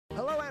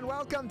and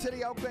welcome to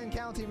the Oakland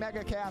County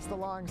Megacast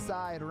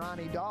alongside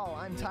Ronnie Dahl.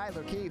 I'm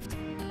Tyler Kieft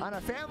on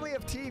a family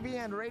of TV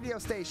and radio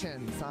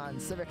stations on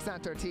Civic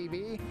Center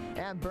TV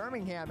and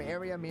Birmingham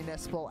Area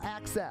Municipal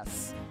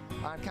Access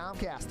on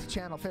Comcast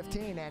Channel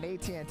 15 and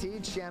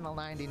AT&T Channel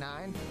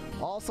 99.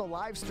 Also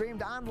live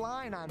streamed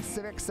online on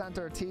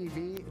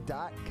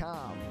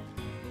civiccentertv.com.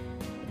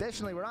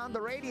 Additionally, we're on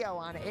the radio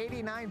on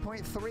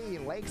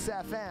 89.3 Lakes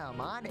FM,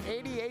 on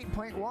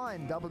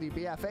 88.1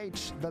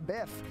 WBFH, The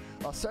Biff,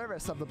 a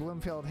service of the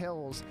Bloomfield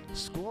Hills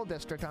School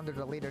District under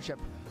the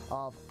leadership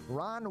of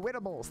Ron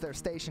Whittables, their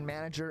station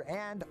manager,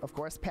 and, of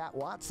course, Pat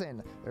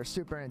Watson, their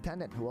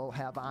superintendent, who we'll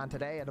have on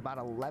today at about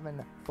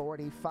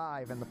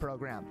 11:45 in the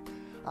program.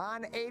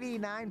 On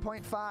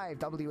 89.5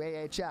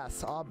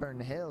 WAHS, Auburn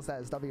Hills,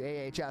 that is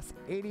WAHS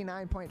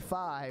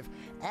 89.5,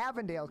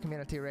 Avondale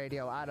Community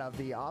Radio out of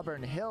the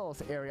Auburn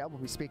Hills area. We'll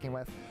be speaking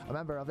with a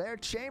member of their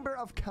Chamber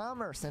of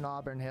Commerce in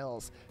Auburn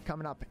Hills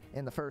coming up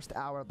in the first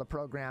hour of the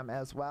program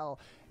as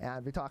well. And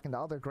I'll be talking to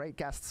other great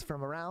guests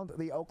from around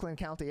the Oakland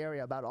County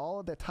area about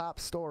all of the top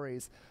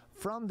stories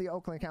from the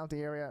Oakland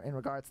County area in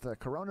regards to the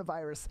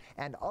coronavirus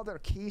and other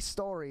key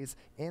stories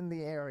in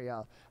the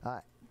area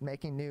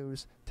making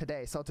news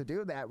today. So to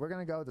do that, we're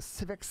going to go to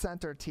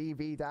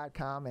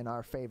civiccentertv.com in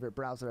our favorite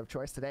browser of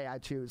choice. Today I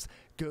choose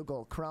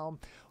Google Chrome.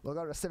 We'll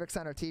go to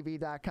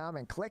civiccentertv.com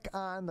and click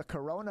on the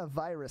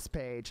coronavirus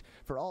page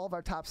for all of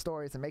our top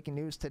stories and making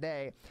news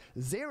today.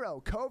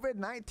 0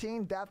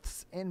 COVID-19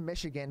 deaths in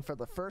Michigan for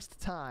the first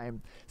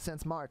time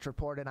since March,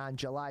 reported on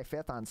July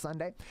 5th on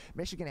Sunday.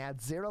 Michigan had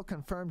 0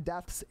 confirmed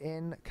deaths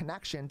in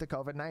connection to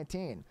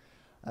COVID-19.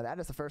 That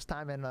is the first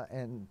time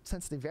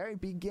since the very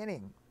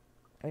beginning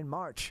in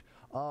March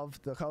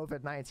of the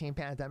COVID-19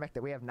 pandemic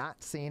that we have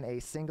not seen a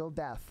single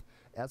death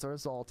as a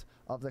result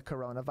of the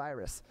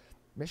coronavirus.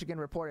 Michigan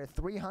reported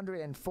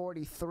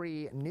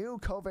 343 new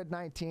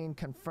COVID-19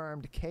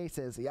 confirmed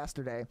cases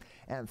yesterday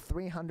and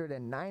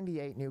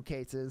 398 new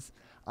cases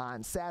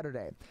on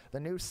Saturday. The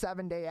new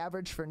 7-day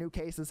average for new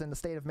cases in the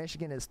state of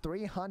Michigan is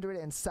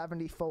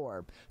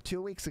 374.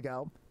 2 weeks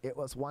ago, it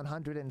was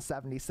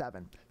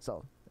 177.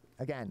 So,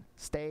 again,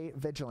 stay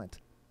vigilant.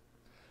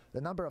 The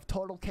number of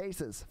total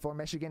cases for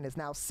Michigan is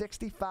now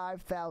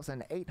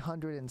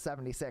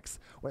 65,876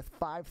 with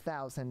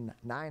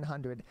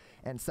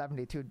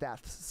 5,972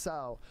 deaths.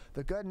 So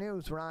the good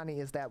news, Ronnie,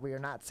 is that we are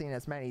not seeing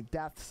as many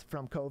deaths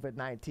from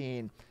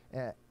COVID-19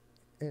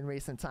 in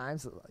recent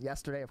times.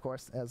 Yesterday, of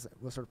course, as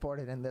was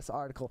reported in this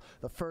article,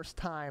 the first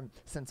time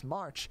since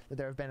March that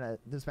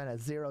there's been a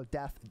 0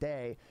 death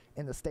day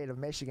in the state of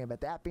Michigan. But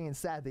that being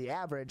said, the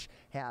average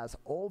has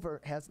over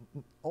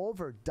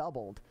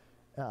doubled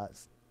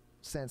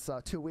since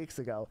 2 weeks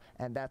ago,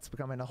 and that's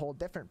becoming a whole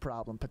different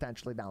problem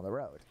potentially down the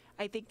road.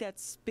 I think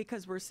that's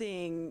because we're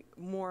seeing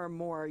more and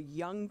more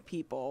young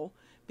people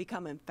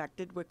become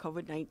infected with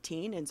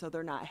COVID-19, and so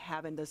they're not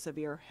having the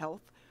severe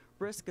health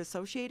risk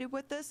associated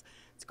with this.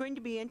 It's going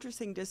to be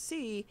interesting to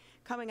see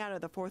coming out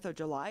of the 4th of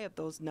July if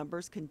those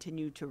numbers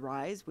continue to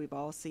rise. We've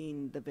all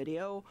seen the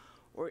video,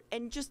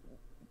 and just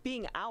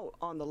being out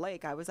on the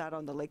lake. I was out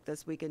on the lake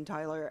this weekend,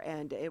 Tyler,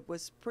 and it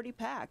was pretty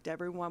packed.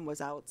 Everyone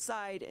was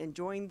outside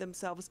enjoying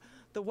themselves.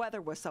 The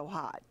weather was so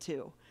hot,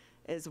 too,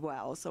 as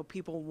well, so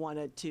people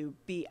wanted to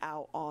be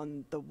out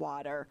on the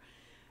water.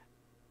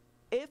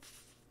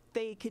 If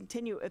they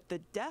continue, if the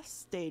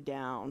deaths stay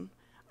down,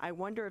 I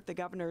wonder if the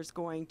governor is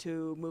going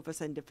to move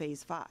us into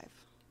phase 5.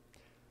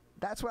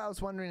 That's what I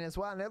was wondering as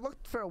well, and it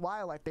looked for a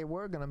while like they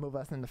were going to move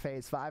us into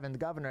phase 5, and the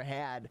governor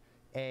had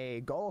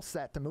a goal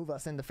set to move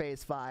us into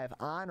phase 5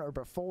 on or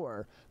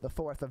before the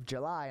 4th of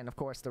July. And of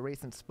course, the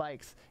recent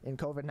spikes in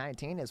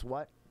COVID-19 is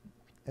what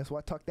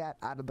took that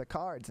out of the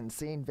cards. And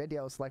seeing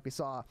videos like we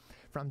saw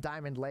from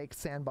Diamond Lake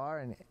Sandbar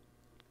and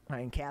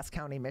in Cass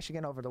County,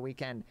 Michigan over the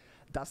weekend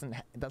doesn't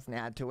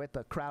add to it.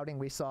 The crowding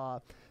we saw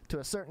to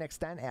a certain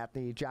extent at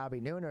the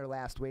Jobby Nooner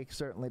last week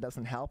certainly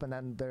doesn't help. And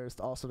then there's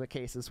also the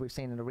cases we've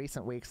seen in the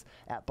recent weeks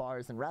at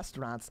bars and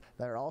restaurants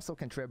that are also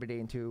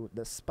contributing to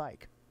the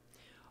spike.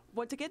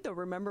 Once again, though,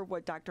 remember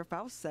what Dr.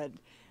 Faust said.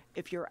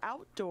 If you're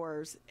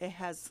outdoors, it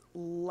has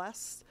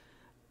less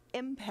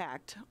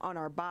impact on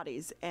our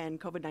bodies, and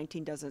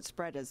COVID-19 doesn't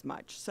spread as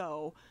much.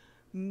 So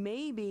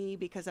maybe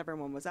because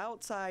everyone was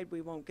outside,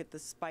 we won't get the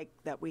spike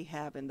that we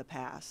have in the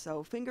past.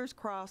 So fingers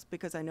crossed,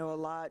 because I know a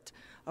lot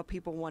of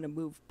people want to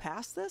move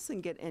past this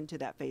and get into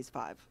that phase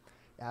 5.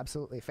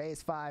 Absolutely.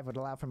 Phase 5 would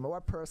allow for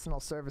more personal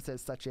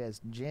services such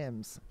as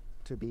gyms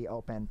to be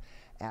open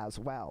as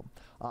well.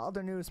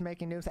 Other news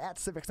making news at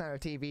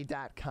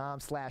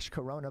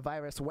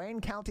civiccentertv.com/coronavirus. Wayne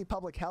County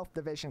Public Health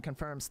Division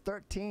confirms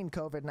 13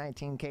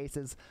 COVID-19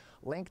 cases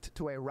linked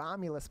to a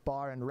Romulus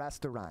bar and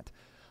restaurant.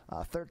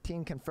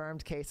 13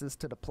 confirmed cases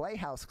to the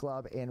Playhouse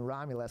Club in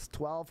Romulus.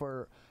 12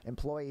 were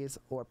employees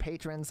or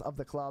patrons of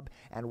the club,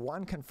 and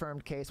 1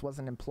 confirmed case was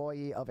an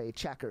employee of a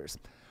Checkers.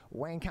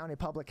 Wayne County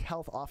Public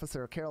Health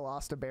Officer Carol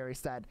Osterberry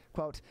said,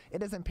 quote,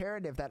 "It is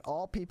imperative that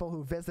all people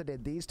who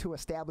visited these 2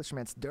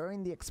 establishments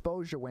during the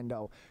exposure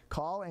window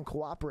call and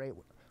cooperate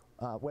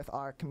with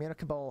our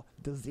communicable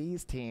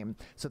disease team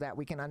so that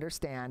we can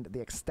understand the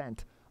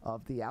extent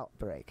of the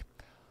outbreak.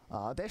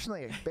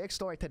 Additionally, a big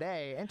story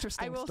today,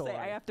 interesting story. I will say,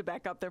 I have to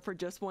back up there for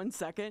just 1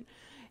 second.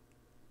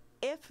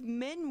 If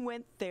men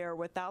went there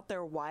without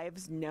their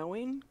wives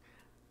knowing,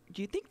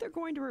 do you think they're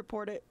going to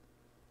report it?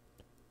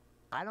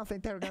 I don't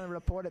think they're going to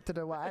report it to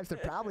their wives. They're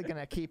probably going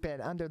to keep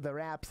it under the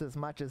wraps as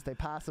much as they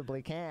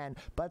possibly can.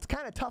 But it's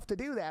kind of tough to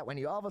do that when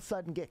you all of a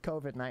sudden get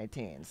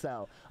COVID-19.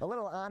 So a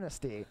little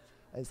honesty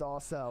is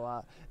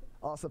also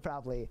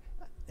probably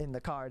in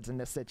the cards in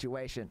this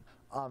situation.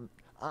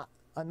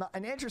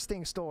 An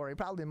interesting story,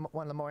 probably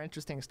one of the more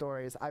interesting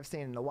stories I've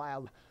seen in a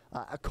while.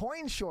 A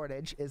coin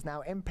shortage is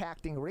now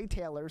impacting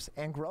retailers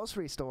and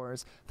grocery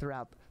stores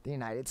throughout the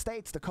United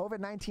States. The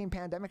COVID-19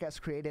 pandemic has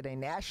created a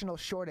national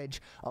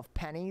shortage of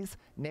pennies,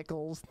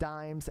 nickels,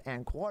 dimes,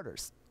 and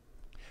quarters.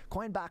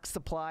 Coin box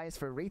supplies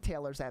for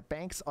retailers at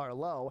banks are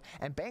low,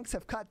 and banks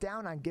have cut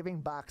down on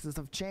giving boxes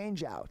of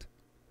change out.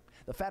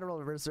 The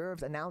Federal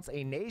Reserve announced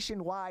a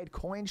nationwide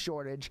coin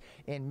shortage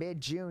in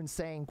mid-June,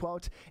 saying,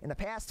 quote, "In the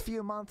past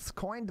few months,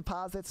 coin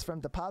deposits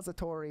from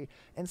depository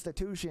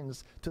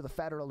institutions to the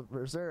Federal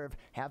Reserve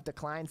have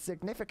declined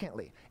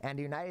significantly, and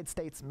the United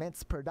States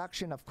Mint's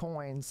production of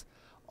coins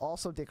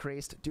also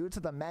decreased due to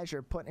the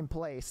measures put in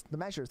place,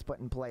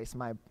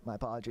 my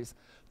apologies,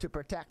 to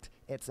protect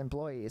its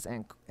employees,"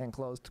 and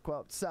closed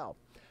quote. So,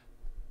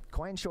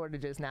 coin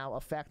shortages now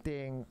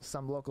affecting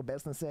some local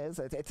businesses.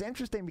 It's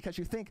interesting because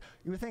you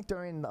would think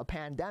during the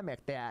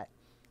pandemic that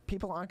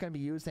people aren't going to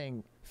be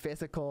using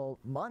physical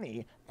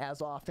money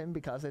as often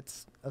because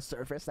it's a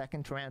surface that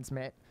can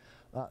transmit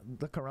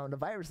the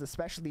coronavirus,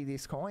 especially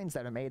these coins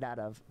that are made out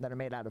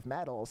of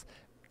metals.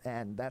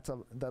 And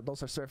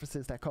those are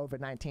surfaces that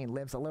COVID-19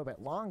 lives a little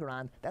bit longer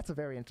on. That's a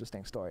very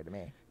interesting story to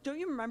me. Don't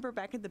you remember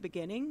back in the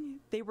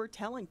beginning, they were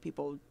telling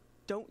people,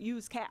 don't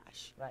use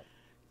cash. Right.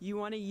 You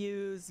want to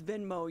use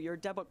Venmo, your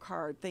debit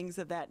card, things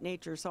of that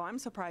nature. So I'm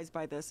surprised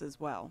by this as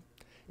well.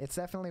 It's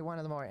definitely one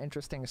of the more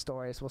interesting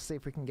stories. We'll see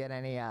if we can get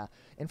any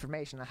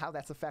information on how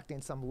that's affecting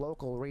some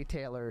local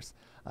retailers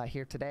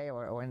here today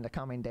or in the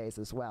coming days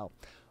as well.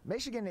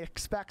 Michigan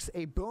expects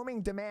a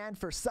booming demand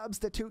for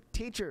substitute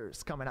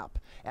teachers coming up.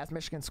 As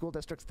Michigan school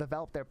districts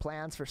develop their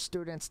plans for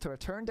students to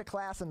return to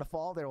class in the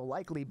fall, there will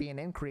likely be an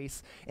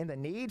increase in the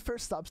need for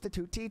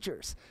substitute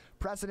teachers.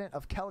 President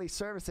of Kelly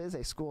Services,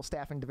 a school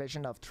staffing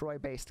division of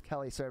Troy-based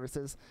Kelly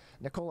Services,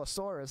 Nicola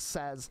Soares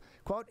says,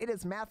 quote, it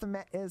is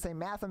a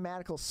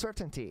mathematical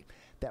certainty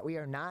that we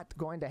are not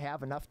going to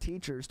have enough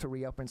teachers to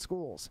reopen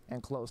schools,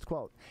 and closed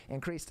quote.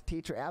 Increased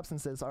teacher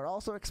absences are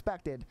also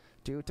expected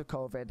due to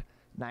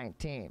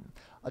COVID-19.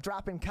 A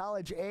drop in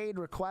college aid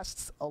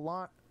requests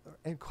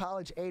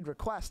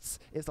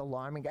is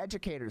alarming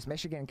educators.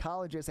 Michigan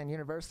colleges and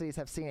universities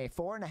have seen a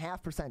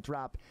 4.5%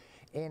 drop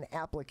in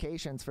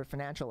applications for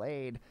financial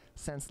aid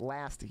since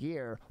last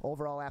year.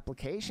 Overall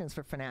applications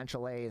for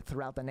financial aid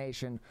throughout the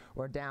nation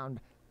were down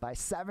by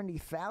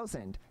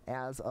 70,000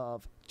 as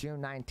of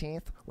June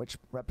 19th, which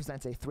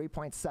represents a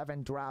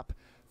 3.7 drop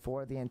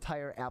for the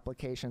entire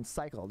application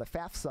cycle. The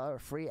FAFSA, or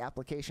Free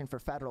Application for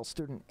Federal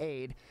Student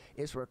Aid,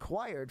 is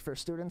required for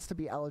students to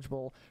be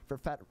eligible for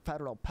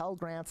federal Pell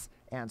Grants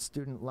and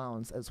student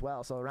loans as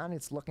well. So around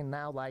it's looking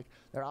now like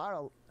there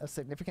are a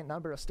significant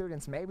number of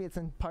students, maybe it's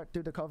in part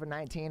due to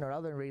COVID-19 or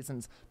other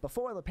reasons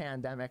before the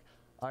pandemic,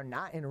 are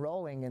not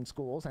enrolling in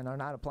schools and are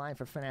not applying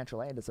for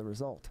financial aid as a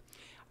result.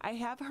 I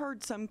have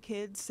heard some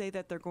kids say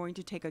that they're going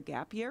to take a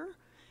gap year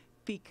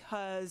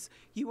because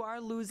you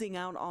are losing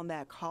out on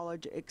that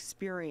college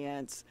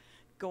experience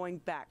going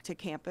back to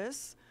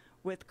campus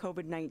with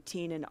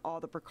COVID-19 and all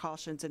the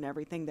precautions and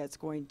everything that's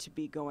going to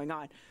be going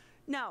on.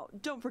 Now,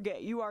 don't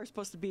forget, you are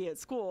supposed to be at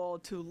school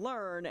to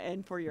learn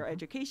and for your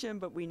education,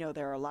 but we know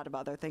there are a lot of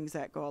other things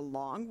that go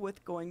along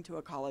with going to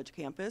a college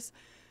campus.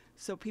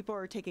 So people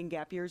are taking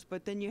gap years,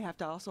 but then you have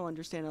to also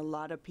understand a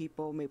lot of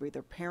people, maybe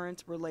their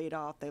parents were laid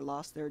off, they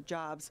lost their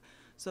jobs,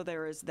 so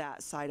there is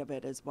that side of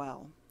it as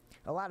well.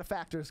 A lot of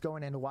factors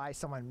going into why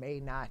someone may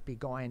not be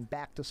going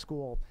back to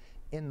school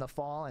in the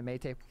fall and may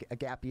take a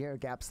gap year, a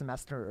gap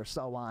semester or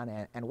so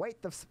on and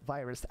wait the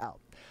virus out.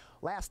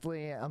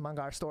 Lastly, among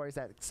our stories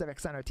at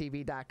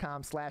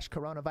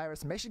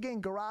civiccentertv.com/coronavirus, a Michigan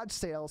garage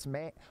sale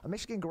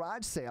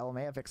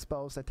may have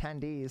exposed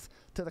attendees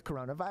to the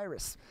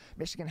coronavirus.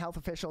 Michigan health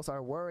officials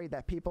are worried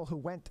that people who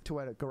went to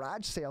a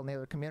garage sale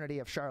near the community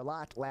of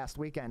Charlotte last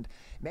weekend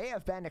may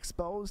have been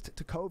exposed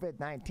to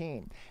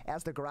COVID-19.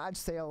 As the garage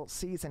sale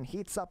season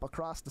heats up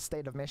across the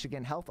state of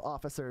Michigan, health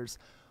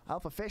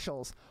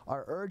officials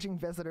are urging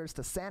visitors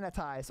to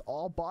sanitize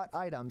all bought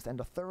items and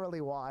to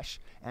thoroughly wash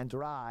and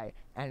dry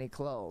any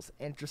clothes.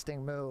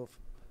 Interesting move,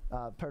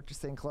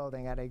 purchasing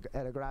clothing at a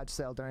garage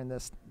sale during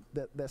this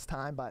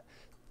time, but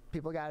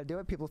people got to do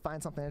it. People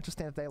find something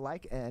interesting that they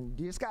like, and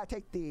you just got to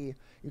take the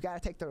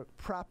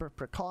proper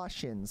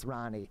precautions,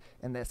 Ronnie,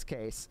 in this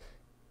case.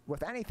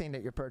 with anything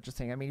that you're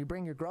purchasing. I mean, you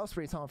bring your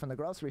groceries home from the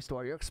grocery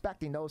store, you're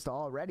expecting those to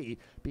already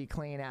be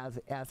clean as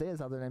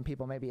is, other than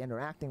people maybe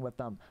interacting with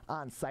them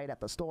on site at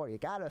the store. You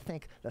got to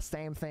think the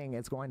same thing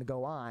is going to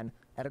go on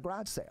at a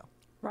garage sale.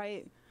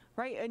 Right.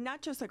 Right, and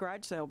not just a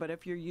garage sale, but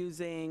if you're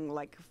using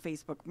like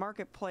Facebook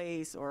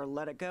Marketplace or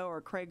Let It Go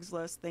or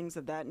Craigslist, things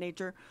of that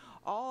nature,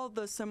 all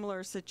the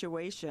similar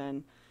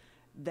situation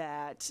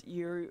that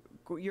you're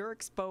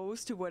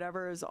exposed to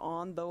whatever is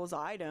on those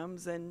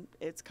items, and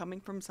it's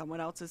coming from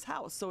someone else's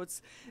house. So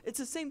it's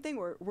the same thing.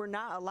 We're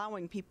not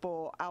allowing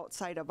people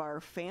outside of our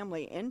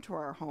family into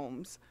our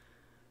homes.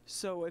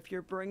 So if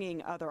you're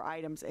bringing other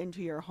items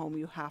into your home,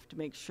 you have to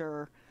make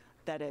sure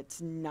that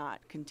it's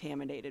not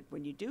contaminated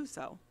when you do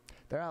so.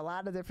 There are a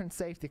lot of different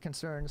safety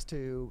concerns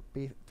to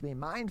be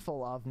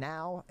mindful of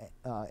now,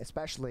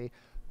 especially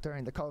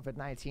during the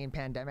COVID-19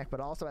 pandemic, but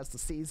also as the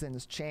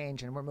seasons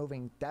change and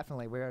we're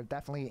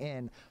definitely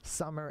in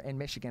summer in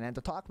Michigan. And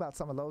to talk about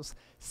some of those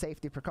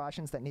safety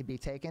precautions that need to be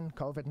taken,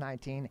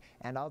 COVID-19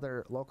 and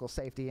other local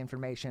safety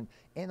information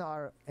in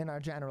our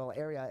general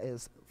area,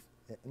 is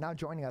now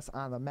joining us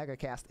on the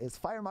Megacast is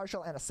Fire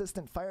Marshal and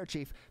Assistant Fire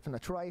Chief from the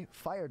Troy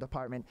Fire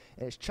Department,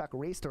 is Chuck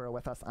Reisterer,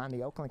 with us on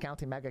the Oakland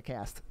County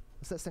Megacast.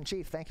 Assistant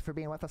Chief, thank you for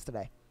being with us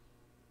today.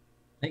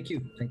 Thank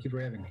you. Thank you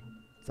for having me.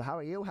 So how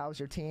are you? How's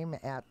your team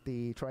at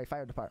the Troy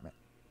Fire Department?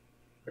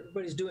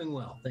 Everybody's doing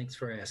well. Thanks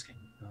for asking.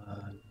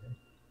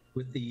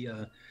 With the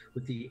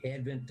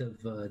advent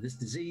of this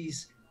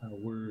disease,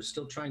 we're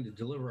still trying to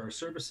deliver our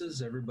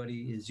services.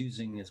 Everybody is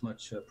using as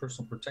much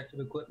personal protective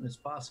equipment as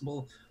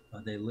possible.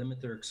 They limit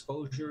their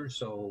exposure,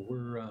 so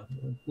we're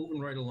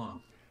moving right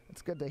along.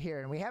 It's good to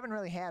hear. And we haven't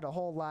really had a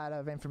whole lot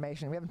of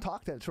information. We haven't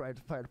talked to the Troy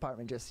Fire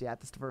Department just yet.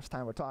 This is the first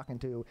time we're talking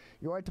to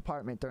your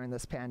department during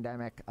this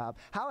pandemic.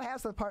 How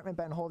has the department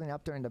been holding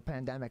up during the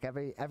pandemic?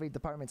 Every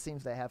department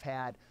seems to have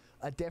had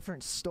a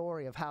different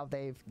story of how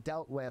they've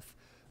dealt with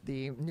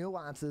the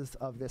nuances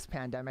of this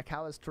pandemic.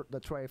 How has the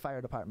Troy Fire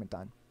Department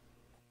done?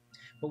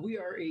 Well, we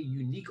are a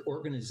unique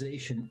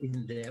organization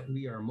in that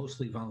we are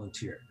mostly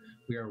volunteer.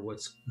 We are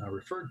what's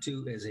referred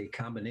to as a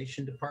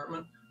combination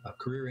department, a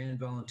career and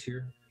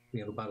volunteer. We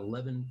have about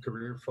 11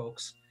 career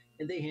folks,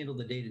 and they handle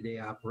the day-to-day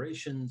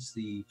operations,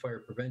 the fire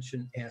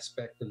prevention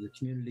aspect of the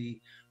community,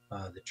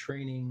 the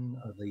training,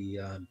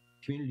 the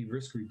community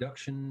risk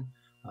reduction,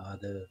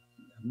 the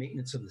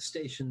maintenance of the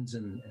stations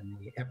and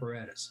the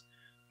apparatus.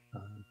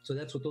 So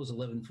that's what those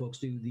 11 folks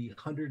do. The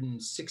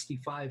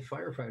 165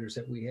 firefighters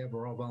that we have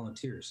are all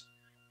volunteers,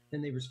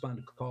 and they respond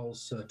to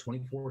calls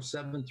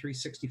 24/7,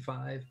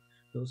 365.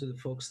 Those are the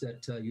folks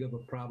that you have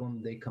a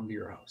problem, they come to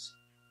your house.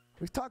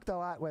 We've talked a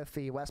lot with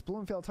the West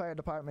Bloomfield Fire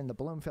Department, the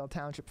Bloomfield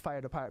Township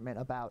Fire Department,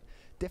 about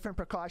different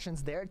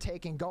precautions they're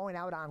taking, going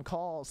out on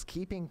calls,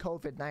 keeping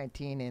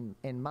COVID-19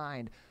 in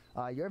mind.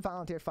 Your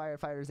volunteer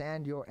firefighters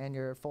and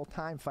your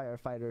full-time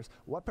firefighters,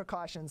 what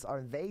precautions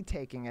are they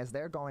taking as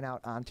they're going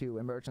out onto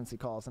emergency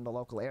calls in the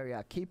local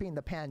area, keeping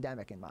the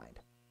pandemic in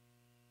mind?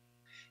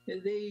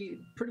 They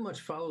pretty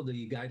much follow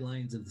the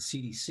guidelines of the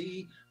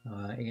CDC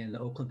and the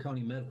Oakland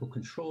County Medical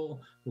Control.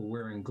 We're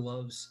wearing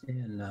gloves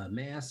and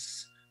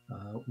masks.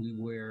 We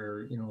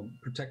wear,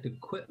 protective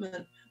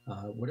equipment.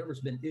 Whatever's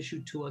been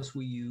issued to us,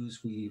 we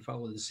use. We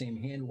follow the same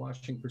hand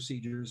washing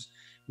procedures.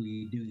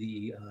 We do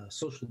the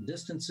social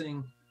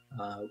distancing.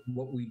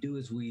 What we do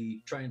is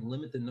we try and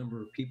limit the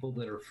number of people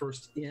that are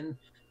first in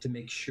to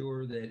make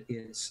sure that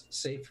it's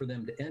safe for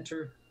them to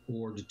enter,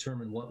 or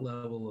determine what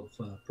level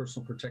of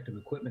personal protective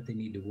equipment they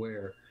need to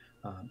wear.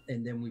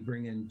 And then we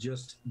bring in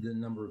just the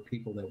number of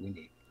people that we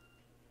need.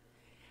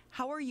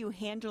 How are you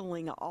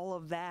handling all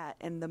of that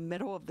in the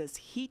middle of this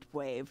heat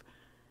wave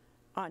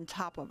on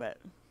top of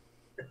it?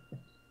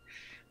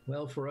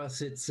 Well, for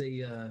us, it's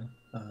a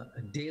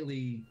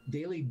daily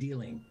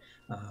dealing.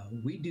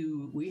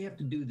 We have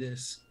to do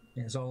this,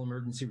 as all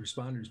emergency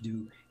responders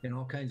do, in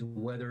all kinds of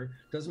weather.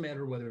 Doesn't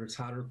matter whether it's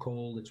hot or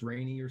cold, it's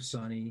rainy or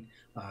sunny,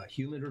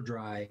 humid or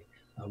dry.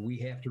 We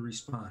have to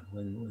respond.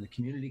 When the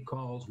community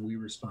calls, we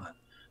respond.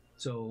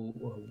 So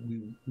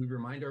we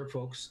remind our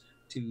folks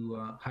to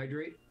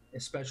hydrate,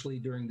 especially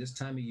during this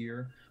time of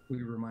year.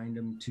 We remind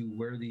them to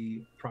wear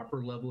the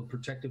proper level of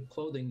protective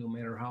clothing, no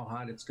matter how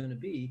hot it's going to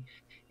be,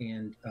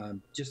 and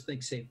just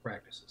think safe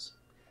practices.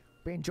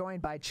 Being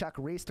joined by Chuck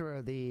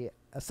Reisterer, the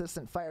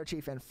Assistant Fire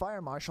Chief and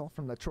Fire Marshal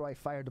from the Troy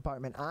Fire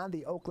Department, on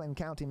the Oakland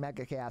County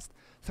Megacast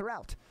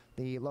throughout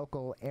the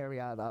local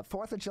area. The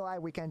 4th of July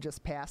weekend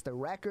just passed. A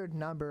record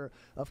number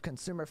of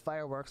consumer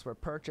fireworks were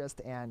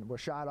purchased and were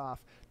shot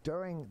off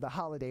during the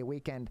holiday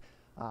weekend.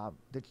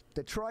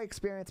 Did Troy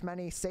experience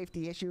many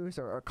safety issues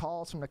or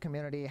calls from the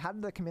community? How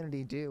did the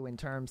community do in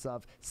terms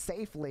of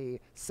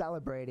safely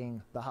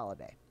celebrating the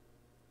holiday?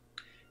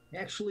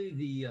 Actually,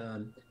 the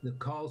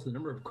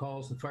number of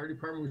calls the fire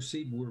department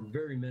received were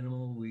very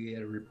minimal. We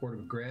had a report of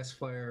a grass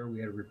fire. We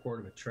had a report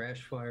of a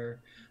trash fire.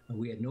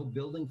 We had no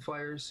building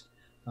fires.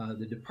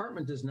 The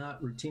department does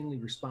not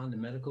routinely respond to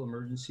medical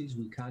emergencies.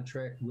 We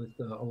contract with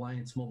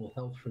Alliance Mobile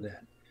Health for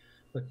that.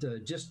 But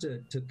just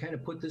to kind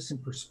of put this in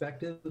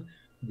perspective,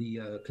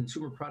 the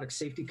Consumer Product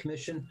Safety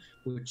Commission,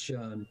 which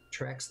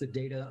tracks the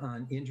data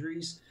on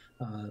injuries,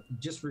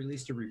 just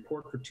released a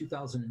report for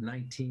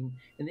 2019,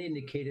 and they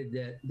indicated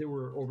that there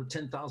were over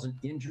 10,000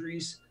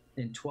 injuries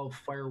and 12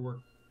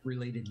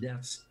 firework-related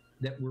deaths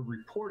that were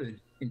reported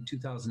in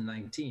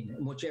 2019.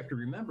 And what you have to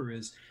remember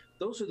is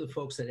those are the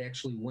folks that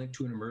actually went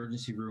to an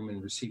emergency room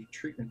and received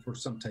treatment for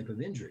some type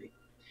of injury.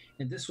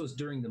 And this was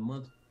during the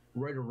month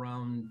right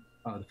around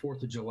the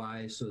 4th of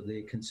July, so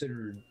they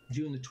considered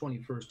June the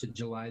 21st to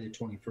July the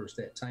 21st,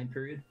 that time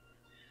period.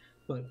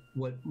 But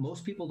what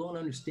most people don't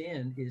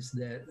understand is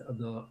that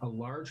a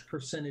large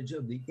percentage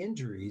of the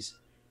injuries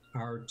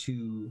are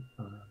to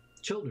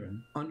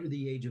children under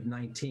the age of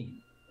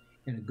 19.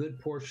 And a good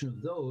portion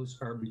of those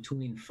are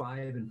between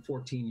 5 and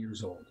 14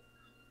 years old.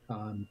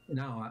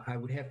 Now, I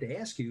would have to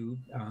ask you,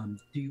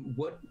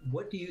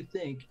 what do you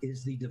think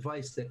is the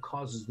device that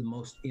causes the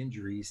most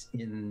injuries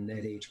in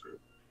that age group?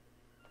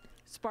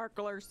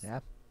 Sparklers. Yeah.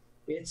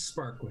 It's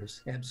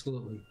sparklers,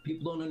 absolutely.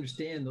 People don't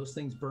understand those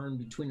things burn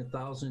between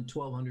 1,000 and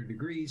 1,200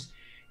 degrees,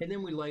 and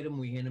then we light them,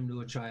 we hand them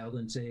to a child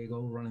and say,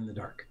 go run in the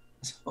dark.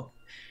 So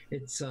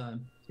it's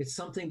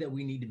something that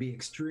we need to be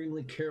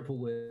extremely careful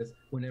with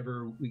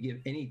whenever we give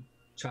any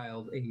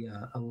child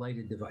a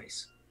lighted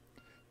device.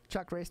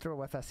 Chuck Reister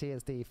with us. He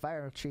is the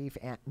fire chief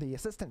and the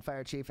assistant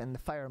fire chief and the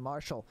fire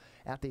marshal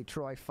at the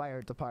Troy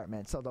Fire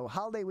Department. So the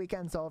holiday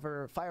weekend's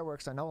over.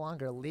 Fireworks are no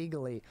longer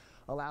legally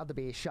allowed to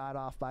be shot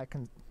off by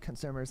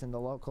consumers in the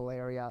local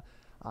area.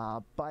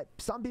 But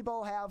some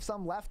people have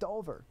some left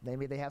over.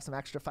 Maybe they have some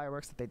extra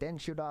fireworks that they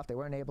didn't shoot off, they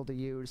weren't able to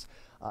use.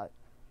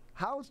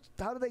 How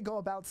do they go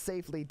about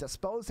safely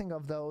disposing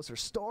of those or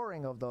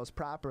storing of those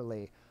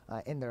properly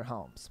in their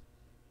homes?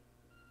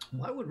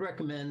 Well, I would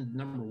recommend,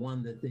 number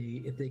one, that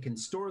if they can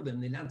store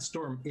them, they not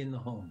store them in the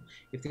home.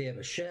 If they have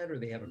a shed or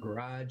they have a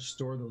garage,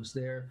 store those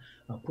there,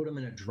 put them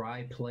in a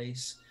dry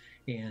place,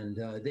 and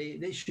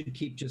they should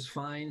keep just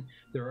fine.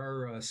 There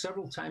are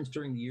several times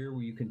during the year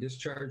where you can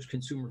discharge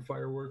consumer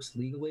fireworks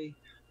legally.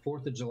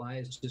 4th of July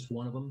is just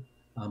one of them.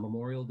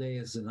 Memorial Day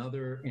is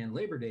another, and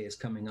Labor Day is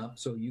coming up,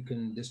 so you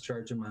can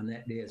discharge them on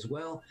that day as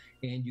well,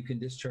 and you can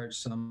discharge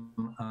some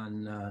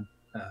on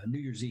New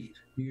Year's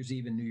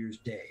Eve and New Year's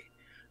Day.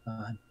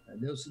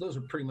 Those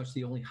are pretty much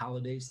the only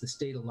holidays the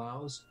state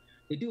allows.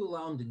 They do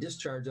allow them to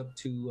discharge up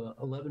to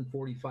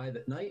 11:45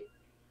 at night,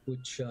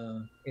 which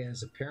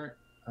as a parent,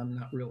 I'm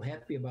not real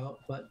happy about,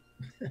 but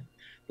the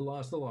law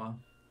is the law.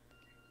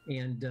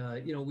 And,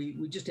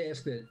 we just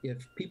ask that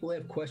if people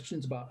have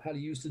questions about how to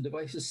use the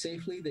devices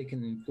safely, they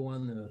can go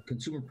on the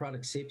Consumer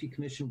Product Safety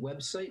Commission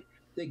website.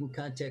 They can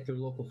contact their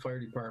local fire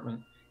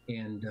department.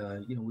 And,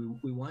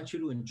 we want you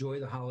to enjoy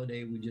the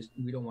holiday.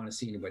 We don't want to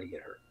see anybody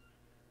get hurt.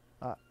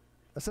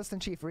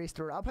 Assistant Chief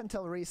Reister, up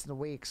until recent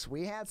weeks,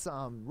 we had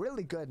some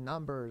really good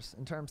numbers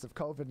in terms of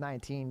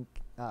COVID-19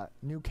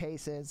 new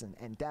cases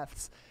and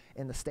deaths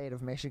in the state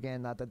of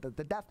Michigan.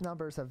 The death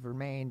numbers have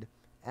remained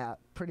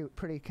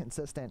pretty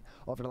consistent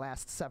over the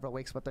last several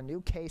weeks, but the new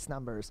case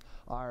numbers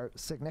are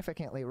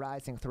significantly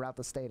rising throughout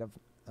the state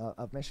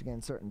of Michigan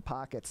in certain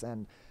pockets,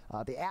 and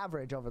the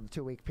average over the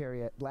 2-week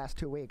period, last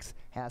 2 weeks,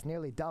 has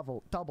nearly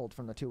doubled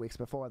from the 2 weeks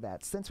before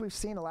that. Since we've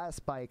seen a lot of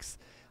spikes,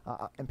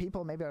 and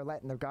people maybe are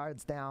letting their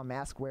guards down,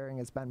 mask wearing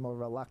has been more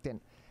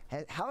reluctant.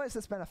 How has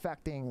this been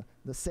affecting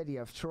the city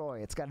of Troy?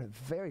 It's got a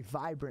very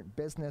vibrant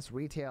business,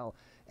 retail,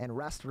 and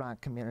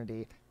restaurant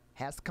community.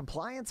 Has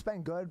compliance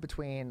been good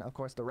between, of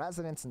course, the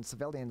residents and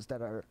civilians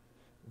that are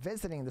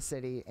visiting the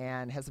city,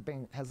 and has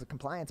the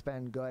compliance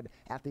been good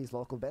at these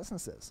local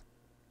businesses?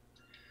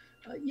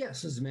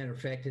 Yes, as a matter of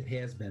fact, it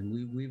has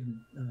been.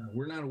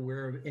 We're not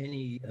aware of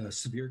any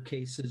severe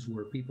cases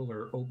where people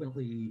are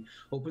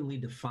openly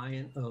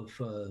defiant of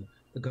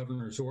the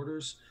governor's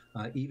orders.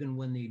 Even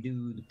when they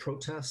do the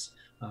protests,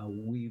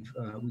 we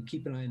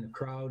keep an eye on the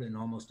crowd, and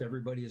almost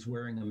everybody is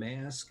wearing a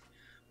mask.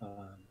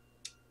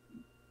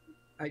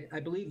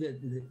 I believe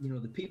that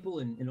the people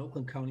in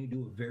Oakland County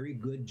do a very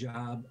good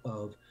job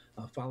of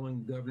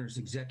following the governor's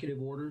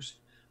executive orders.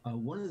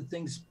 One of the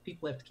things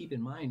people have to keep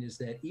in mind is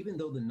that even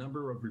though the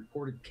number of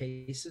reported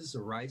cases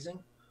are rising,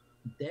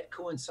 that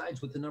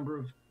coincides with the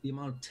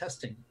amount of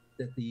testing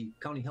that the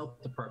county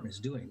health department is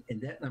doing,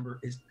 and that number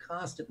is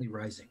constantly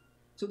rising.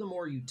 So the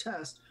more you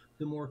test,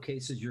 the more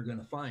cases you're going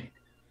to find.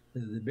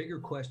 The bigger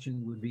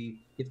question would be,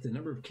 if the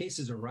number of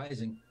cases are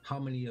rising, how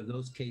many of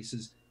those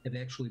cases have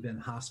actually been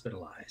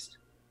hospitalized?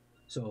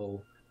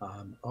 So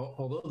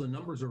although the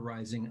numbers are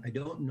rising, I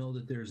don't know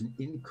that there's an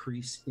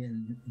increase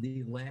in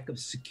the lack of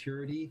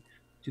security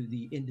to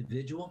the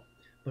individual.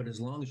 But as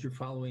long as you're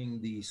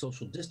following the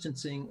social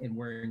distancing and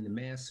wearing the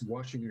masks,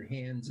 washing your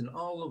hands, and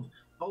all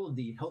of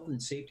the health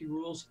and safety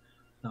rules,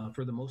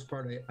 for the most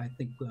part, I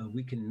think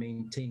we can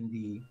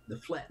maintain the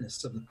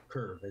flatness of the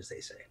curve, as they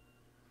say.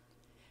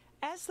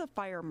 As the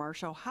fire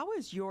marshal, how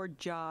has your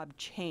job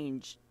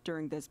changed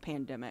during this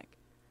pandemic?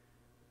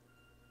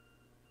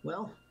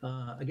 Well,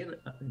 I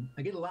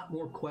get a lot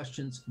more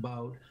questions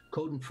about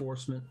code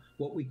enforcement,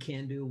 what we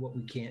can do, what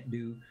we can't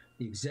do.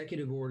 The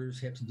executive orders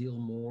have to deal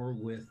more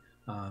with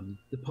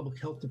the public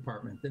health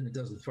department than it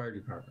does the fire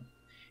department.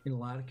 In a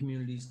lot of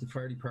communities, the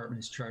fire department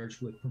is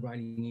charged with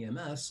providing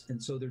EMS,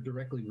 and so they're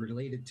directly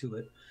related to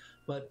it.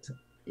 But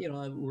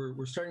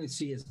we're starting to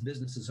see as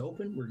businesses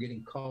open, we're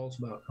getting calls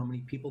about how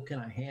many people can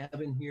I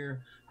have in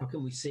here? How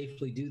can we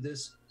safely do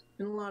this?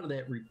 And a lot of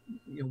that, we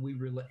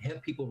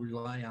have people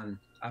rely on,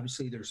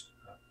 obviously there's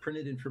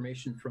printed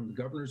information from the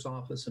governor's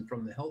office and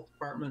from the health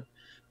department,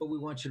 but we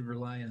want you to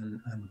rely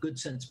on good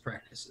sense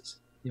practices.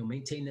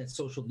 Maintain that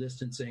social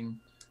distancing,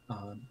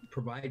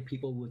 provide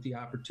people with the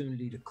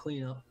opportunity to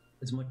clean up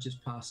as much as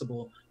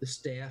possible. The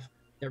staff,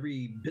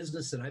 every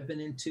business that I've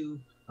been into,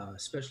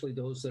 especially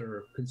those that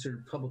are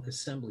considered public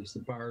assemblies,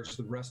 the bars,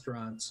 the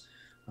restaurants,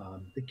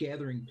 the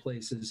gathering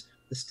places,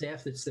 the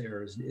staff that's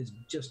there is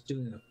just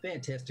doing a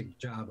fantastic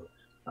job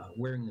of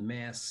wearing the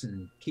masks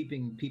and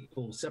keeping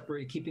people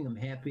separated, keeping them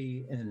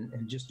happy,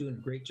 and just doing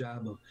a great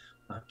job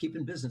of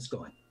keeping business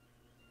going.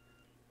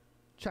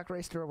 Chuck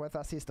Reister with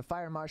us. He's the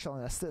fire marshal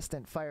and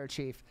assistant fire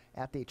chief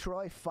at the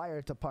Troy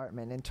Fire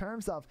Department. In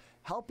terms of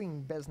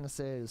helping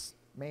businesses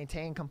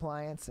maintain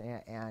compliance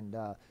and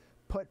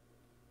put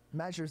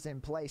measures in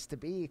place to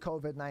be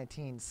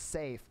COVID-19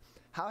 safe,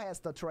 how has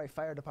the Troy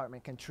Fire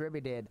Department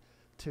contributed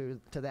to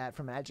that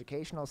from an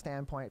educational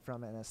standpoint,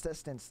 from an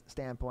assistance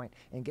standpoint,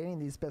 in getting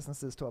these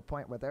businesses to a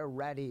point where they're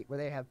ready, where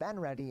they have been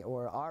ready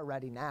or are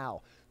ready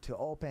now to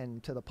open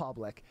to the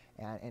public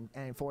and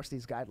enforce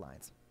these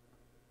guidelines?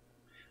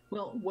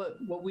 Well,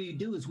 what we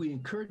do is we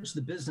encourage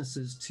the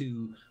businesses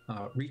to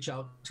reach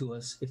out to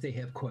us if they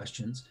have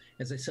questions.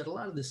 As I said, a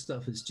lot of this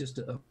stuff is just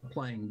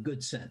applying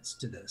good sense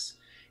to this.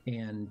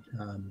 And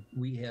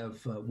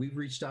we've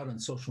reached out on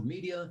social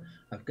media.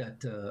 I've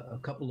got a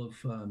couple of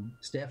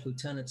staff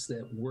lieutenants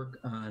that work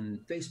on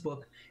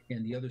Facebook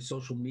and the other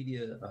social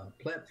media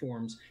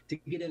platforms to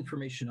get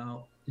information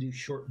out, to do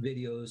short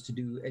videos, to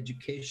do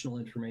educational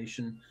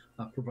information,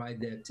 provide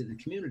that to the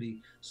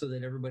community so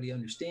that everybody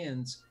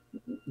understands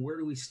where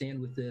do we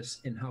stand with this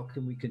and how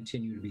can we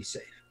continue to be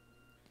safe.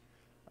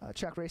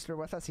 Chuck Reister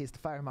with us. He's the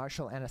fire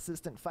marshal and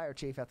assistant fire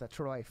chief at the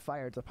Troy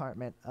Fire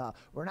Department.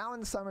 We're now in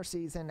the summer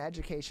season.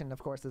 Education, of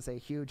course, is a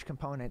huge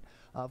component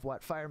of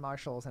what fire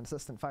marshals and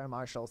assistant fire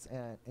marshals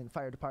in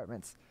fire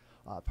departments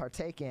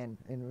partake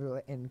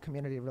in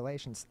community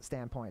relations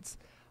standpoints.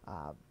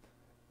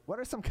 What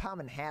are some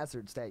common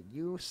hazards that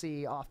you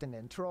see often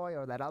in Troy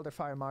or that other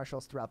fire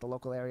marshals throughout the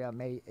local area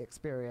may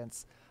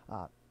experience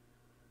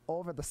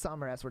over the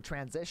summer as we're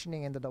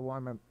transitioning into the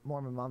warmer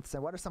months,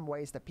 and what are some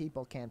ways that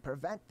people can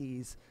prevent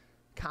these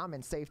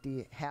common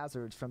safety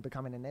hazards from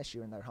becoming an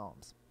issue in their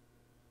homes?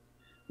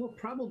 Well,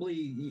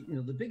 probably,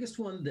 the biggest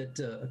one that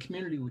a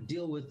community would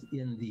deal with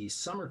in the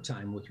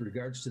summertime with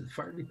regards to the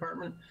fire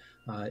department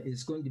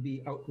is going to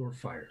be outdoor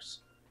fires.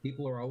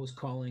 People are always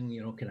calling,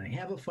 can I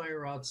have a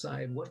fire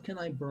outside? What can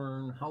I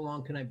burn? How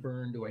long can I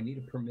burn? Do I need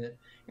a permit?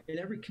 And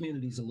every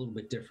community is a little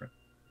bit different.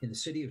 In the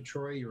city of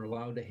Troy, you're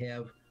allowed to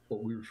have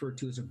what we refer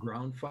to as a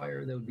ground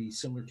fire. That would be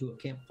similar to a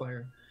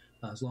campfire,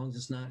 as long as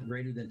it's not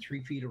greater than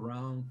 3 feet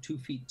around, 2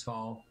 feet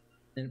tall,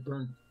 and it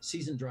burned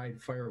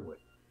season-dried firewood.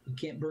 You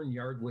can't burn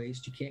yard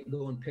waste. You can't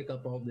go and pick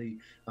up all the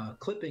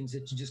clippings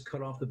that you just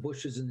cut off the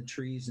bushes and the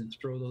trees and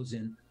throw those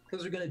in,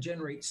 because they're going to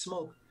generate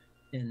smoke.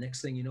 And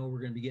next thing you know, we're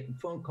going to be getting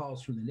phone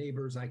calls from the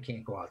neighbors. I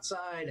can't go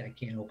outside. I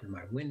can't open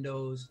my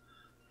windows.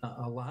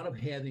 A lot of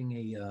having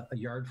a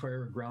yard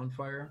fire, a ground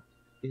fire,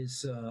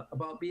 is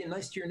about being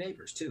nice to your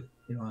neighbors too.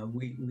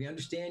 We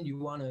understand you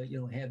want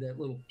to have that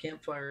little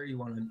campfire. You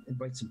want to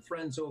invite some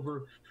friends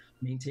over,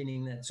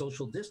 maintaining that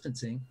social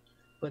distancing.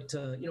 But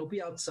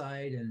be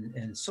outside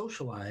and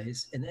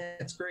socialize, and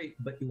that's great.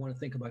 But you want to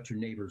think about your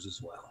neighbors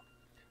as well.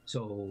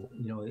 So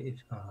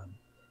if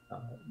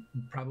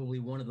probably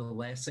one of the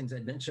last things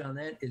I'd mention on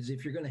that is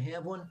if you're going to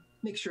have one,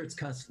 make sure it's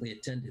constantly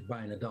attended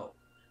by an adult.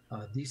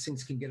 These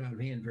things can get out of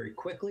hand very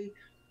quickly.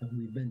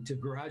 We've been to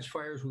garage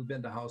fires. We've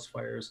been to house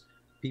fires.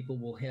 People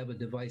will have a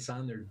device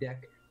on their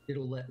deck.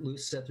 It'll let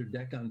loose, set their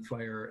deck on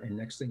fire, and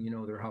next thing you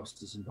know, their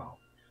house is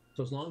involved.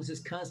 So as long as it's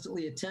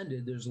constantly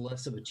attended, there's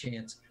less of a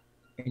chance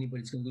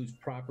anybody's going to lose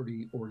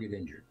property or get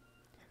injured.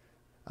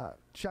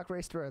 Chuck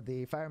Reister,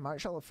 the fire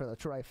marshal for the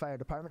Troy Fire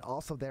Department,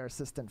 also their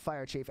assistant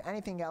fire chief.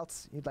 Anything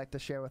else you'd like to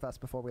share with us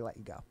before we let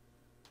you go?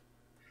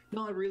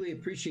 No, I really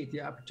appreciate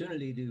the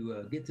opportunity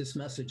to get this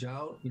message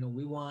out.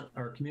 We want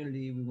our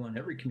community, we want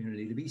every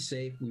community to be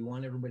safe. We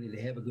want everybody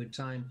to have a good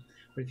time.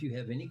 But if you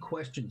have any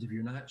questions, if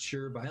you're not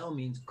sure, by all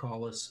means,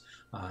 call us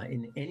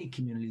in any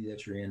community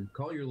that you're in.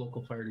 Call your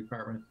local fire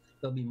department.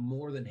 They'll be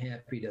more than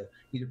happy to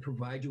either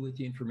provide you with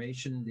the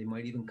information. They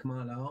might even come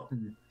on out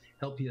and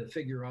help you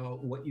figure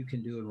out what you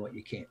can do and what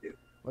you can't do.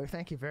 Well,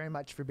 thank you very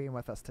much for being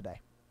with us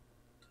today.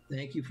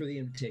 Thank you for the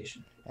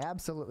invitation.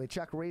 Absolutely.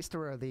 Chuck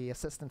Reister, the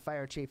assistant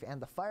fire chief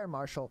and the fire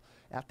marshal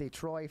at the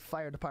Troy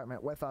Fire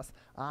Department, with us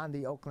on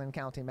the Oakland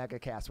County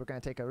Megacast. We're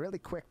going to take a really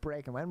quick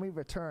break, and when we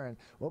return,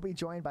 we'll be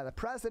joined by the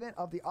president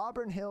of the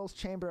Auburn Hills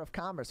Chamber of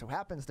Commerce, who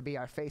happens to be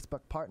our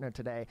Facebook partner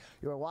today.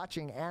 You are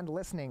watching and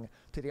listening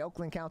to the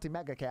Oakland County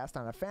Megacast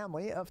on a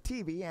family of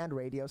TV and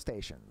radio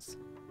stations.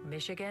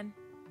 Michigan,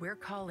 We're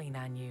calling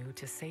on you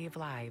to save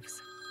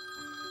lives.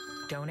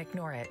 Don't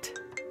ignore it.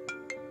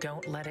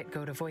 Don't let it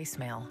go to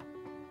voicemail.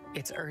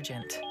 It's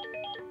urgent.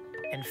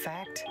 In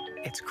fact,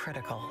 it's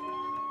critical.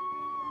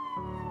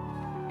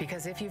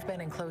 Because if you've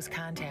been in close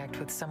contact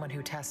with someone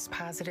who tests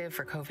positive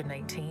for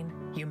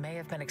COVID-19, you may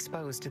have been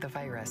exposed to the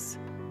virus.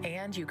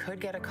 And you could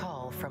get a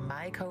call from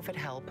My COVID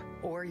Help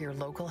or your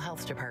local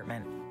health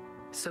department.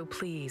 So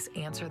please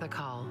answer the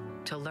call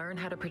to learn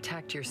how to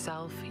protect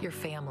yourself, your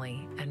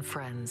family, and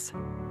friends.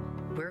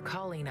 We're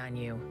calling on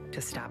you to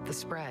stop the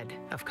spread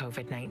of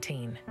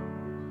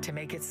COVID-19, to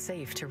make it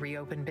safe to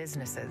reopen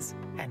businesses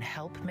and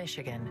help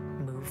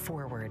Michigan move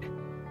forward.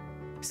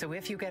 So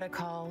if you get a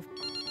call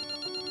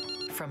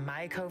from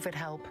My COVID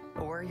Help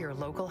or your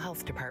local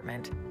health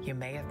department, you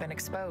may have been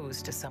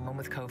exposed to someone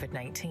with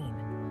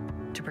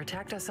COVID-19. To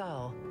protect us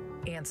all,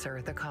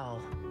 answer the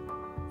call.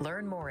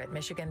 Learn more at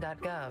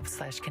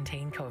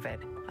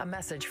michigan.gov/containcovid. A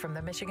message from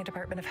the Michigan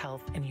Department of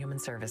Health and Human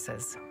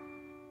Services.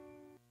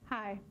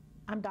 Hi,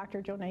 I'm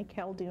Dr. Jonae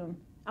Khaldun.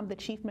 I'm the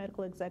Chief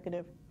Medical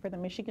Executive for the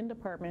Michigan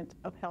Department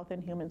of Health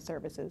and Human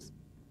Services.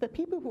 The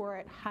people who are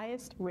at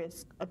highest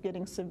risk of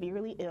getting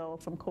severely ill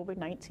from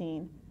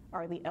COVID-19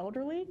 are the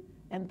elderly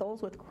and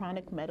those with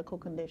chronic medical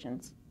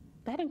conditions.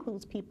 That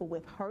includes people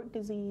with heart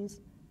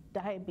disease,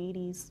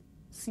 diabetes,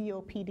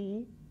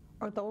 COPD,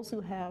 or those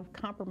who have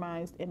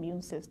compromised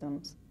immune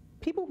systems.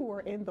 People who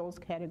are in those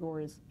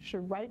categories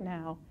should right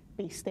now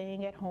be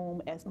staying at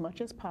home as much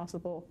as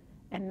possible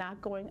and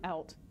not going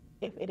out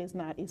if it is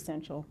not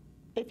essential.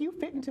 If you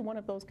fit into one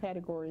of those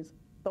categories,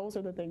 those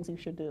are the things you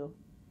should do.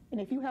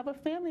 And if you have a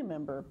family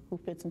member who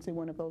fits into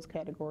one of those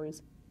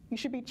categories, you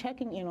should be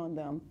checking in on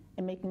them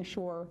and making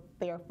sure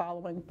they are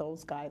following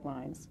those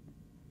guidelines.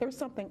 There's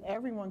something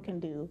everyone can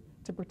do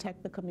to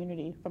protect the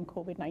community from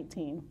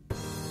COVID-19.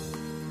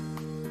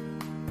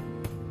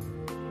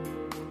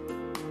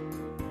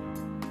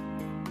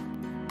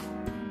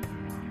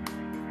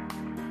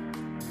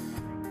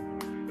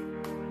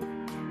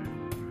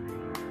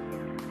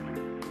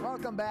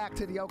 Welcome back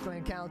to the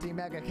Oakland County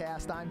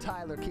Megacast. I'm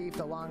Tyler Keefe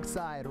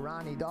alongside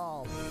Ronnie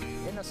Dahl.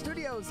 In the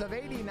studios of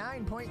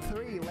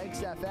 89.3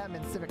 Lakes FM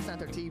and Civic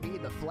Center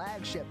TV, the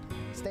flagship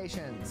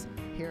stations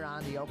here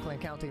on the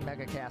Oakland County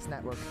Megacast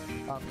network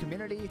of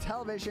community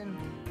television,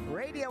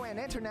 radio, and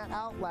internet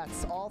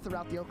outlets all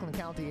throughout the Oakland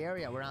County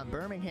area. We're on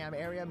Birmingham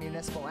Area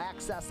Municipal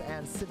Access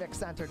and Civic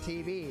Center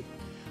TV.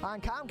 On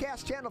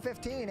Comcast Channel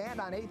 15 and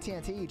on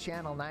AT&T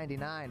Channel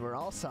 99. We're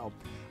also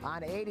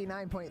on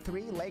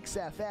 89.3 Lakes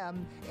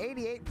FM,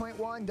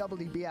 88.1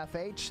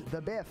 WBFH,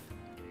 The Biff,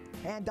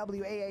 and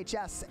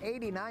WAHS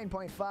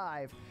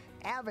 89.5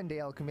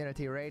 Avondale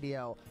Community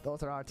Radio.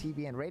 Those are our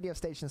TV and radio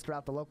stations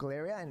throughout the local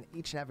area, and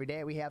each and every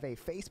day we have a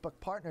Facebook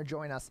partner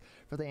join us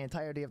for the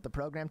entirety of the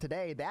program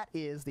today. That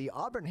is the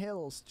Auburn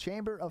Hills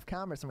Chamber of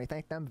Commerce, and we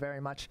thank them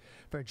very much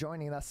for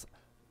joining us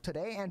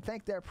today, and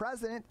thank their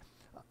president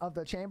of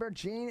the Chamber,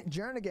 Gene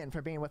Jernigan,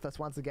 for being with us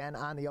once again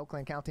on the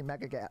Oakland County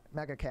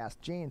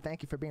Megacast. Gene,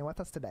 thank you for being with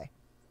us today.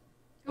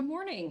 Good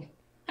morning.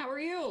 How are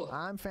you?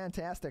 I'm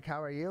fantastic.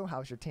 How are you?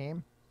 How's your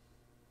team?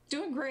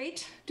 Doing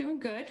great.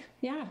 Doing good.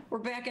 Yeah, we're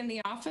back in the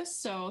office,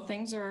 so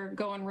things are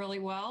going really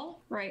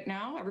well right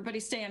now.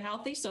 Everybody's staying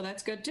healthy, so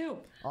that's good too.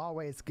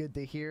 Always good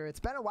to hear.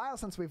 It's been a while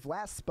since we've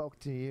last spoke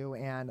to you,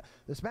 and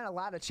there's been a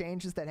lot of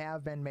changes that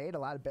have been made. A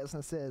lot of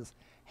businesses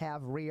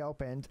have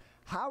reopened.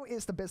 How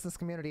is the business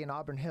community in the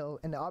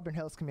Auburn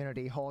Hills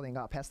community holding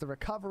up? Has the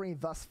recovery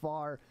thus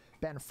far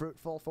been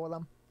fruitful for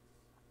them?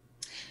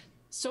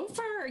 So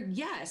far,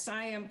 yes.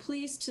 I am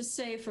pleased to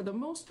say for the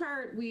most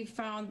part, we've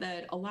found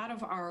that a lot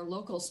of our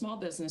local small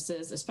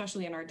businesses,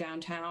 especially in our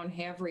downtown,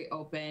 have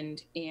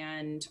reopened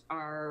and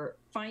are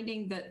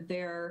finding that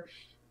they're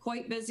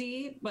quite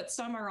busy, but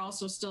some are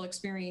also still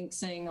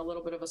experiencing a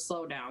little bit of a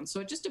slowdown. So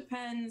it just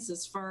depends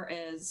as far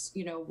as,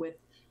 with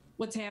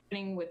what's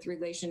happening with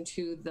relation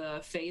to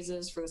the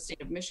phases for the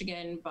state of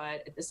Michigan.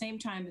 But at the same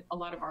time, a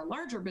lot of our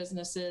larger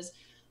businesses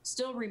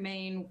still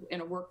remain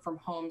in a work from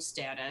home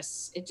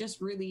status. It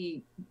just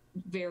really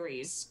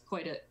varies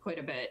quite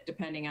a bit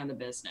depending on the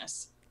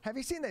business. Have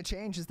you seen the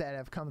changes that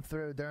have come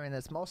through during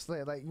this,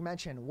 mostly like you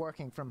mentioned,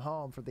 working from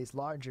home for these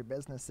larger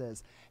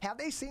businesses? Have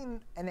they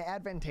seen an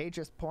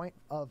advantageous point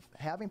of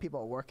having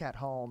people work at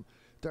home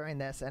during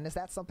this? And is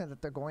that something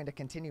that they're going to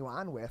continue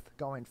on with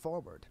going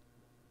forward?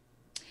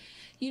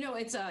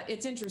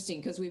 It's interesting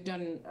because we've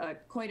done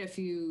quite a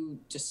few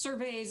just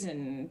surveys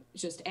and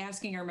just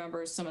asking our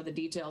members some of the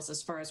details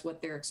as far as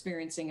what they're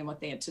experiencing and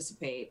what they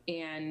anticipate.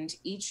 And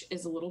each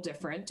is a little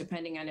different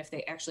depending on if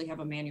they actually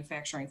have a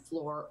manufacturing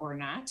floor or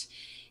not.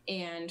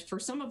 And for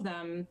some of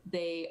them,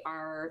 they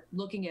are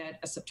looking at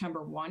a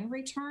September 1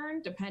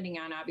 return, depending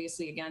on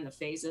obviously, again, the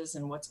phases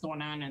and what's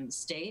going on in the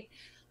state.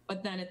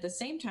 But then at the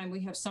same time,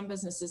 we have some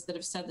businesses that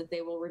have said that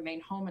they will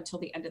remain home until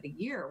the end of the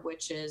year,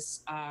 which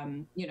is,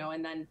 and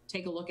then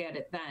take a look at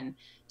it then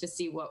to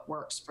see what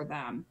works for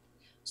them.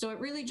 So it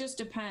really just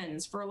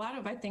depends. For a lot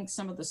of, I think,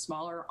 some of the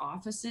smaller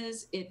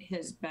offices, it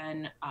has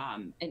been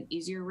an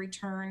easier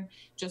return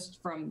just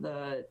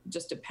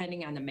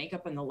depending on the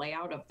makeup and the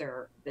layout of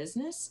their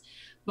business.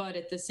 But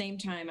at the same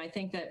time, I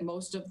think that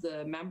most of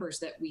the members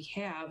that we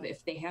have,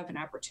 if they have an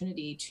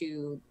opportunity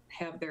to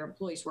have their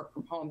employees work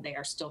from home, they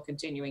are still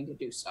continuing to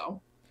do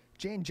so.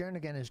 Jane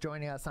Jernigan is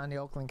joining us on the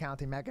Oakland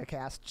County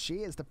Megacast. She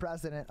is the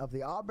president of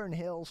the Auburn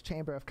Hills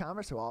Chamber of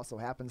Commerce, who also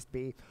happens to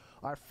be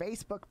our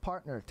Facebook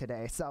partner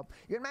today. So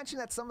you had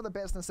mentioned that some of the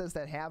businesses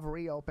that have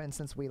reopened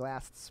since we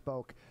last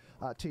spoke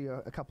to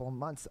you a couple of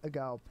months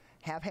ago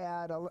have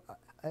had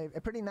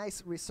a pretty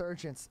nice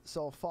resurgence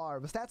so far.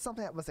 Was that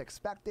something that was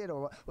expected,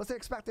 or was it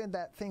expected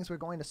that things were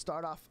going to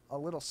start off a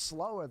little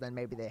slower than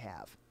maybe they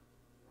have?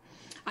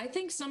 I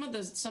think some of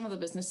the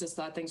businesses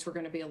thought things were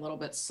going to be a little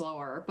bit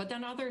slower, but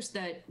then others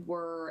that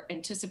were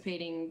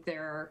anticipating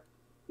their,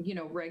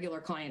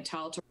 regular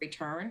clientele to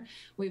return,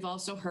 we've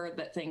also heard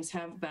that things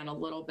have been a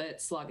little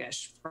bit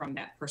sluggish from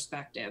that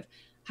perspective.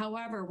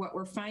 However, what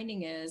we're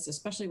finding is,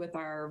 especially with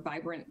our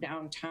vibrant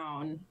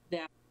downtown,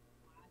 that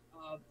a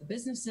lot of the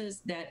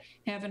businesses that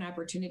have an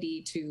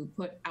opportunity to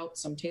put out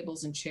some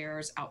tables and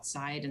chairs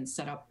outside and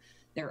set up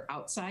their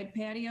outside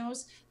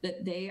patios,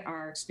 that they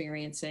are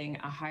experiencing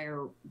a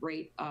higher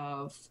rate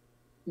of,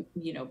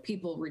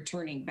 people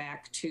returning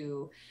back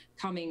to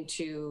coming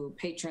to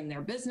patron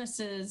their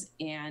businesses.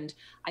 And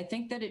I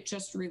think that it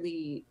just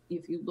really,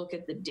 if you look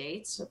at the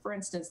dates, for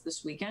instance,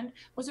 this weekend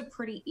was a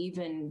pretty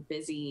even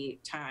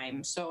busy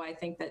time. So I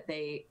think that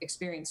they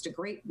experienced a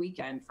great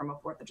weekend from a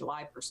 4th of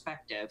July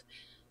perspective.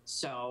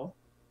 So,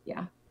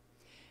 yeah.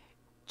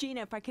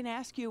 Gina, if I can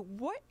ask you,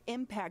 what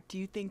impact do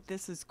you think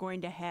this is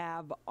going to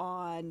have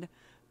on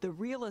the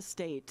real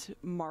estate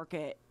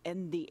market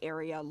in the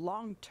area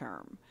long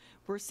term?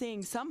 We're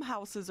seeing some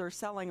houses are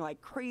selling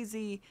like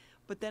crazy,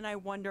 but then I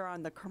wonder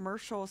on the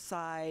commercial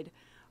side,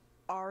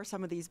 are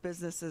some of these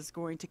businesses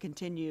going to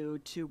continue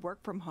to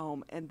work from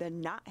home and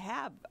then not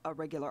have a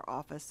regular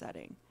office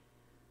setting?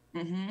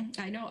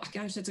 I know.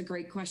 Gosh, that's a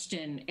great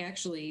question.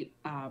 Actually,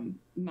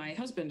 my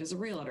husband is a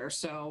realtor,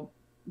 so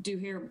do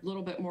hear a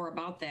little bit more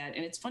about that.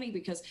 And it's funny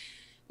because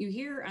you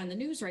hear on the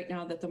news right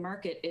now that the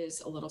market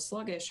is a little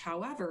sluggish.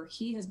 However,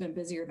 he has been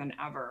busier than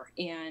ever.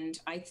 And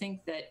I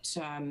think that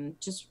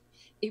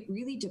it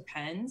really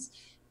depends.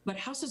 But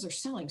houses are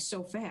selling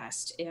so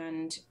fast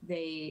and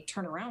they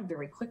turn around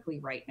very quickly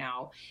right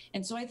now.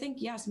 And so I think,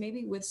 yes,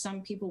 maybe with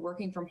some people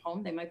working from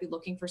home, they might be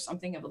looking for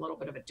something of a little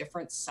bit of a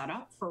different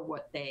setup for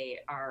what they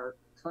are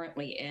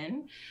currently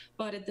in.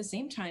 But at the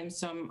same time,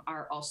 some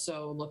are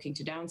also looking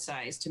to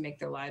downsize to make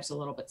their lives a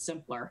little bit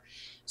simpler.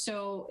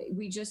 So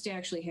we just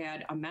actually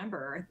had a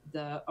member,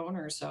 the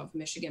owners of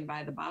Michigan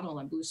by the Bottle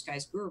and Blue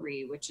Skies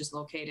Brewery, which is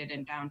located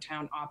in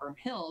downtown Auburn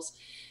Hills.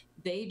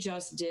 They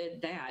just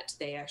did that.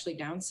 They actually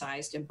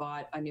downsized and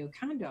bought a new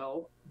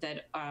condo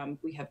that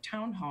we have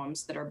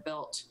townhomes that are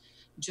built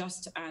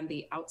just on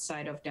the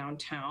outside of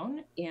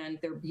downtown, and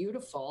they're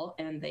beautiful,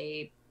 and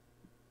they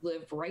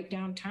live right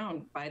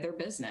downtown by their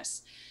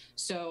business.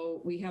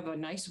 So we have a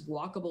nice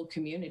walkable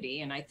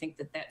community, and I think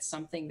that that's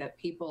something that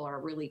people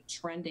are really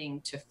trending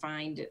to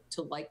find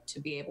to like to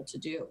be able to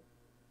do.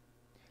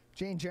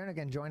 Jane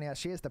Jernigan joining us.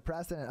 She is the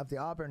president of the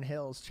Auburn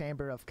Hills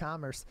Chamber of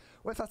Commerce.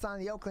 With us on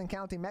the Oakland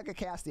County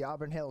Megacast, the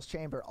Auburn Hills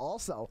Chamber,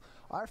 also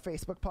our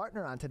Facebook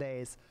partner on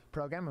today's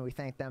program, and we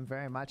thank them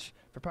very much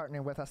for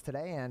partnering with us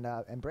today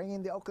and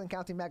bringing the Oakland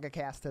County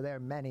Megacast to their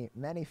many,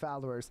 many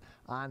followers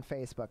on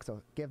Facebook.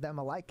 So give them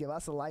a like, give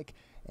us a like,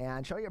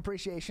 and show your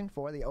appreciation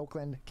for the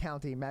Oakland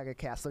County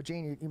Megacast. So,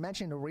 Jane, you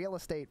mentioned the real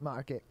estate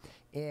market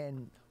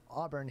in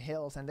Auburn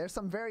Hills, and there's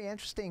some very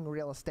interesting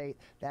real estate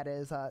that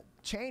is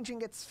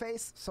changing its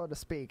face, so to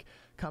speak,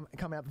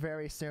 coming up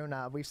very soon.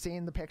 We've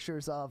seen the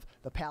pictures of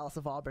the Palace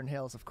of Auburn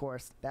Hills, of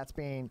course. That's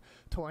being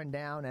torn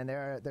down, and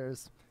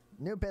there's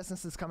new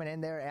businesses coming in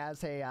there.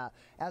 As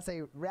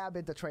a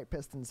rabid Detroit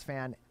Pistons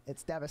fan,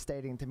 it's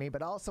devastating to me,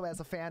 but also as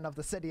a fan of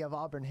the city of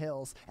Auburn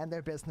Hills and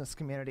their business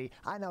community,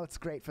 I know it's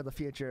great for the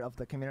future of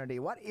the community.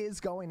 What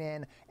is going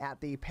in at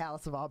the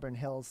Palace of Auburn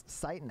Hills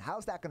site, and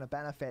how's that going to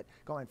benefit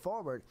going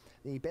forward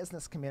the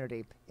business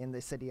community in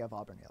the city of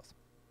Auburn Hills?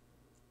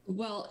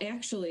 Well,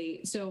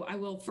 actually, so I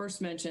will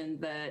first mention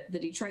that the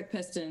Detroit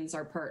Pistons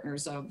are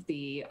partners of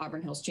the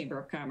Auburn Hills Chamber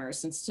of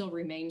Commerce and still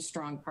remain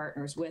strong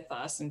partners with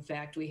us. In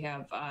fact, we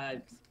have a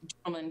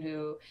gentleman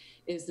who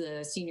is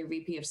the Senior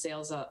VP of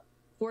Sales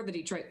for the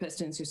Detroit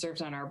Pistons who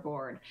serves on our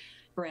board,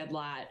 Brad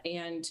Lott.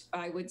 And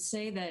I would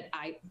say that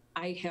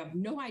I have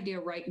no idea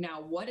right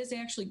now what is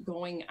actually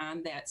going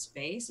on that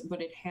space,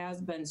 but it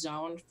has been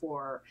zoned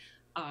for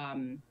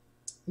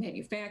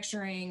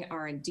manufacturing,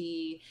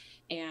 R&D,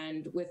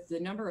 and with the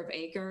number of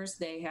acres,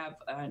 they have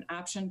an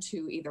option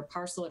to either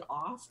parcel it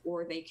off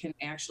or they can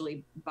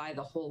actually buy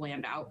the whole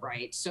land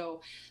outright.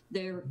 So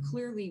they're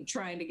clearly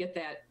trying to get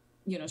that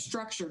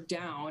structure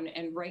down.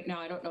 And right now,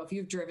 I don't know if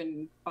you've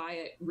driven by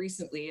it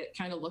recently. It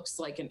kind of looks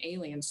like an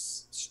alien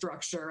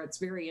structure. It's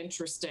very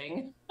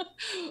interesting,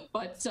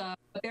 but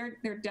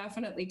they're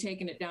definitely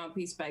taking it down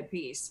piece by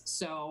piece.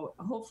 So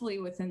hopefully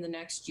within the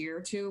next year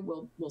or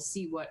two, we'll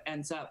see what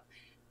ends up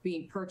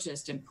being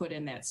purchased and put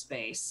in that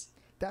space.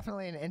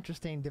 Definitely an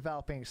interesting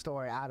developing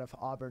story out of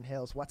Auburn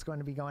Hills, what's going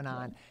to be going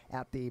on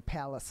at the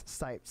Palace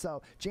site.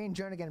 So Jane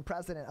Jernigan,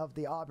 president of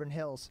the Auburn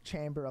Hills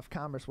Chamber of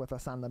Commerce, with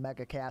us on the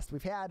Megacast.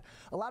 We've had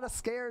a lot of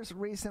scares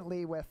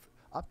recently with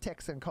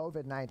upticks in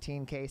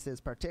COVID-19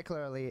 cases,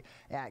 particularly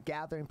at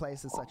gathering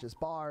places such as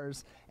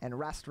bars and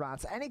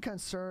restaurants. Any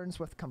concerns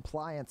with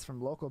compliance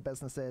from local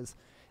businesses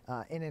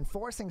in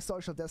enforcing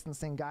social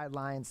distancing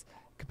guidelines,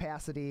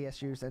 capacity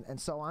issues, and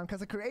so on?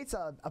 Because it creates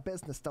a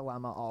business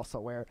dilemma also,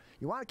 where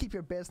you want to keep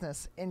your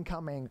business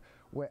incoming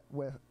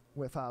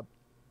without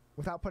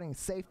putting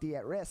safety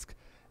at risk,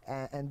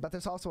 but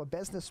there's also a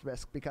business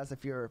risk, because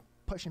if you're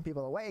pushing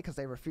people away because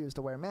they refuse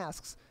to wear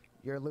masks,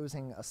 you're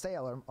losing a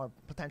sale or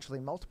potentially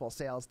multiple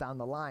sales down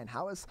the line.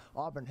 How is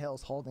Auburn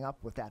Hills holding up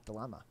with that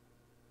dilemma?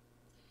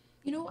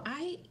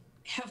 I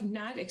have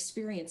not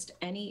experienced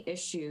any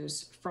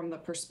issues from the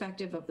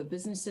perspective of the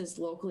businesses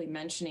locally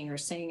mentioning or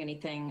saying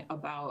anything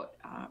about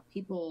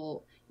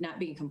people not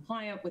being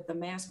compliant with the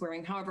mask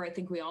wearing. However, I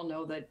think we all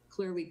know that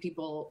clearly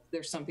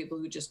there's some people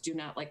who just do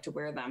not like to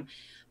wear them.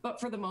 But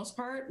for the most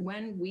part,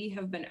 when we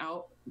have been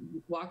out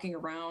walking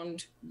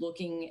around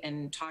looking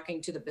and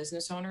talking to the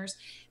business owners,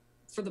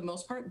 for the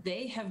most part,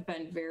 they have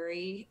been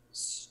very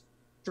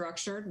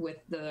structured with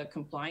the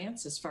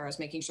compliance as far as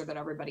making sure that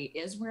everybody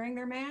is wearing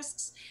their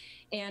masks.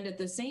 And at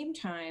the same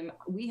time,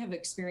 we have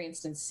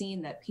experienced and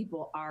seen that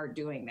people are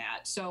doing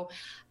that. So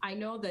I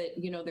know that,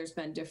 there's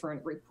been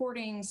different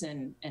reportings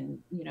and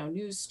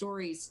news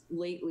stories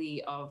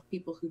lately of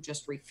people who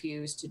just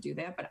refuse to do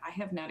that, but I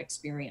have not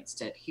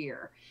experienced it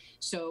here.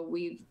 So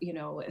we've,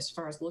 as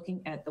far as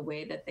looking at the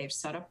way that they've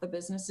set up the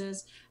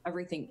businesses,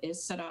 everything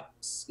is set up,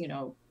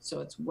 so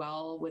it's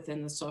well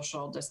within the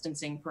social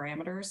distancing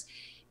parameters.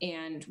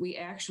 And we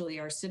actually,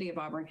 our city of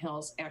Auburn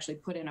Hills actually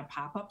put in a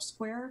pop-up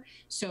square.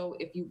 So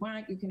if you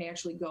want, you can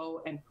actually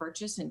go and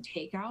purchase and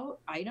take out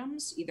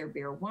items, either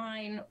beer,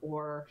 wine,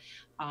 or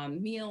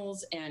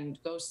meals, and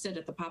go sit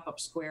at the pop-up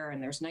square.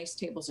 And there's nice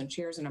tables and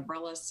chairs and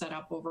umbrellas set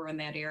up over in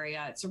that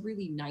area. It's a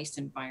really nice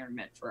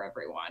environment for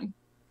everyone.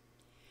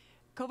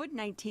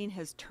 COVID-19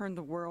 has turned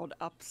the world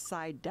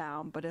upside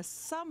down, but as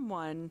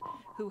someone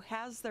who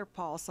has their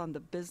pulse on the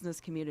business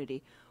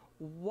community,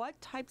 what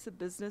types of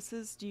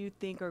businesses do you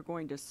think are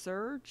going to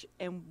surge,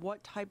 and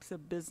what types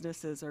of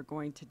businesses are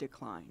going to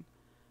decline?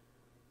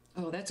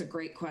 Oh, that's a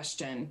great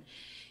question.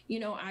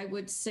 I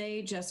would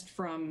say, just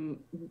from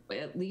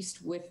at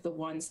least with the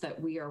ones that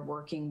we are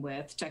working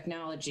with,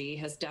 technology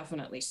has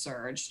definitely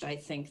surged. I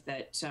think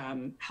that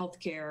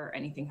healthcare,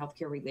 anything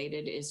healthcare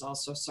related, is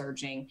also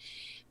surging.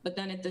 But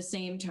then at the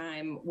same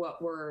time,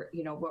 what we're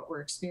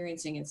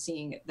experiencing and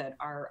seeing that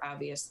are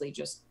obviously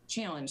just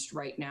challenged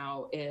right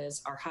now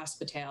is our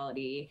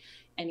hospitality,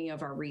 any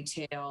of our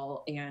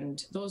retail.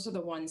 And those are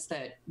the ones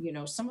that,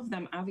 some of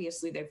them,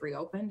 obviously they've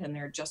reopened and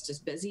they're just as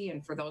busy.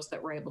 And for those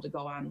that were able to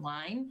go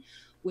online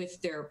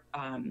with their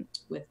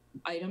with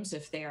items,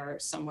 if they are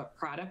somewhat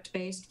product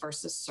based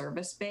versus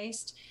service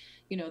based,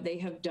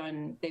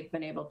 they've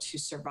been able to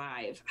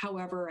survive.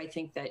 However, I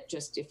think that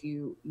just if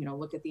you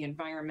look at the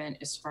environment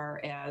as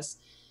far as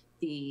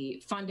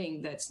the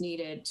funding that's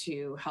needed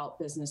to help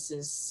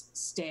businesses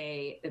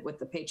stay with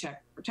the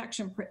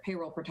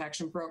payroll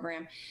protection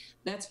program,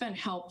 that's been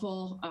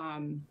helpful.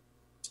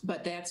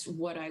 But that's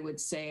what I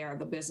would say are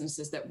the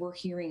businesses that we're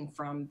hearing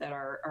from that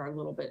are a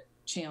little bit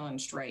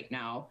challenged right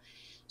now.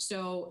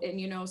 So,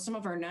 and some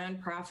of our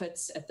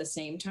nonprofits at the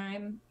same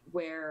time,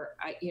 where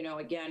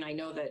again, I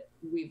know that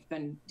we've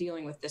been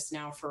dealing with this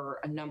now for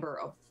a number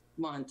of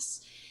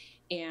months,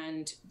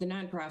 and the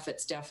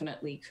nonprofits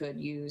definitely could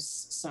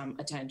use some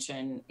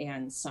attention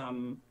and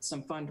some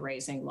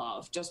fundraising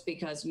love, just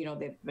because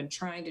they've been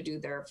trying to do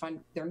their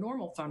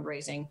normal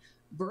fundraising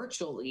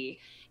virtually,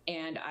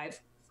 and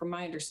from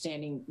my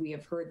understanding, we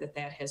have heard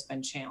that has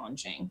been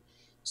challenging.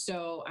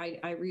 So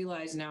I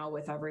realize now,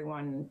 with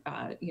everyone,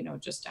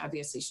 just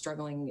obviously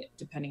struggling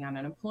depending on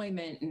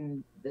unemployment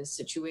and the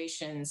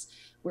situations,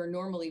 where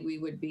normally we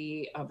would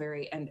be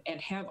and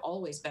have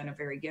always been a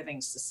very giving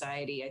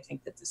society. I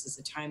think that this is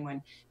a time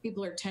when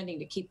people are tending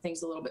to keep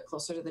things a little bit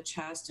closer to the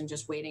chest and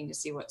just waiting to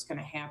see what's going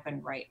to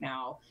happen right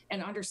now,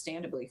 and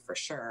understandably, for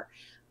sure.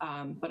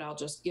 But I'll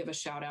just give a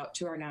shout out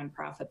to our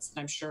nonprofits that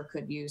I'm sure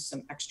could use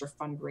some extra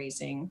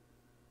fundraising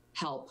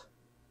help.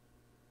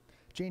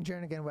 Jane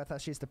Jernigan with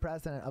us. She's the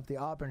president of the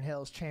Auburn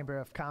Hills Chamber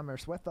of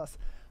Commerce, with us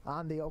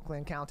on the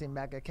Oakland County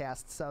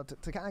Megacast. So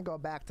to kind of go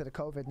back to the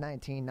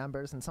COVID-19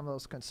 numbers and some of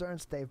those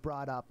concerns they've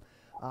brought up,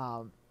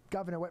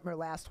 Governor Whitmer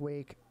last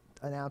week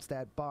announced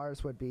that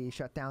bars would be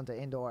shut down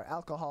to indoor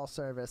alcohol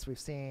service. We've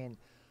seen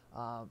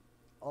a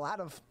lot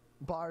of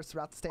bars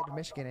throughout the state of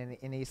Michigan,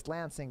 in East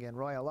Lansing and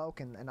Royal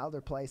Oak and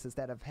other places,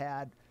 that have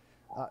had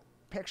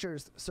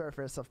pictures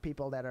surface of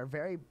people that are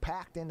very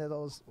packed into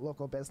those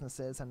local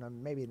businesses and are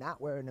maybe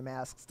not wearing the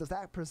masks. Does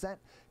that present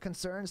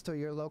concerns to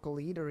your local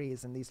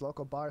eateries and these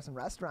local bars and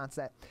restaurants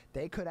that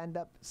they could end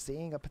up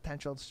seeing a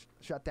potential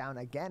shutdown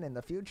again in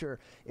the future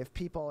if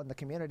people in the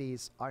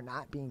communities are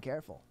not being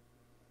careful?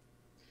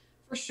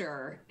 For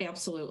sure.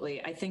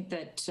 Absolutely. I think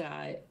that,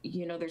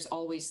 there's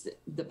always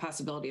the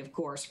possibility, of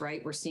course,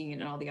 right? We're seeing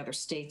it in all the other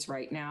states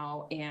right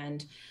now.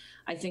 And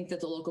I think that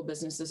the local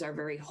businesses are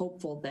very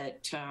hopeful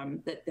that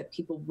that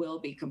people will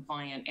be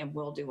compliant and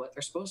will do what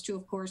they're supposed to,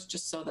 of course,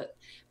 just so that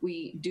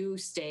we do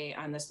stay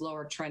on this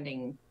lower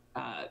trending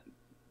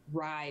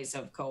rise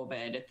of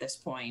COVID at this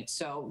point.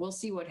 So we'll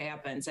see what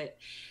happens.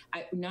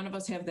 None of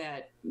us have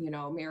that,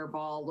 mirror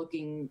ball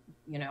looking,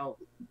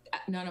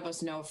 none of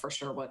us know for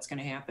sure what's going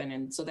to happen.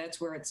 And so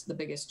that's where it's the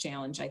biggest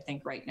challenge, I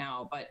think, right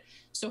now. But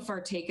so far,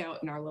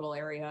 takeout in our little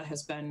area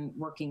has been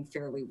working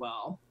fairly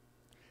well.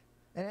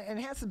 And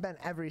it hasn't been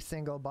every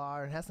single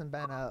bar. It hasn't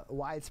been a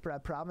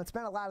widespread problem. It's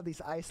been a lot of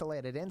these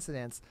isolated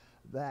incidents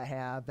that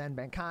have then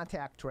been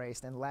contact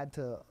traced and led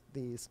to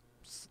these,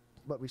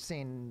 what we've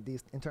seen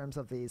in terms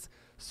of these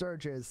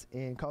surges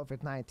in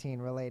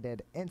COVID-19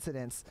 related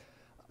incidents.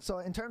 So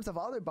in terms of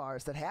other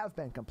bars that have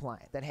been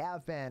compliant, that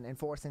have been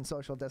enforcing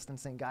social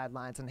distancing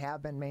guidelines and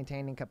have been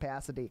maintaining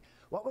capacity,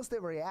 what was the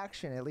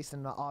reaction, at least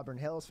in the Auburn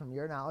Hills, from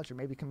your knowledge, or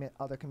maybe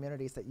other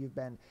communities that you've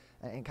been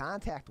in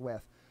contact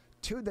with,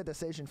 to the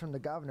decision from the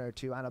governor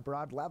to, on a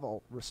broad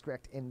level,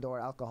 restrict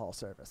indoor alcohol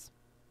service?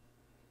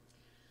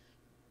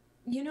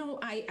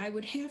 I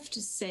would have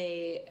to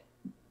say,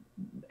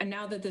 and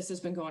now that this has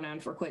been going on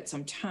for quite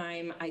some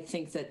time, I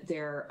think that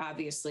there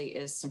obviously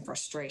is some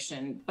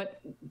frustration,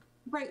 but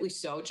rightly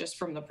so, just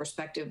from the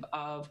perspective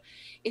of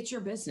it's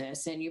your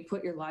business and you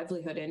put your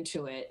livelihood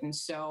into it. And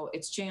so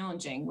it's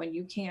challenging when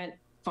you can't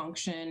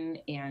function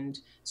and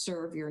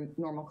serve your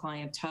normal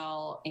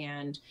clientele,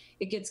 and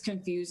it gets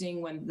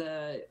confusing when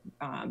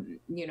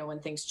when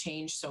things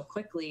change so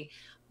quickly.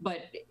 But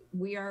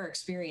we are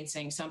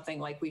experiencing something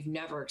like we've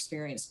never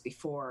experienced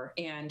before,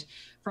 and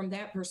from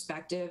that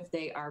perspective,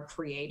 they are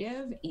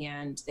creative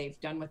and they've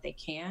done what they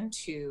can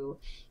to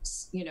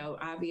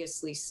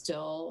obviously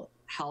still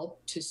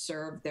help to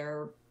serve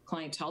their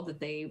clientele that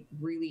they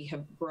really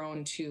have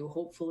grown to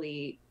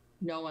hopefully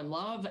know and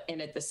love.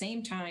 And at the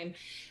same time,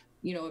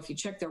 if you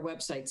check their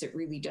websites, it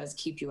really does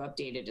keep you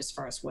updated as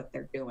far as what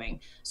they're doing.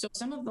 So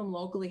some of them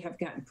locally have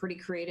gotten pretty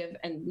creative,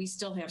 and we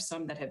still have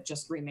some that have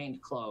just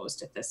remained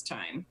closed at this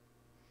time.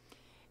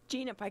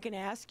 Jean, if I can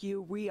ask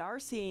you, we are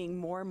seeing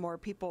more and more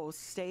people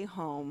stay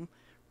home,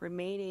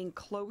 remaining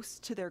close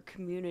to their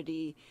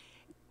community.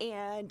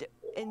 And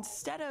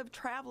instead of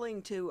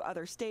traveling to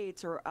other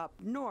states or up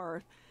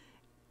north,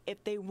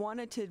 if they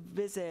wanted to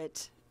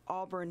visit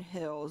Auburn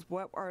Hills,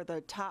 what are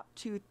the top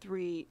two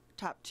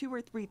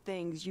or three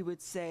things you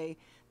would say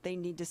they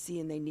need to see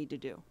and they need to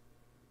do?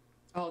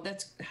 Oh,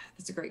 that's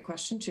a great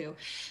question too.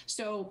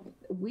 So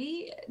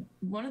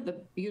one of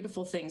the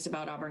beautiful things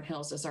about Auburn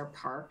Hills is our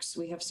parks.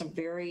 We have some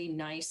very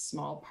nice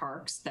small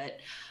parks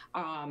that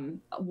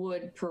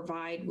would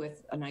provide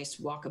with a nice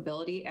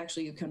walkability.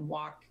 Actually, you can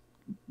walk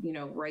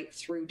right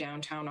through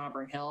downtown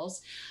Auburn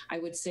Hills. I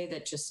would say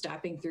that just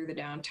stopping through the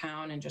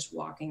downtown and just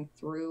walking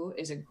through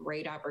is a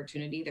great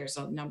opportunity. There's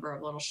a number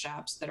of little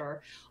shops that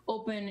are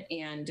open,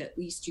 and at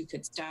least you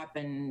could stop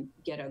and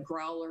get a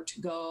growler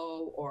to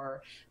go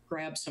or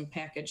grab some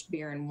packaged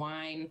beer and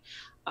wine.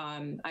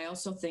 I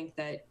also think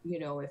that,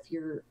 if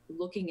you're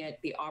looking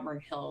at the Auburn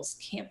Hills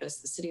campus,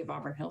 the City of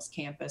Auburn Hills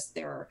campus,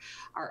 there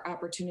are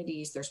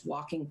opportunities. There's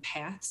walking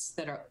paths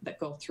that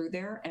go through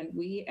there. And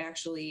we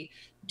actually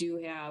do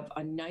have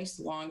a nice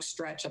long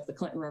stretch of the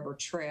Clinton River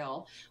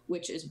Trail,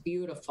 which is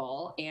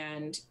beautiful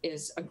and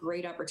is a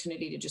great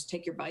opportunity to just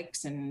take your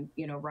bikes and,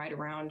 ride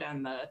around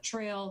on the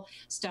trail,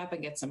 stop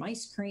and get some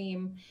ice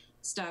cream,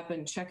 stop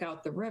and check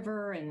out the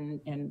river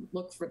and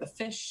look for the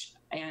fish,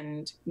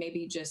 and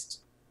maybe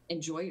just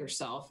enjoy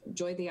yourself,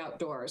 enjoy the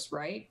outdoors,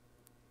 right?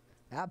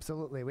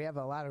 Absolutely. We have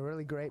a lot of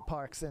really great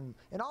parks in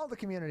all the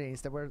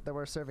communities that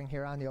we're serving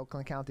here on the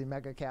Oakland County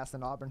Megacast,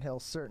 and Auburn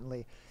Hills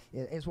certainly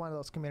is one of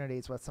those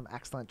communities with some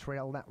excellent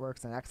trail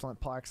networks and excellent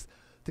parks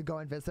to go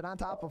and visit, on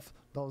top of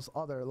those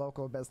other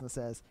local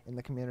businesses in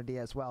the community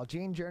as well.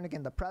 Jean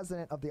Jernigan, the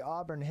president of the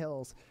Auburn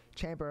Hills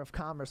Chamber of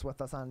Commerce,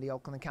 with us on the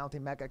Oakland County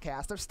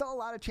Megacast. There's still a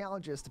lot of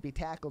challenges to be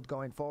tackled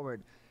going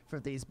forward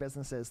for these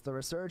businesses. The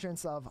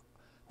resurgence of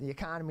the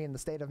economy in the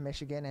state of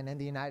Michigan and in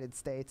the United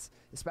States,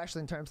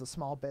 especially in terms of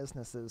small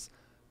businesses,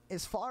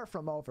 is far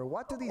from over.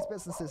 What do these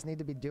businesses need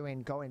to be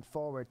doing going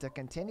forward to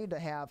continue to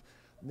have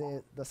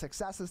the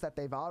successes that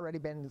they've already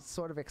been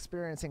sort of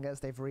experiencing as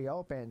they've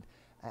reopened,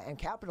 and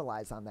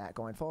capitalize on that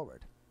going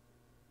forward?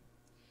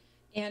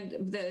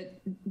 And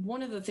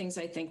one of the things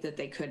I think that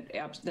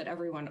that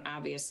everyone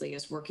obviously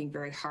is working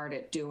very hard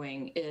at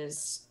doing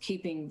is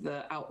keeping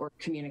the outward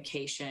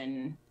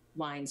communication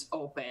lines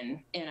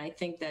open. And I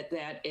think that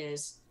that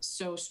is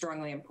so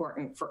strongly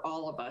important for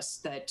all of us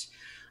that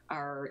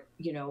are,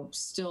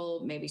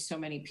 still maybe so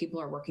many people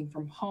are working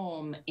from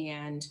home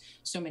and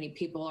so many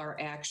people are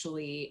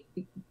actually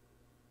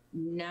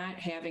not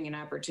having an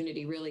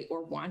opportunity really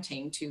or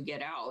wanting to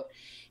get out.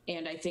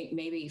 And I think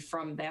maybe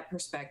from that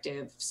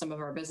perspective, some of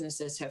our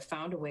businesses have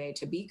found a way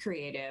to be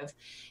creative.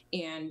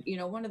 And,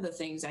 one of the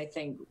things I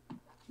think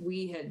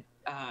we had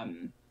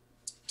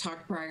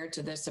talked prior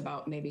to this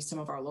about maybe some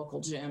of our local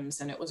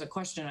gyms, and it was a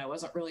question I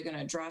wasn't really going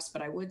to address,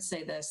 but I would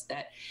say this,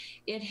 that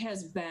it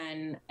has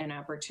been an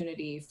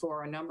opportunity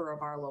for a number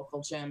of our local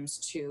gyms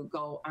to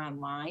go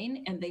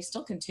online, and they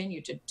still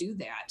continue to do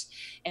that.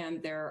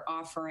 And they're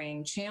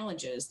offering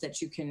challenges that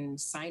you can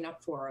sign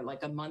up for,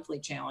 like a monthly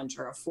challenge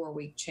or a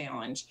 4-week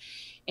challenge.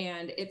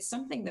 And it's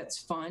something that's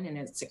fun and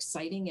it's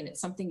exciting, and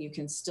it's something you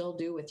can still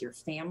do with your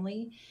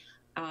family.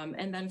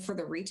 And then for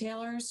the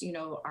retailers,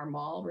 our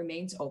mall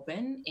remains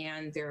open,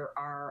 and there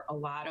are a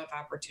lot of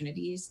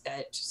opportunities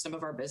that some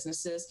of our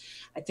businesses,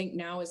 I think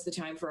now is the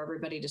time for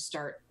everybody to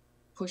start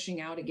pushing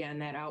out again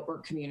that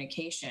outward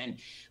communication.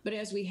 But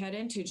as we head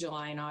into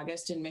July and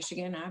August in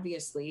Michigan,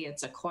 obviously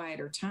it's a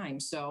quieter time.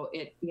 So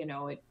it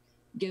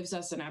gives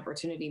us an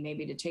opportunity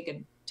maybe to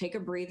take a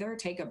breather,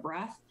 take a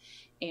breath,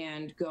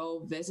 and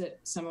go visit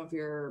some of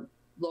your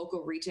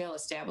local retail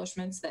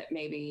establishments that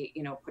maybe,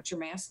 put your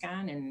mask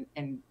on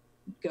and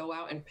go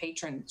out and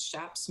patron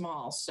shop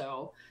small,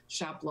 so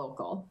shop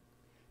local.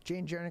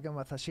 Jean Jernigan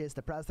with us. She is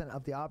the president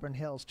of the Auburn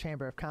Hills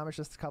Chamber of Commerce.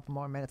 Just a couple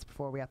more minutes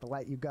before we have to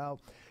let you go.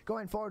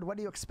 Going forward, what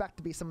do you expect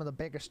to be some of the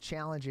biggest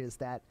challenges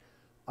that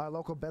our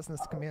local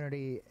business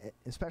community,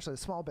 especially the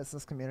small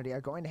business community,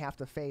 are going to have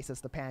to face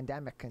as the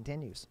pandemic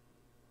continues?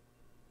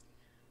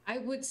 I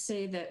would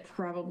say that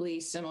probably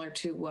similar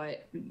to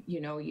what,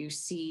 you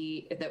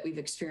see that we've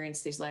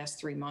experienced these last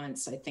 3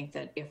 months. I think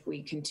that if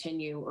we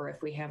continue, or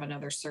if we have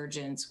another surge,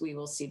 we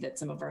will see that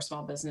some of our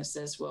small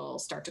businesses will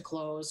start to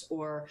close,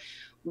 or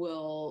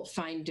will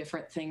find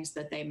different things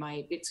that they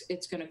might,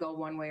 it's going to go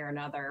one way or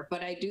another.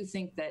 But I do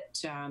think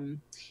that,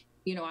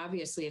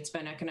 obviously it's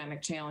been an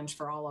economic challenge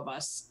for all of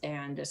us,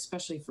 and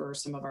especially for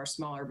some of our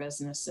smaller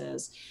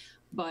businesses.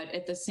 But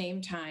at the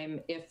same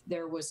time, if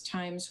there was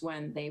times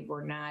when they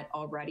were not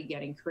already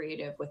getting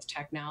creative with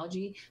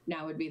technology,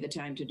 now would be the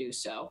time to do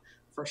so,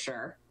 for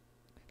sure.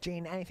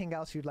 Jean, anything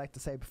else you'd like to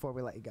say before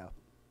we let you go?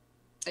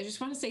 I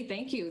just want to say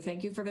thank you.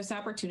 Thank you for this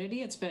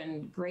opportunity. It's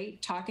been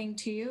great talking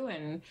to you,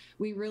 and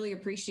we really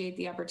appreciate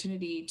the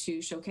opportunity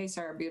to showcase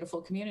our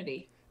beautiful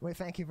community. We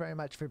thank you very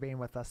much for being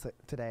with us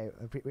today.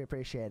 We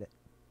appreciate it.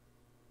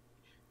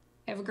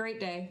 Have a great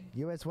day.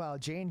 You as well.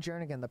 Jean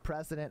Jernigan, the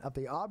president of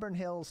the Auburn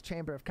Hills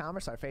Chamber of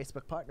Commerce, our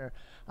Facebook partner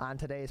on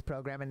today's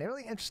program. And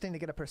really interesting to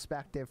get a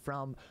perspective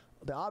from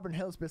the Auburn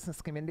Hills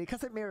business community,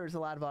 because it mirrors a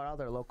lot of our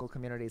other local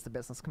communities. The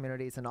business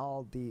communities in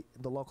all the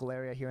local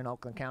area here in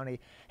Oakland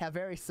County have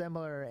very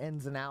similar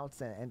ins and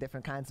outs and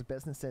different kinds of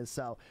businesses.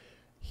 So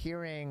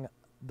hearing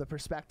the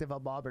perspective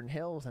of Auburn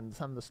Hills and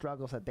some of the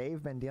struggles that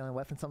they've been dealing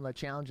with and some of the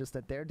challenges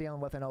that they're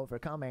dealing with and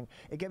overcoming,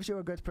 it gives you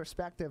a good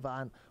perspective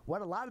on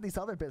what a lot of these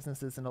other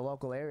businesses in the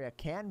local area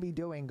can be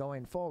doing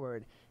going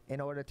forward in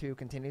order to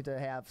continue to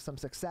have some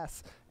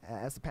success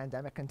as the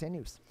pandemic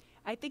continues.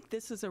 I think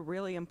this is a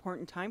really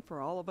important time for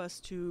all of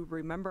us to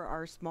remember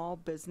our small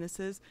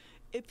businesses.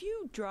 If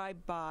you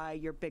drive by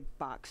your big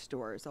box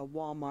stores, a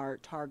Walmart,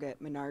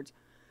 Target, Menards,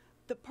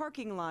 the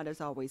parking lot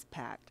is always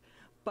packed.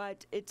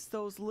 But it's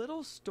those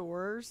little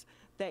stores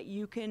that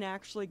you can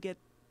actually get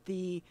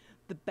the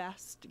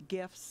best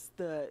gifts,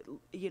 the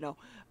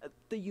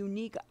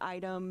unique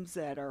items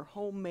that are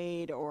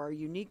homemade or are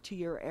unique to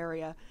your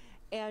area.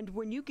 And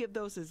when you give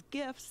those as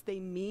gifts,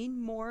 they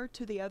mean more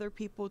to the other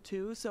people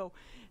too. So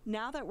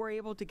now that we're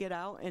able to get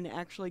out and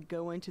actually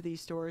go into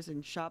these stores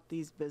and shop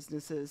these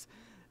businesses,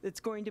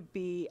 it's going to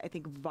be, I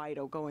think,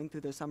 vital going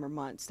through the summer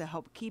months to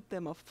help keep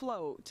them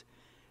afloat,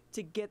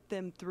 to get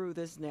them through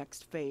this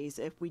next phase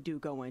if we do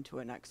go into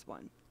a next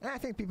one. And I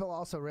think people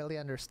also really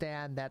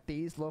understand that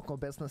these local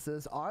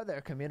businesses are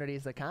their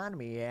community's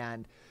economy,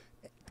 and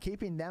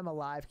keeping them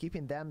alive,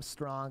 keeping them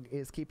strong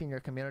is keeping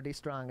your community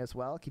strong as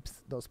well.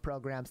 Keeps those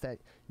programs that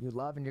you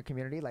love in your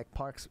community, like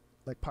park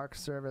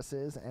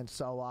services and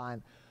so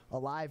on,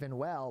 alive and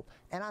well.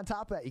 And on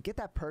top of that, you get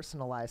that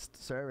personalized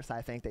service,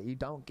 I think, that you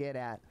don't get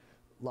at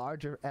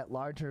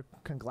larger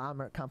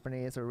conglomerate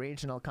companies or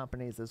regional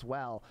companies as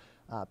well,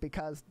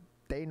 because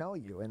they know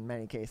you in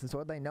many cases,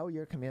 or they know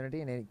your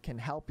community, and it can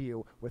help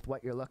you with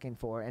what you're looking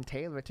for and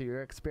tailor it to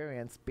your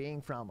experience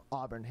being from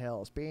Auburn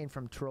Hills, being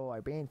from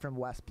Troy, being from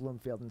West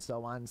Bloomfield, and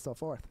so on and so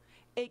forth.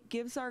 It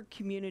gives our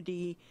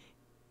community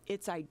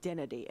its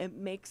identity. It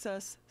makes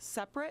us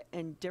separate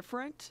and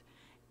different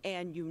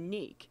and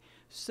unique.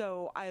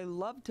 So I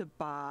love to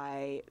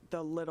buy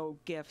the little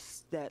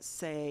gifts that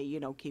say,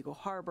 Kegel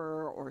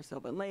Harbor or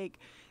Sylvan Lake.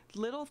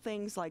 Little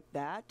things like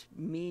that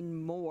mean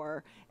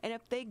more. And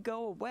if they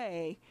go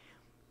away,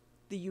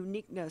 the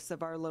uniqueness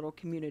of our little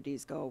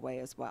communities go away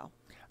as well.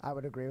 I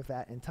would agree with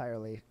that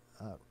entirely,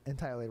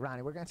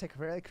 Ronnie. We're going to take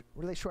a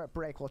really short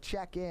break. We'll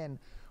check in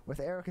with with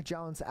Erica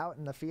Jones out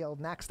in the field.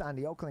 Next on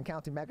the Oakland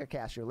County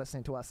Megacast, you're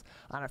listening to us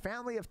on a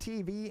family of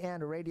TV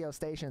and radio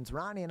stations.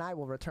 Ronnie and I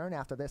will return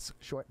after this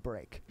short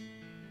break.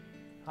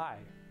 Hi,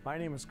 my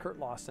name is Kurt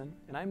Lawson,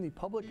 and I'm the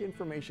Public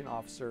Information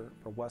Officer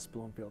for West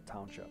Bloomfield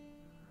Township.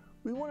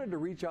 We wanted to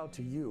reach out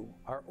to you,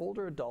 our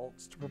older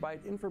adults, to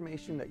provide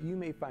information that you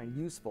may find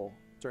useful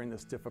during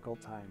this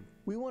difficult time.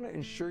 We want to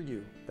ensure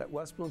you that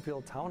West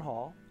Bloomfield Town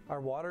Hall,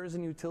 our Waters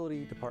and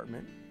Utility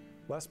Department,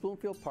 West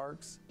Bloomfield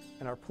Parks,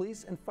 and our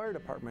police and fire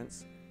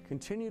departments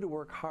continue to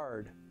work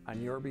hard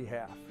on your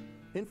behalf.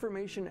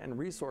 Information and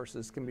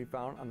resources can be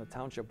found on the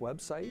Township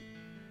website,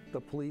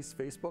 the police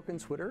Facebook and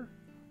Twitter,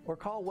 or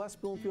call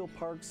West Bloomfield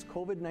Park's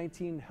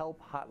COVID-19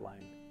 Help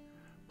Hotline.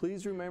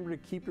 Please remember to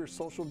keep your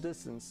social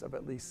distance of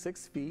at least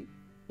 6 feet,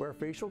 wear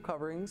facial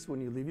coverings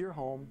when you leave your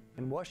home,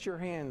 and wash your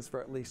hands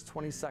for at least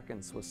 20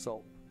 seconds with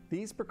soap.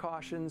 These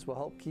precautions will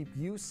help keep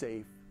you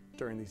safe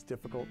during these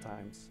difficult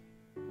times.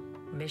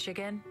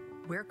 Michigan,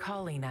 we're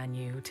calling on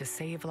you to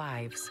save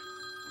lives.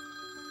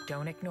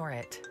 Don't ignore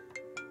it.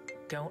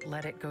 Don't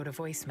let it go to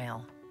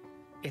voicemail.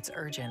 It's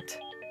urgent.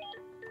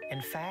 In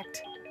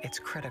fact, it's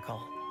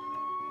critical.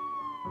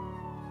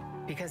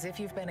 Because if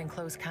you've been in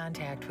close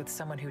contact with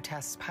someone who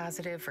tests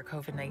positive for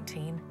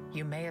COVID-19,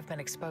 you may have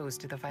been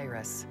exposed to the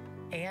virus.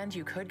 And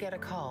you could get a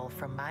call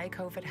from My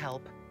COVID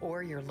Help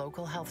or your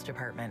local health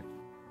department.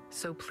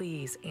 So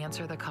please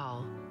answer the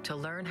call to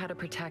learn how to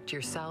protect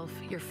yourself,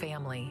 your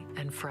family,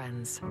 and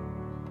friends.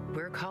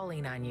 We're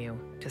calling on you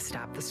to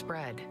stop the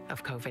spread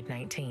of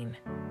COVID-19,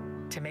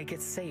 to make it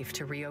safe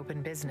to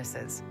reopen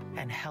businesses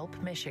and help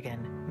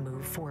Michigan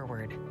move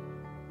forward.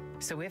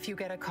 So if you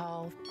get a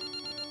call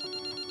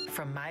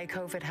from My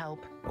COVID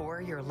Help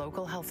or your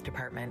local health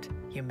department,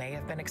 you may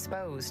have been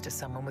exposed to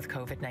someone with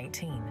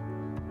COVID-19.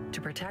 To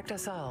protect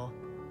us all,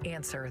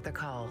 answer the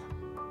call.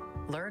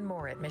 Learn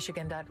more at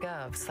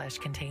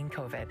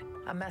michigan.gov/containcovid.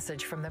 A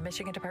message from the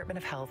Michigan Department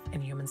of Health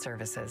and Human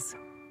Services.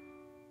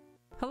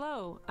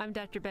 Hello, I'm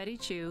Dr. Betty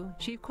Chu,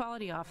 Chief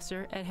Quality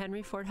Officer at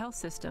Henry Ford Health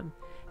System,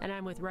 and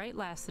I'm with Wright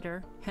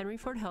Lassiter, Henry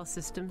Ford Health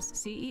System's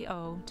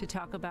CEO, to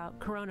talk about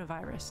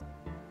coronavirus.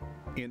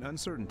 In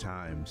uncertain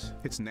times,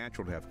 it's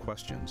natural to have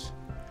questions.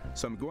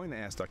 So I'm going to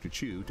ask Dr.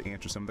 Chu to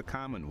answer some of the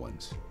common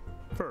ones.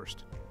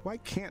 First, why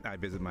can't I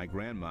visit my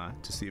grandma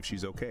to see if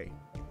she's okay?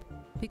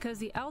 Because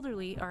the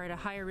elderly are at a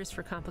higher risk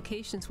for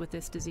complications with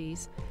this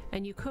disease,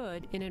 and you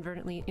could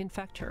inadvertently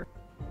infect her.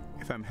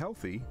 If I'm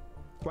healthy,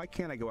 why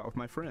can't I go out with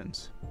my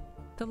friends?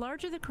 The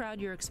larger the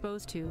crowd you're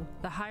exposed to,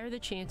 the higher the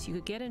chance you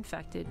could get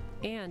infected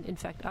and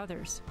infect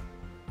others.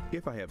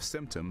 If I have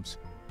symptoms,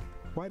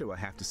 why do I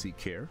have to seek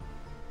care?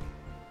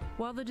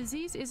 While the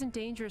disease isn't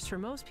dangerous for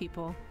most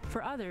people,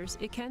 for others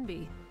it can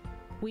be.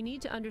 We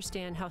need to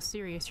understand how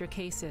serious your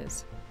case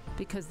is,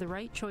 because the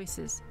right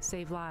choices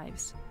save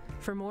lives.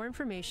 For more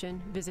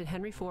information, visit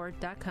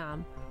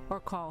henryford.com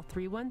or call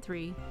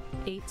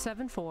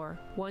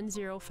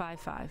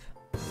 313-874-1055.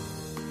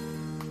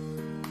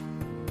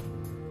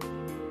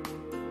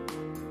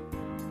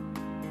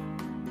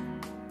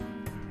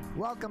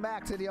 Welcome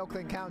back to the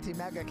Oakland County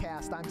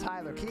Megacast. I'm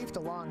Tyler Kieft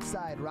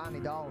alongside Ronnie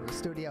Dahl in the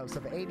studios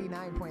of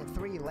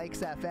 89.3 Lakes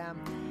FM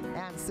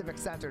and Civic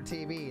Center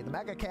TV. The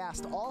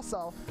Megacast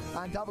also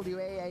on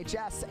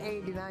WAHS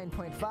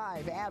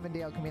 89.5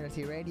 Avondale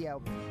Community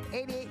Radio,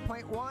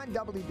 88.1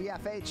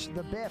 WBFH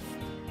The Biff,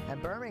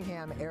 and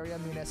Birmingham Area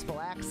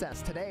Municipal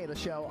Access. Today, the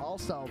show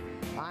also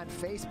on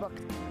Facebook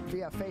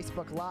via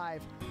Facebook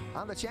Live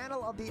on the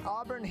channel of the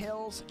Auburn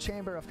Hills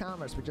Chamber of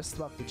Commerce. We just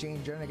spoke to Jean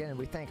Jernigan, and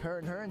we thank her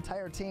and her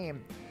entire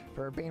team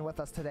for being with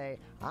us today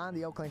on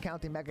the Oakland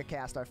County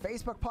Megacast. Our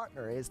Facebook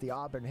partner is the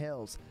Auburn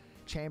Hills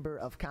Chamber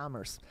of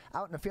Commerce.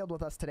 Out in the field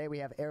with us today, we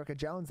have Erica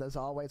Jones, as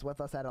always,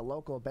 with us at a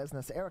local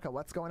business. Erica,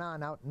 what's going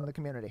on out in the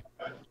community?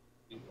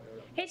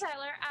 Hey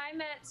Tyler, I'm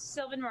at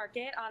Sylvan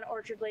Market on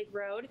Orchard Lake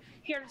Road,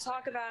 here to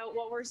talk about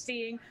what we're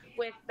seeing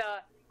with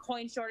the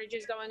coin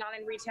shortages going on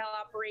in retail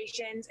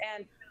operations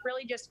and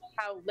really just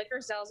how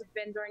liquor sales have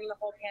been during the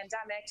whole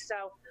pandemic.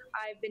 So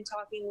I've been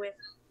talking with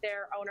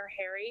their owner,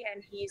 Harry,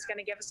 and he's going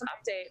to give us an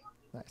update.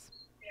 Nice.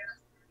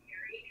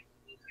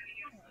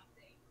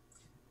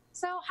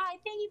 So, hi,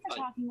 thank you for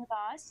talking with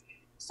us.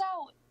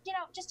 So,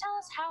 just tell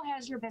us, how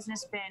has your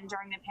business been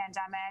during the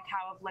pandemic?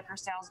 How have liquor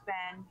sales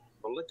been?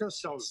 Well, liquor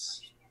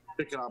sales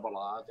picking up a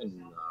lot,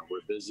 and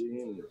we're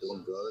busy and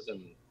doing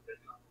good.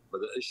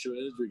 But the issue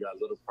is we got a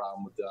little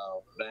problem with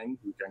the bank.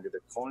 We can't get the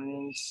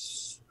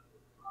coins.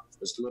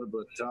 It's a little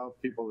bit tough.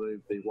 People,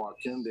 they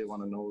walk in, they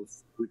want to know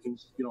if we can,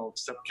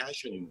 accept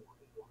cash anymore.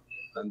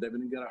 And they're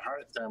going to get a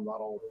hard time. A lot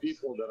of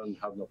people that don't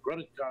have no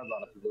credit card, a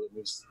lot of people,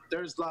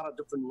 there's a lot of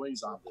different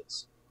ways on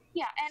this.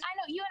 Yeah, and I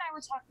know you and I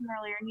were talking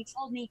earlier, and you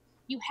told me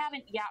you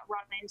haven't yet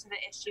run into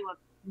the issue of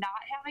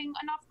not having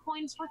enough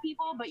coins for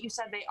people, but you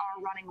said they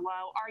are running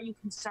low. Are you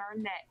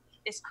concerned that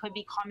this could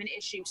become an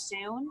issue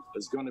soon?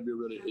 It's going to be a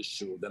really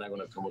issue. Then I'm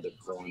going to come with a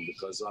coin,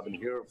 because I've been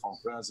hearing from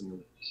friends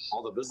and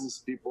all the business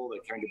people, they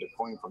can't get the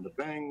coin from the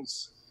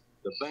banks.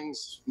 The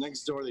banks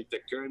next door, they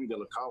take care of me. They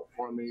look out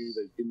for me.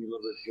 They give me a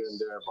little bit here and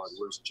there, but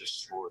we're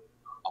just short.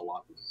 a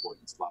lot with the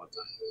coins, a lot of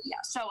time. Yeah.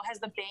 So has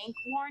the bank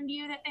warned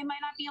you that they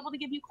might not be able to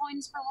give you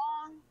coins for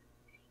long?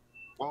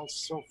 Well,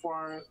 so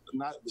far,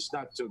 it's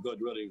not too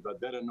good, really,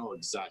 but they don't know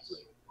exactly.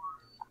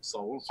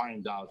 So we'll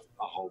find out.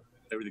 I hope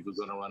everything is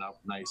going to run up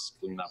nice,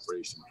 clean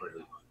operation for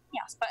everyone.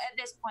 Yes, but at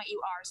this point,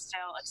 you are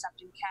still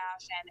accepting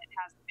cash, and it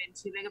hasn't been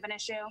too big of an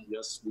issue?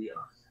 Yes, we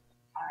are.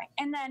 All right.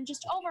 And then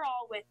just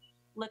overall with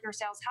liquor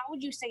sales, how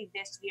would you say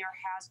this year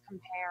has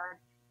compared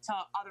to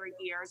other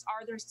years?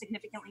 Are there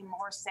significantly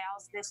more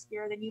sales this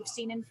year than you've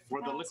seen in For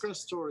the past? liquor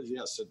stores,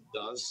 yes, it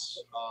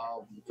does.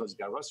 Because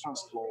you got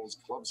restaurants closed,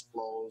 clubs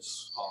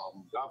closed,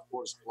 golf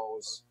course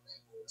closed.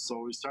 So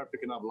we start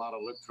picking up a lot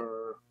of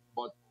liquor.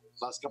 But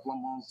last couple of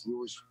months, we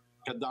were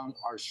cut down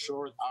our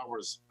short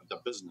hours of the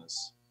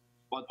business.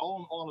 But all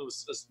in all,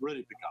 it's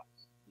really pick up.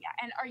 Yeah.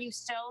 And are you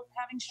still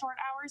having short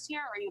hours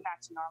here, or are you back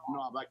to normal?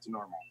 No, back to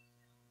normal.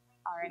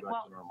 All right. Back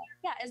Well, to normal.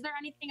 yeah. Is there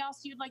anything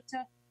else you'd like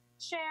to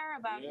share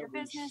about your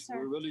business?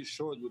 We're really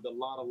short with a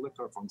lot of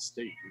liquor from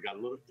state. We got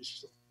a little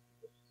issue.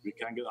 We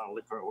can't get our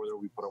liquor order.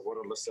 We put an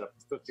order, let's say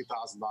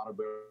 $50,000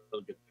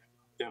 bill, get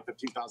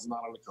 $15,000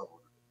 liquor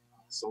order.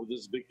 So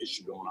there's a big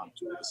issue going on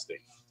too with the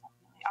state.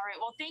 All right.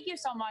 Well, thank you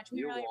so much. We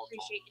You're really welcome.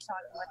 appreciate you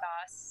talking with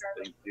us.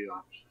 Thank you.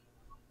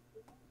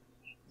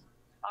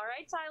 All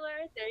right,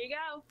 Tyler. There you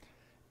go.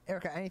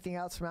 Erica, anything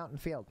else from out in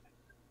the field?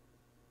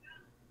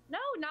 No,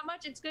 not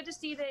much. It's good to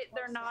see that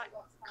they're not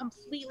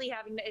completely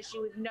having the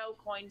issue with no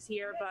coins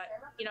here, but,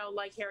 you know,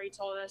 like Harry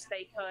told us,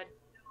 they could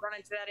run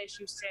into that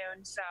issue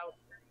soon. So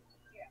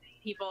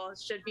people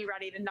should be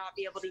ready to not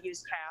be able to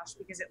use cash,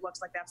 because it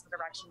looks like that's the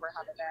direction we're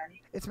headed in.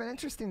 It's been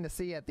interesting to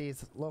see at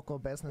these local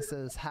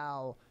businesses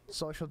how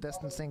social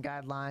distancing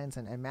guidelines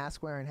and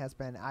mask wearing has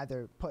been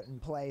either put in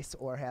place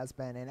or has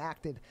been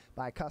enacted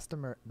by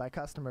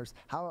customers.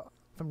 How,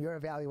 from your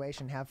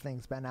evaluation, have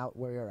things been out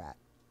where you're at?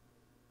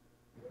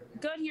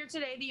 Good here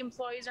today. The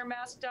employees are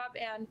masked up,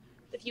 and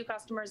the few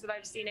customers that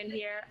I've seen in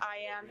here, I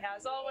am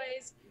as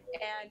always.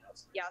 And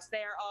yes, they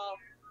are all,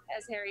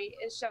 as Harry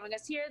is showing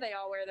us here, they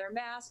all wear their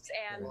masks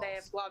and they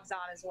have gloves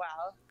on as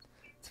well.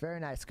 It's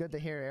very nice. Good to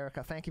hear,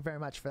 Erica. Thank you very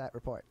much for that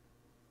report.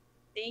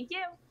 Thank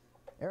you.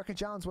 Erica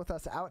Jones with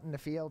us out in the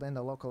field in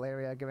the local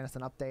area, giving us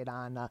an update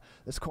on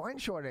this coin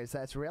shortage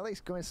that's really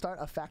going to start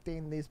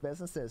affecting these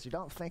businesses. You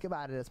don't think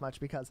about it as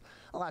much because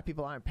a lot of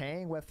people aren't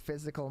paying with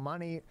physical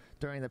money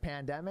during the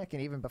pandemic,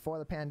 and even before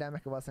the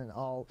pandemic, it wasn't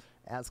all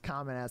as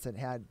common as it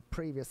had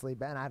previously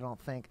been, I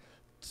don't think,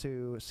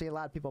 to see a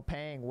lot of people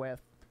paying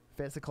with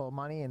physical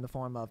money in the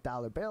form of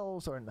dollar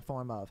bills or in the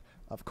form of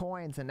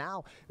coins. And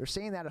now you're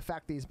seeing that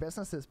affect these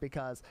businesses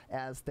because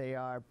as they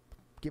are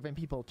giving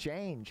people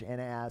change, and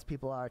as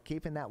people are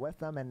keeping that with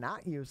them and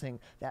not using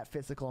that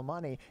physical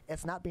money,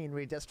 it's not being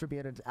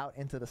redistributed out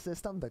into the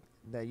system.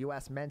 The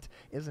U.S. Mint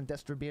isn't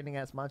distributing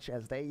as much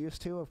as they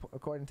used to,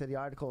 according to the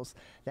articles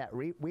that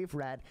we've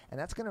read, and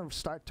that's going to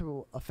start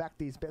to affect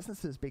these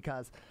businesses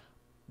because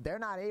they're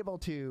not able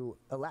to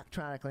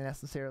electronically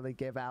necessarily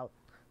give out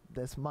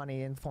this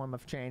money in form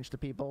of change to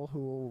people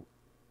who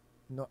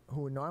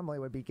normally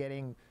would be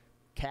getting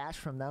cash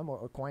from them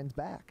or coins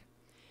back.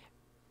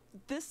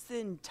 This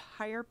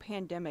entire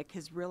pandemic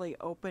has really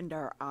opened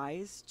our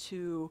eyes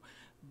to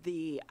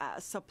the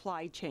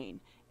supply chain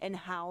and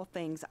how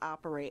things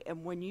operate.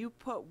 And when you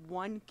put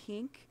one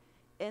kink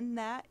in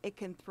that, it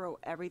can throw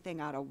everything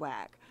out of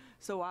whack.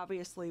 So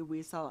obviously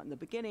we saw it in the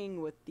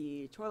beginning with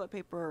the toilet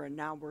paper, and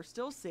now we're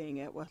still seeing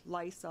it with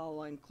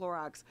Lysol and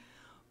Clorox,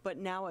 but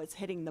now it's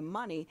hitting the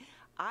money.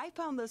 I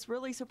found this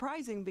really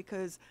surprising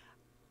because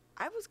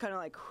I was kind of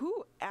like,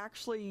 who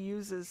actually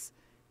uses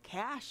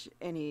cash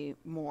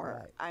anymore?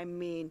 Right. I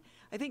mean,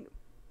 I think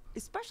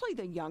especially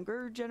the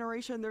younger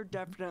generation, they're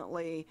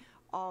definitely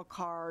all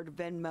card,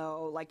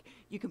 Venmo, like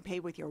you can pay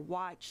with your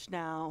watch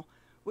now,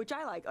 which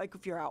I like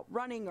if you're out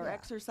running or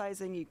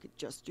exercising, you could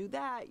just do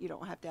that. You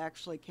don't have to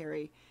actually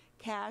carry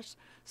cash.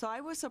 So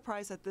I was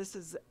surprised that this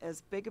is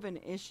as big of an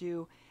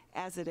issue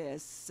as it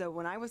is. So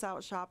when I was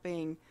out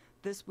shopping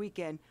this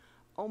weekend,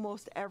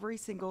 almost every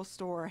single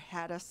store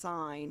had a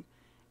sign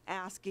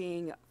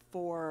asking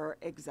for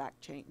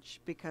exact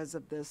change because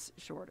of this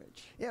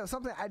shortage. Yeah, it was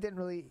something I didn't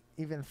really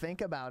even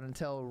think about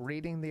until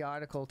reading the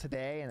article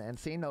today and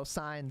seeing those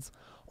signs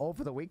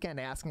over the weekend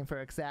asking for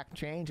exact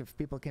change if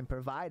people can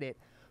provide it,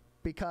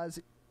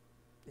 because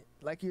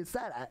like you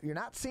said, you're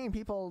not seeing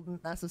people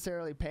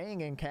necessarily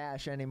paying in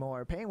cash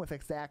anymore, paying with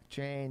exact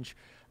change,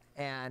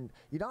 and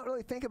you don't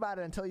really think about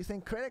it until you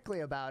think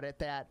critically about it,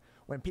 that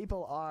when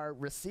people are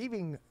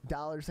receiving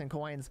dollars and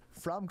coins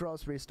from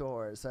grocery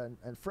stores and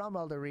from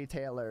other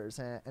retailers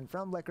and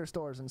from liquor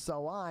stores and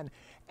so on,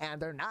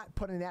 and they're not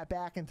putting that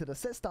back into the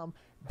system,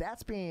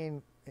 that's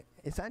being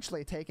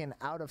essentially taken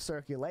out of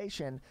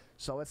circulation,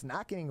 so it's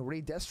not getting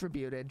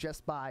redistributed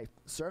just by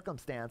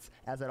circumstance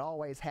as it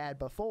always had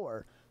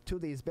before to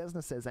these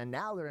businesses. And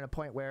now they're in a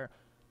point where,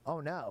 oh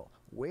no,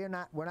 we're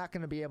not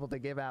going to be able to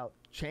give out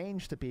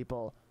change to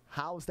people.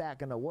 How's that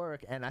going to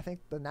work? And I think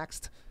the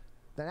next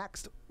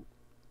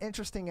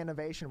interesting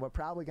innovation we're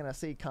probably going to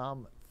see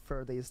come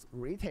for these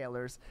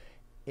retailers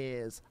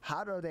is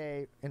how do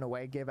they, in a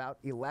way, give out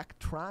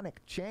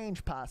electronic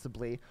change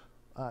possibly,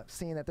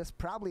 seeing that this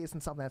probably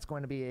isn't something that's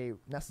going to be a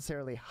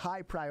necessarily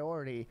high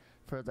priority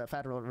for the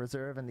Federal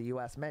Reserve and the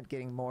U.S. Mint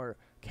getting more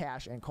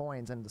cash and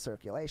coins into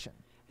circulation.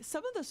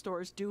 Some of the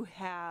stores do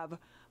have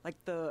like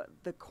the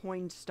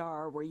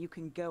Coinstar where you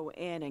can go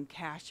in and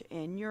cash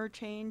in your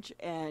change,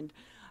 and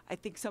I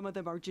think some of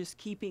them are just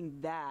keeping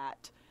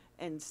that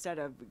instead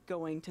of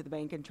going to the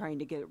bank and trying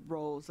to get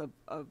rolls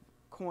of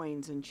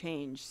coins and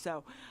change.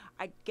 So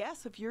I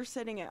guess if you're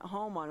sitting at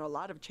home on a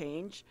lot of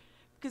change,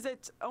 because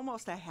it's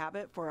almost a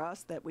habit for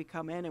us that we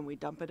come in and we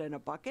dump it in a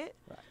bucket.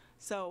 Right.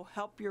 So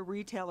help your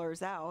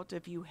retailers out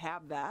if you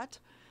have that.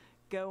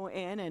 Go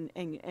in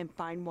and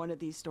find one of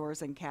these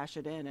stores and cash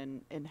it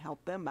in and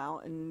help them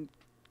out and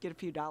get a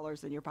few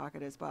dollars in your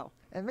pocket as well.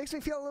 And it makes me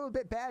feel a little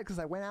bit bad because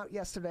I went out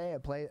yesterday, I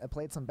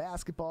played some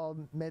basketball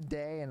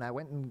midday, and I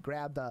went and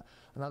grabbed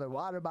another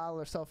water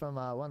bottle or so from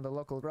one of the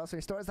local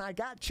grocery stores, and I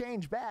got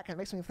change back, and it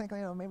makes me think,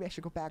 maybe I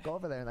should go back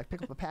over there and like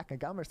pick up a pack of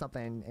gum or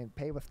something and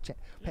pay with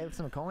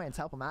some coins,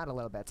 help them out a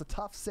little bit. It's a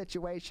tough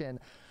situation,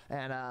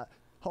 and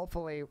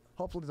hopefully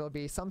there'll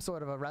be some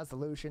sort of a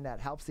resolution that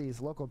helps these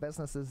local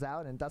businesses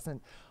out and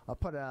doesn't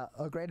put a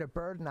greater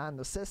burden on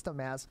the system,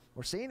 as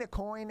we're seeing a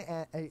coin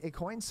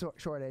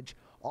shortage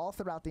all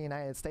throughout the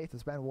United States.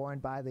 It's been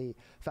warned by the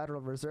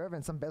Federal Reserve,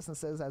 and some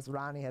businesses, as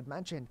Ronnie had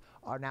mentioned,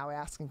 are now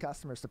asking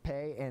customers to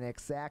pay in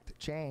exact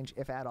change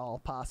if at all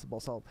possible.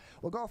 So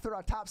we'll go through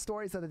our top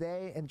stories of the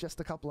day in just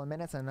a couple of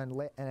minutes, and then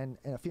in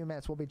a few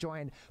minutes we'll be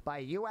joined by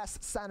U.S.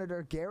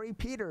 Senator Gary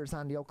Peters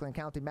on the Oakland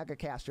County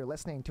Megacast. You're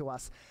listening to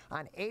us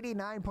on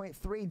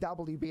 89.3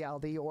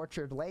 WBLD,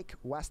 Orchard Lake,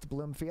 West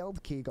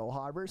Bloomfield, Keego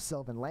Harbor,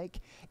 Sylvan Lake,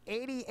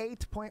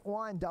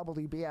 88.1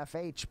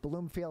 WBFH,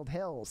 Bloomfield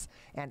Hills,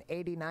 and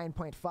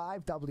 89.5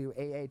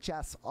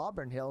 WAHS,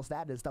 Auburn Hills.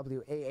 That is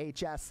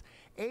WAHS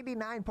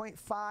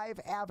 89.5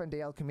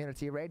 Avondale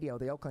Community Radio,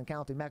 the Oakland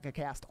County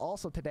Megacast.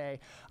 Also today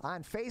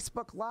on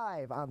Facebook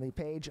Live on the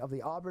page of the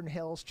Auburn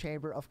Hills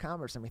Chamber of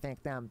Commerce, and we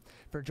thank them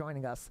for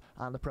joining us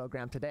on the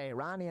program today.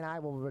 Ronnie and I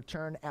will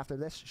return after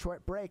this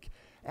short break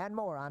and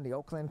more on the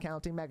Oakland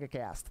County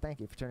Megacast. Thank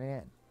you for tuning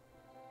in.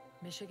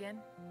 Michigan,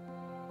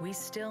 we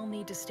still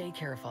need to stay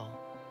careful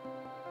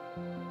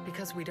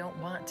because we don't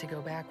want to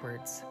go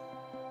backwards.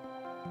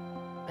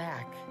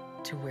 Back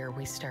to where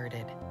we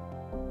started.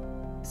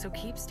 So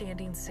keep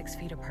standing 6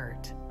 feet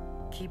apart.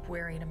 Keep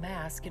wearing a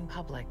mask in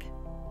public.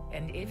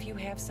 And if you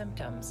have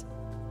symptoms,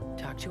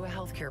 talk to a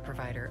healthcare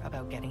provider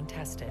about getting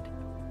tested.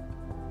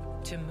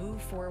 To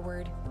move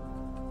forward,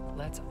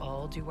 let's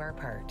all do our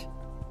part.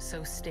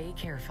 So stay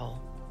careful.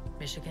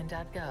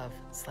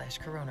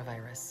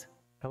 Michigan.gov/coronavirus.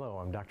 Hello,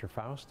 I'm Dr.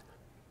 Faust,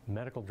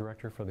 Medical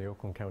Director for the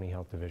Oakland County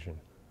Health Division.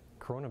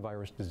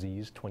 Coronavirus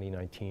disease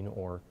 2019,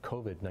 or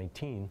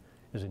COVID-19,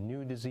 is a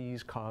new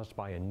disease caused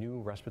by a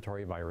new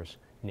respiratory virus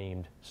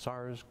named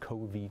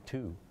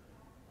SARS-CoV-2.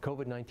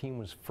 COVID-19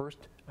 was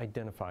first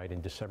identified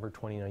in December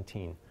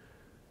 2019.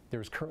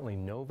 There is currently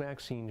no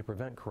vaccine to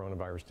prevent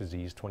coronavirus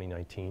disease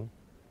 2019.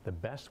 The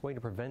best way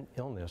to prevent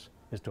illness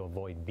is to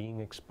avoid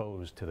being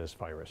exposed to this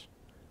virus.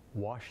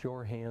 Wash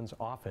your hands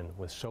often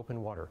with soap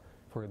and water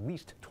for at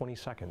least 20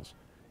 seconds,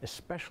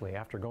 especially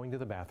after going to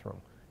the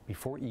bathroom,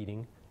 before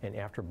eating, and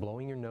after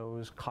blowing your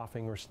nose,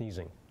 coughing, or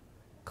sneezing.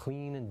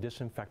 Clean and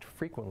disinfect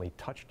frequently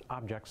touched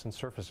objects and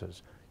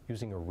surfaces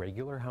using a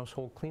regular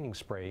household cleaning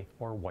spray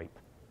or wipe.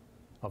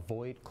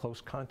 Avoid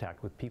close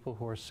contact with people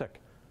who are sick,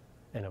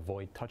 and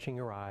avoid touching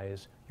your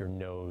eyes, your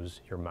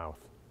nose, your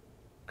mouth.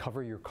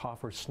 Cover your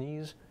cough or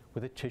sneeze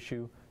with a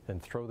tissue,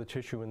 then throw the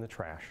tissue in the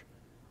trash.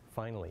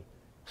 Finally,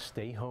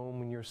 stay home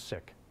when you're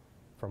sick.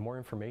 For more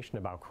information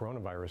about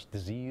coronavirus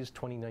disease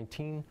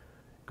 2019,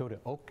 go to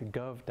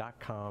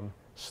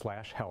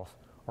oakgov.com/health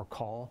or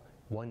call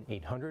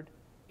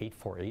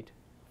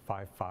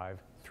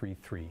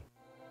 1-800-848-5533.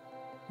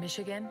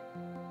 Michigan,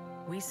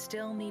 we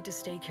still need to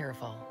stay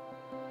careful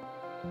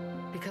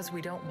because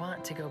we don't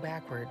want to go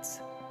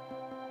backwards.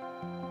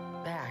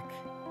 Back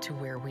to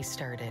where we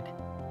started.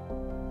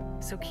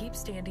 So keep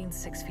standing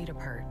 6 feet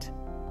apart.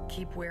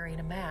 Keep wearing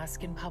a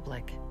mask in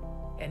public.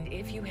 And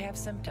if you have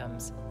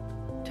symptoms,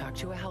 talk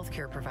to a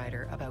healthcare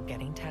provider about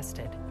getting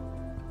tested.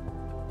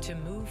 To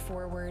move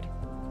forward,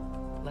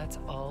 let's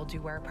all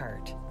do our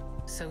part.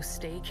 So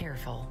stay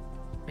careful.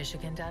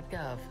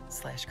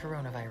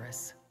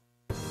 Michigan.gov/coronavirus.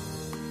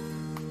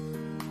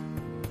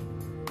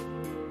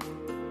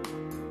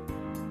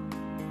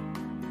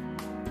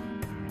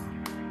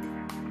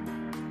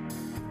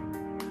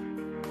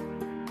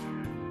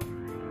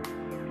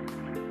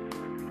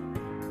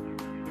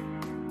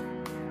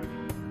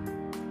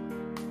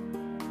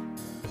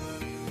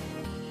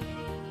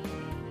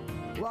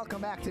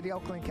 Welcome back to the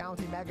Oakland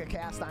County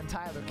Megacast. I'm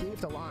Tyler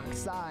Keefe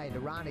alongside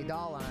Ronnie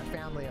Dahl on a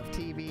family of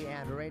TV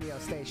and radio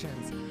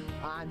stations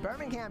on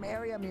Birmingham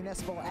Area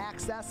Municipal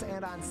Access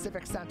and on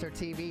Civic Center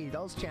TV.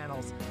 Those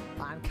channels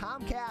on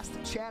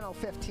Comcast Channel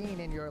 15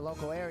 in your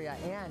local area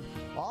and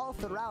all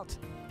throughout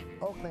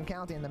Oakland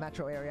County and the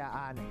metro area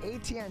on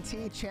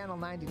AT&T Channel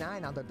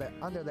 99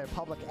 under their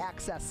public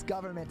access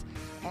government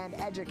and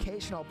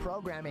educational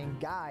programming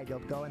guide. You'll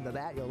go into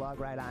that, you'll log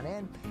right on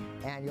in,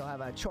 and you'll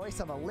have a choice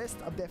of a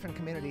list of different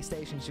community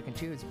stations. You can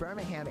choose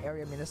Birmingham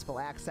Area Municipal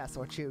Access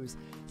or choose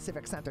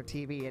Civic Center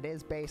TV. It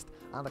is based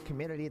on the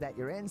community that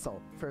you're in,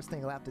 so first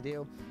thing you'll have to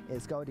do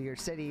is go to your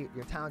city,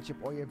 your township,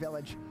 or your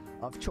village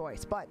of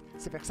choice. But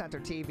Civic Center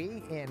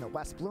TV in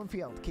West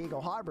Bloomfield,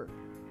 Keego Harbor,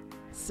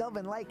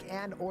 Sylvan Lake,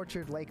 and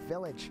Orchard Lake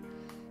Village.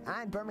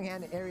 And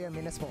Birmingham Area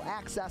Municipal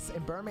Access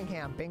in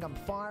Birmingham, Bingham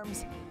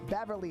Farms,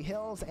 Beverly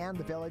Hills, and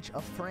the village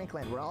of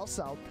Franklin. We're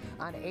also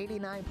on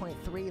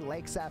 89.3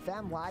 Lakes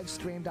FM, live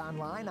streamed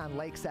online on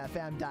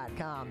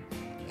lakesfm.com.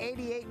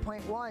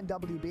 88.1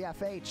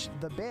 WBFH,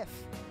 The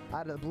Biff,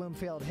 out of the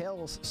Bloomfield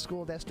Hills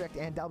School District,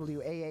 and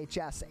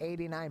WAHS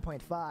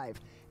 89.5,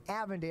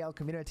 Avondale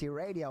Community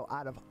Radio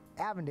out of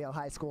Avondale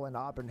High School in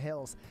Auburn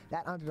Hills.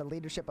 That under the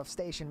leadership of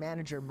station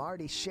manager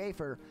Marty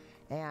Schaefer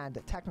and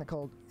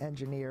technical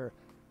engineer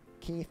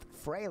Keith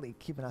Fraley,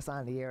 keeping us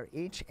on the air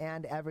each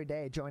and every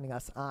day, joining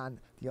us on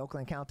the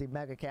Oakland County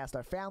Megacast,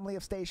 our family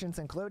of stations,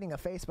 including a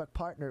Facebook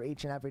partner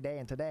each and every day.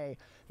 And today,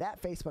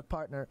 that Facebook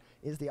partner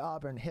is the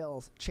Auburn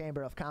Hills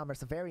Chamber of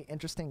Commerce. A very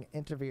interesting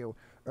interview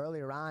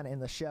earlier on in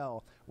the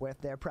show with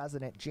their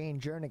president, Gene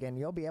Jernigan.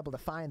 You'll be able to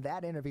find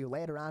that interview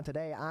later on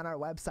today on our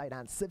website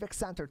on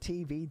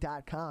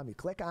civiccentertv.com. You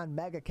click on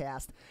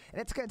Megacast, and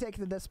it's going to take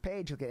you to this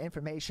page. You'll get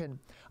information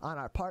on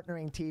our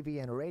partnering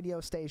TV and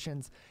radio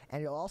stations,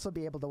 and you'll also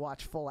be able to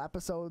watch full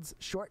episodes,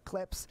 short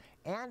clips,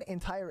 and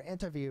entire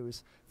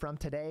interviews from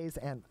today's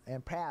and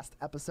past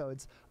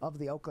episodes of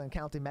the Oakland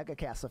County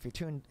Megacast. So if you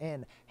tuned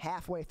in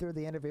halfway through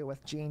the interview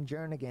with Gene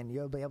Jernigan,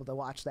 you'll be able to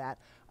watch that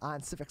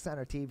on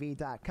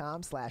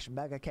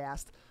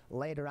civiccentertv.com/megacast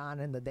later on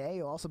in the day.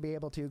 You'll also be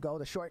able to go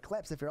to short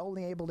clips if you're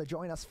only able to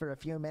join us for a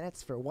few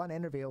minutes for one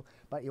interview,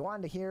 but you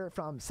wanted to hear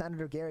from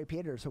Senator Gary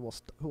Peters, who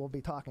we'll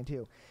be talking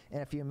to in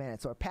a few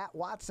minutes, or Pat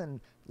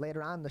Watson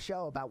later on in the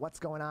show about what's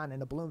going on in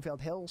the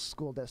Bloomfield Hills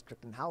School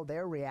District and how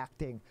they're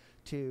reacting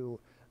to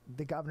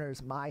the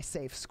governor's My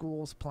Safe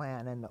Schools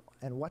plan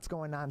and what's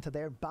going on to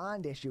their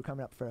bond issue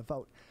coming up for a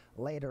vote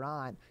later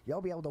on.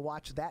 You'll be able to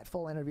watch that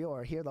full interview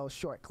or hear those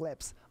short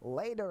clips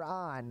later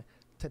on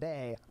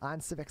today on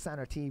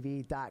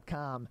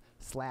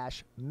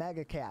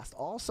civiccentertv.com/megacast.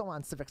 Also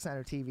on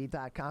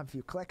civiccentertv.com, if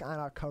you click on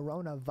our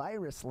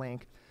coronavirus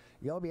link,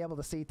 you'll be able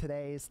to see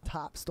today's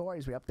top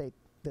stories. We update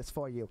this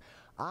for you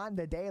on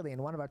the daily.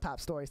 And one of our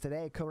top stories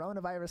today,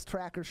 coronavirus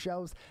tracker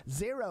shows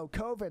 0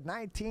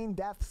 COVID-19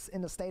 deaths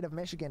in the state of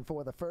Michigan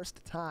for the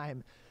first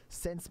time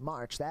since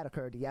March. That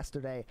occurred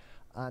yesterday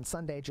on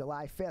Sunday,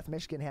 July 5th.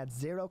 Michigan had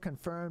 0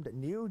 confirmed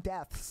new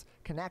deaths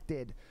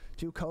connected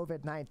to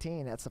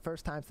COVID-19. That's the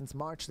first time since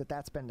March that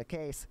that's been the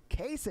case.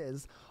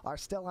 Cases are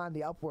still on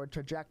the upward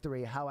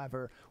trajectory,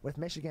 however, with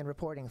Michigan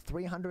reporting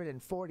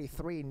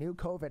 343 new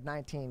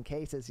COVID-19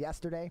 cases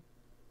yesterday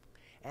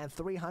and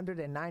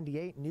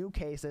 398 new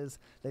cases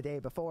the day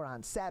before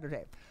on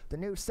Saturday. The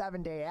new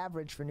 7-day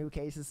average for new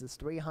cases is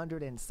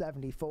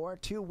 374.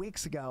 2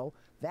 weeks ago,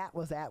 that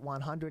was at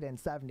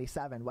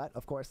 177. But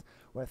of course,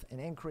 with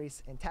an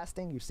increase in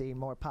testing, you'll see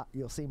more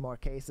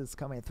cases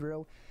coming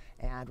through.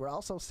 And we're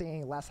also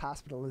seeing less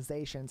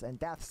hospitalizations and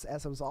deaths,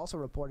 as it was also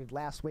reported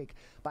last week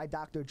by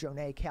Dr.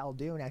 Jonay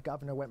Caldoun at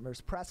Governor Whitmer's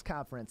press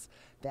conference,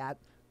 that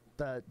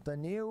the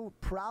new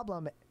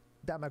problem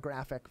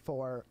demographic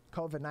for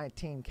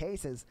COVID-19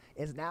 cases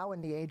is now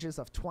in the ages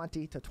of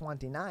 20 to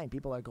 29.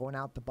 People are going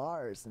out to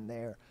bars and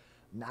they're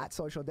not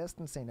social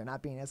distancing. They're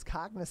not being as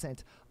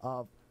cognizant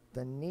of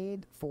the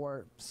need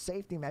for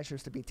safety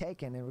measures to be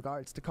taken in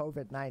regards to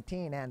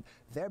COVID-19, and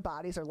their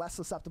bodies are less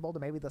susceptible to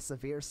maybe the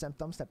severe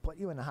symptoms that put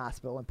you in the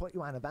hospital and put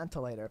you on a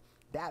ventilator.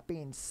 That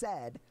being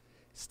said,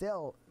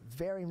 still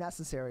very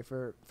necessary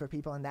for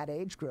people in that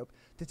age group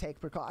to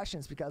take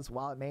precautions, because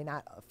while it may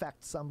not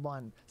affect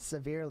someone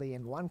severely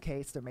in one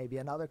case, there may be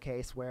another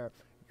case where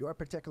your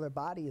particular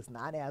body is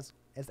not as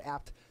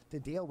apt to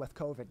deal with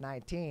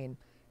COVID-19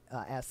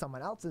 as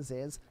someone else's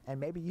is, and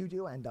maybe you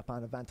do end up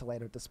on a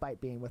ventilator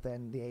despite being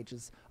within the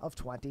ages of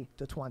 20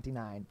 to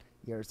 29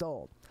 years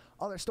old.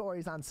 Other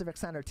stories on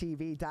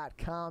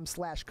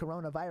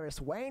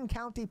civiccentertv.com/coronavirus. Wayne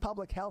County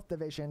Public Health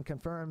Division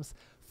confirms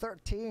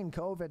 13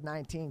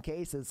 COVID-19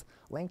 cases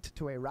linked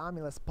to a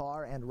Romulus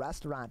bar and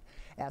restaurant.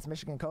 As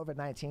Michigan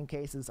COVID-19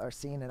 cases are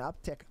seeing an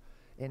uptick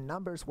in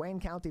numbers, Wayne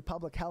County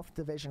Public Health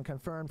Division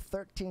confirmed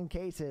 13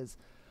 cases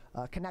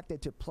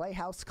connected to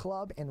Playhouse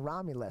Club in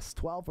Romulus.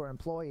 12 were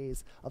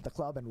employees of the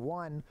club, and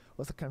 1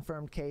 was a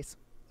confirmed case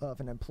of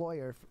an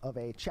employer of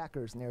a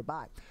Checkers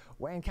nearby.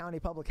 Wayne County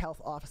Public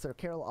Health Officer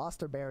Carol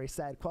Osterberry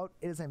said, quote,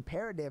 "It is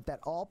imperative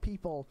that all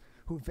people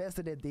who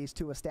visited these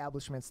 2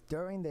 establishments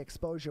during the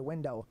exposure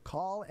window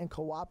call and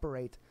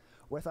cooperate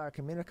with our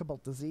communicable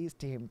disease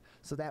team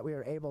so that we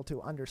are able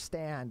to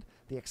understand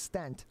the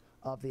extent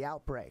of the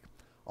outbreak."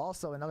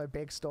 Also, another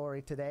big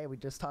story today we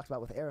just talked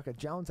about with Erica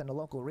Jones and a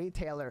local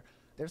retailer.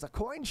 there's a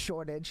coin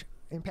shortage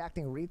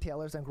impacting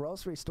retailers and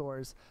grocery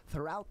stores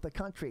throughout the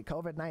country.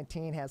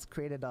 COVID-19 has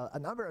created a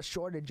number of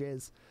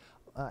shortages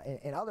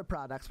in other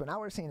products, but now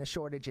we're seeing a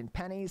shortage in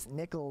pennies,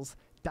 nickels,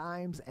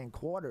 dimes, and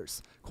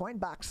quarters. Coin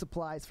box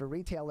supplies for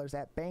retailers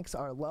at banks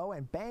are low,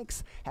 and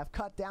banks have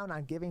cut down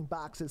on giving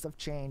boxes of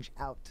change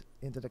out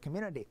into the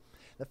community.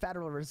 The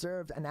Federal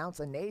Reserve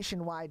announced a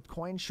nationwide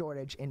coin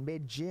shortage in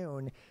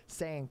mid-June,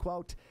 saying,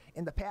 quote,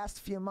 "In the past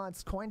few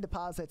months, coin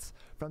deposits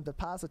from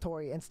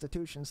depository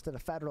institutions to the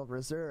Federal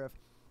Reserve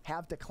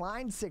have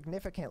declined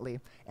significantly,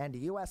 and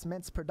U.S.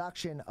 Mint's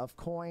production of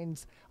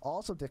coins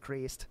also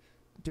decreased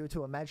due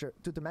to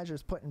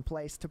measures put in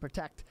place to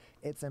protect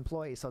its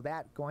employees." So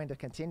that going to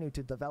continue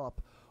to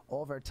develop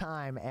over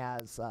time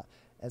as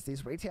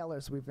these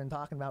retailers we've been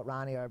talking about,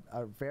 Ronnie, are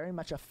very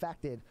much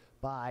affected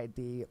by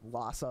the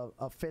loss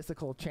of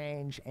physical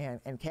change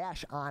and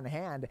cash on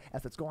hand,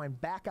 as it's going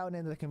back out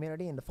into the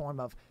community in the form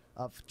of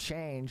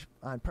change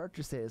on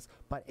purchases,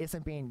 but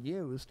isn't being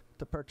used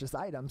to purchase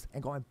items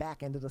and going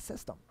back into the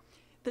system.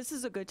 This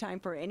is a good time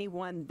for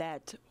anyone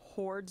that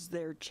hoards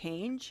their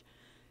change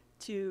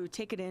to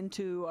take it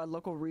into a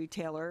local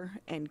retailer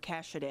and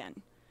cash it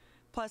in.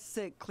 Plus,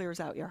 it clears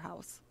out your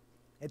house.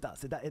 It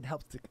does. It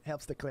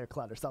helps to clear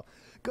clutter. So,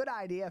 good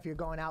idea if you're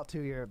going out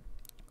to your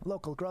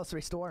local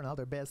grocery store and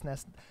other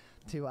business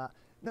to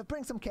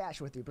bring some cash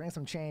with you, bring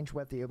some change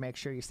with you. Make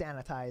sure you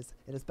sanitize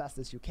it as best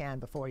as you can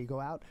before you go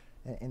out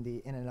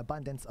in an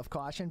abundance of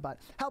caution. But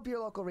help your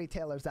local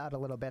retailers out a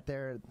little bit.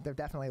 They're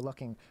definitely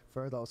looking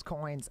for those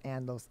coins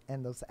and those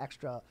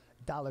extra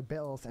dollar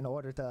bills in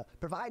order to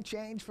provide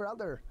change for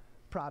other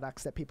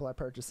products that people are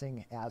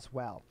purchasing as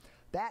well.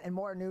 That and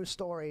more news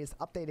stories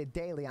updated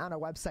daily on our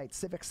website,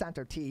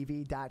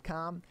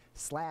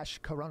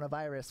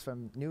 civiccentertv.com/coronavirus,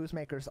 from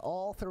newsmakers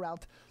all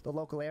throughout the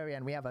local area.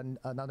 And we have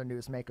another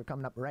newsmaker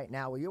coming up right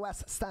now.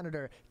 U.S.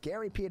 Senator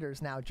Gary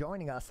Peters now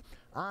joining us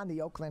on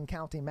the Oakland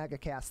County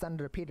Megacast.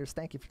 Senator Peters,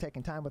 thank you for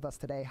taking time with us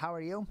today. How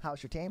are you?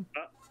 How's your team?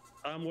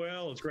 I'm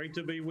well. It's great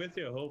to be with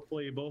you.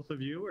 Hopefully both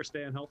of you are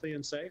staying healthy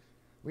and safe.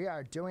 We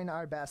are doing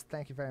our best.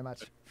 Thank you very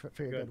much for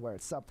your good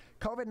words. So,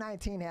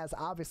 COVID-19 has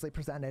obviously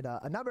presented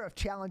a number of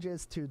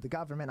challenges to the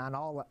government on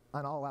all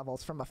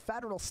levels. From a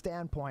federal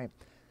standpoint,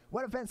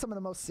 what have been some of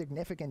the most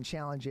significant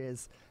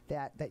challenges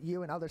that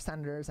you and other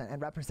senators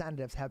and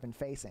representatives have been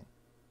facing?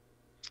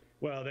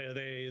 Well,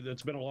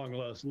 it's been a long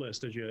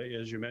list, as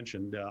you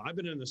mentioned. I've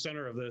been in the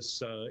center of this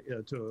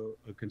to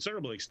a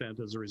considerable extent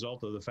as a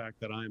result of the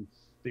fact that I'm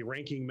the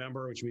ranking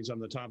member, which means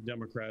I'm the top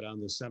Democrat on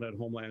the Senate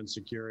Homeland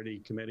Security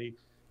Committee.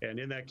 And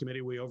in that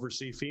committee, we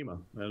oversee FEMA.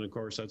 And of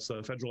course, that's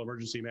the federal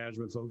emergency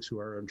management folks who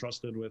are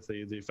entrusted with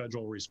the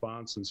federal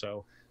response. And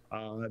so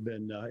I've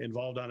been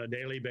involved on a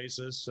daily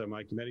basis.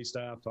 My committee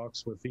staff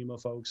talks with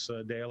FEMA folks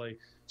daily.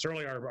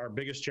 Certainly our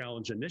biggest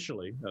challenge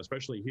initially,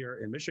 especially here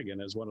in Michigan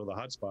as one of the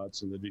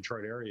hotspots in the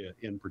Detroit area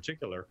in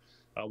particular,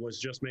 was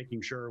just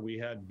making sure we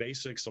had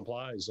basic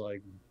supplies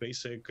like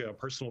basic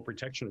personal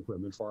protection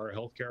equipment for our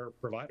healthcare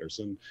providers.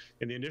 And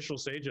in the initial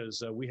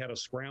stages, we had a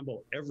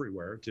scramble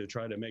everywhere to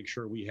try to make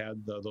sure we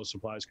had those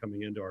supplies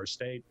coming into our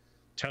state.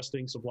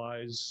 Testing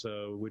supplies,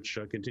 which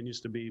continues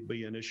to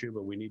be an issue,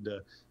 but we need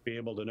to be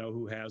able to know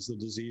who has the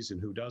disease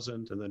and who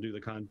doesn't, and then do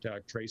the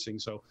contact tracing.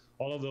 So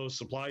all of those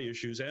supply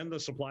issues and the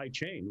supply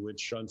chain,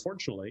 which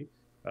unfortunately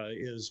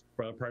is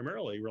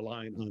primarily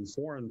relying on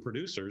foreign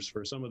producers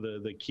for some of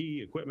the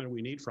key equipment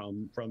we need,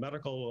 from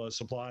medical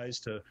supplies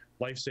to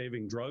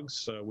life-saving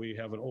drugs. We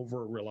have an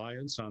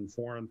over-reliance on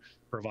foreign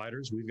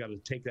providers. We've got to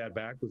take that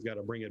back. We've got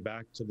to bring it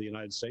back to the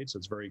United States.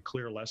 It's a very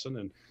clear lesson.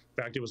 And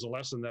in fact, it was a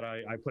lesson that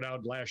I put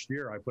out last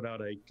year. I put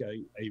out a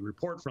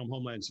report from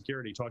Homeland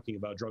Security talking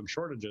about drug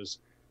shortages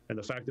and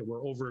the fact that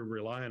we're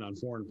over-reliant on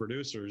foreign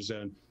producers.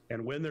 And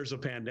when there's a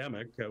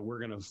pandemic, we're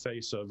going to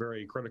face a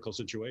very critical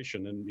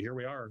situation. And here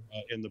we are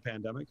in the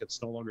pandemic.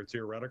 It's no longer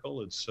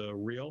theoretical. It's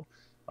real.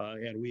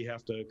 And we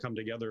have to come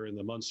together in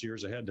the months,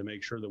 years ahead to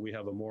make sure that we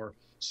have a more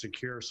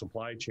secure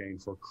supply chain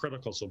for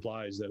critical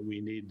supplies that we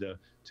need to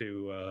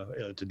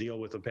deal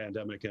with the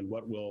pandemic and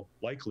what will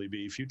likely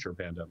be future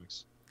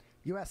pandemics.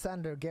 U.S.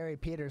 Senator Gary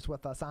Peters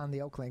with us on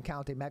the Oakland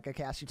County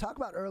Megacast. You talked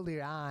about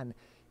earlier on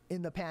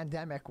in the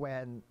pandemic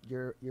when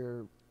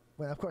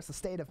when of course the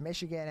state of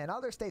Michigan and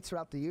other states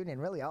throughout the union,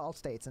 really all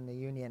states in the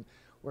union,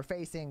 were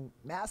facing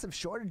massive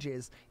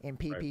shortages in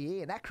PPE,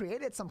 right. And that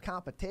created some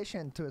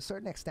competition to a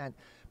certain extent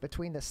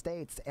between the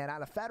states. And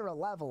on a federal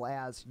level,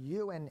 as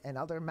you and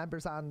other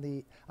members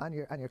on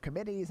your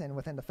committees and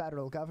within the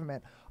federal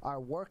government are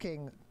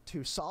working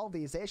to solve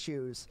these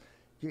issues,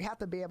 you have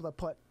to be able to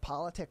put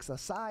politics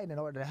aside in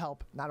order to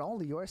help not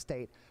only your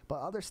state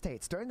but other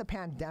states. During the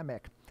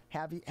pandemic,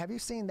 have you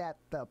seen that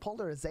the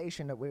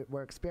polarization that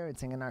we're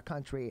experiencing in our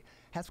country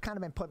has kind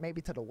of been put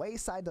maybe to the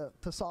wayside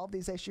to solve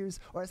these issues,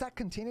 or has that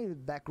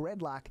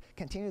gridlock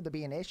continued to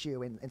be an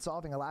issue in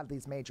solving a lot of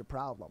these major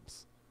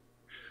problems?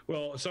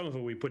 Well, some of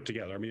it we put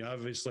together. I mean,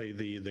 obviously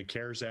the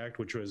CARES Act,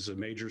 which was a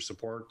major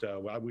support.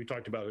 We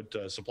talked about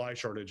supply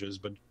shortages,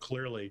 but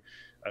clearly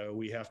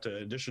we have to,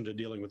 in addition to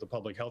dealing with the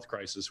public health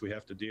crisis, we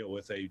have to deal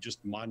with a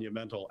just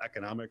monumental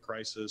economic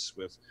crisis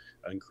with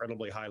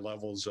incredibly high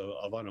levels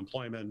of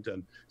unemployment.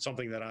 And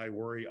something that I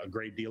worry a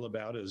great deal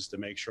about is to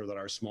make sure that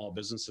our small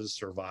businesses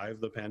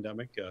survive the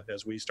pandemic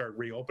as we start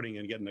reopening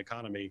and get an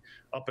economy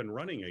up and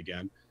running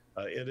again.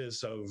 It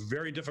is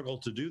very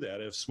difficult to do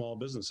that if small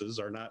businesses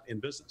are not in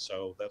business.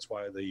 So that's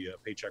why the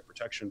Paycheck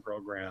Protection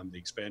Program, the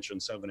expansion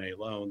 7A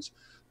loans,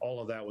 all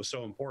of that was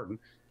so important.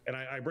 And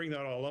I bring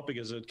that all up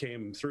because it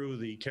came through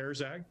the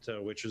CARES Act,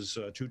 which is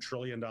 $2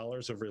 trillion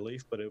of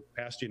relief, but it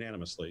passed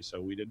unanimously.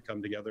 So we did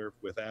come together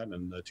with that,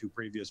 and the two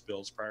previous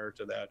bills prior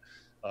to that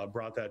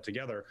brought that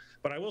together.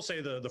 But I will say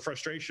the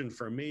frustration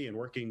for me in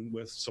working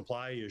with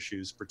supply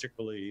issues,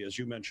 particularly, as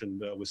you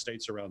mentioned, with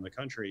states around the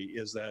country,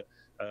 is that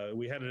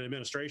we had an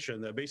administration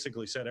that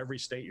basically said, every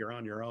state, you're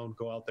on your own,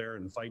 go out there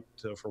and fight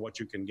for what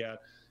you can get.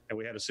 And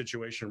we had a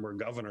situation where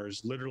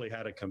governors literally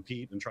had to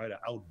compete and try to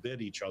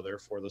outbid each other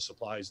for the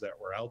supplies that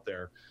were out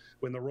there,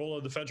 when the role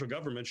of the federal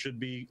government should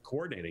be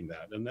coordinating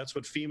that. And that's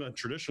what FEMA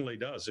traditionally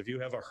does. If you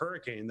have a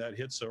hurricane that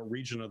hits a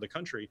region of the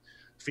country,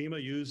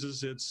 FEMA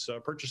uses its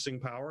purchasing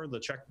power, the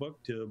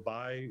checkbook, to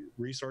buy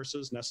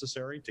resources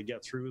necessary to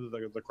get through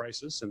the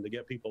crisis and to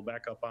get people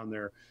back up on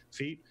their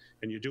feet.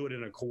 And you do it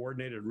in a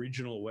coordinated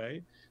regional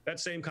way. That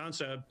same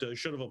concept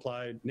should have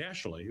applied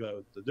nationally.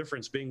 The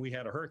difference being we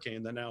had a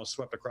hurricane that now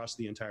swept across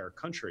the entire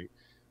country,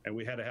 and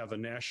we had to have a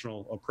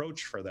national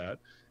approach for that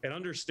and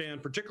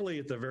understand, particularly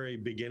at the very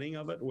beginning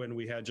of it, when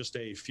we had just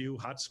a few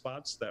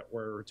hotspots that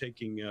were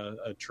taking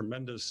a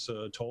tremendous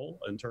toll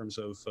in terms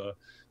of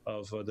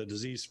the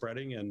disease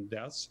spreading and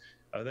deaths,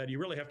 that you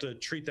really have to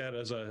treat that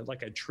as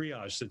like a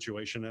triage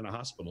situation in a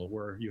hospital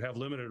where you have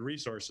limited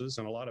resources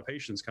and a lot of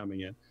patients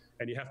coming in,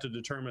 and you have to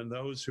determine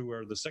those who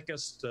are the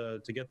sickest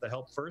to get the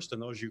help first,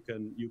 and those you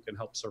can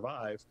help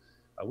survive.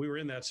 We were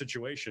in that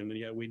situation, and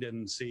yet we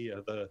didn't see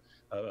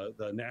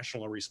the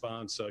national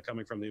response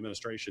coming from the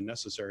administration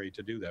necessary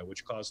to do that,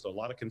 which caused a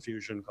lot of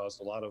confusion,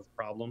 caused a lot of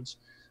problems.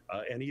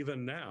 And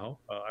even now,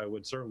 I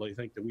would certainly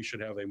think that we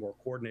should have a more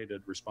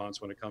coordinated response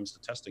when it comes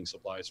to testing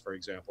supplies, for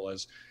example,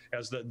 as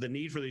the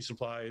need for these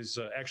supplies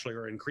actually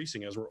are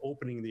increasing as we're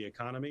opening the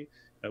economy.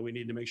 We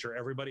need to make sure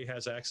everybody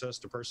has access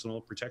to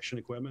personal protection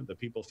equipment, that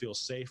people feel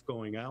safe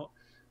going out.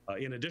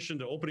 In addition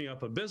to opening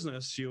up a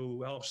business,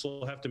 you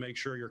also have to make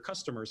sure your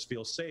customers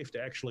feel safe to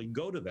actually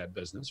go to that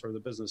business, or the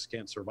business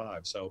can't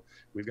survive. So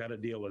we've got to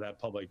deal with that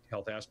public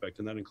health aspect,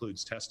 and that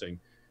includes testing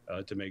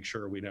to make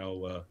sure we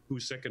know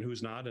who's sick and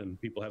who's not,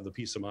 and people have the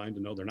peace of mind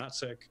to know they're not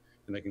sick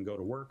and they can go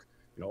to work.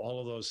 You know,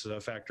 all of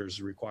those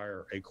factors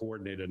require a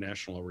coordinated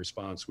national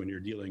response when you're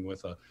dealing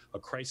with a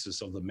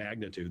crisis of the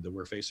magnitude that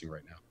we're facing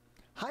right now.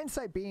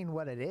 Hindsight being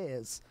what it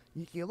is,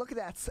 you look at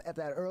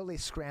that early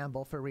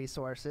scramble for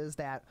resources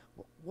that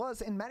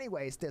was in many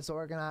ways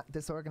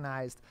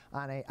disorganized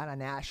on a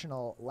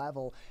national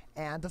level.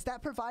 And does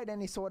that provide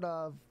any sort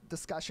of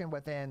discussion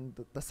within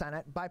the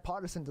Senate,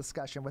 bipartisan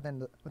discussion within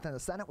the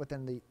Senate,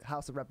 within the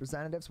House of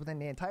Representatives, within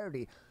the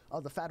entirety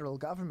of the federal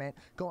government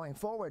going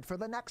forward for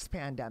the next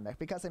pandemic?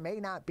 Because it may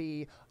not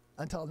be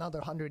until another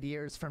 100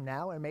 years from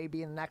now, it may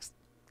be in the next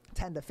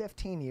 10 to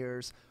 15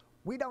 years.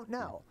 We don't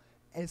know.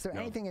 Is there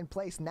anything in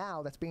place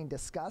now that's being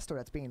discussed or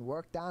that's being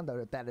worked on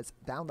that is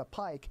down the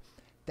pike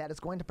that is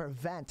going to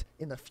prevent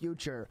in the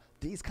future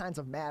these kinds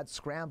of mad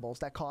scrambles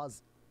that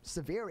cause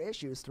severe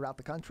issues throughout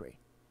the country?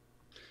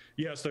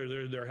 Yes,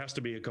 there has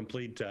to be a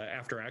complete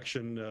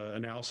after-action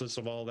analysis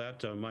of all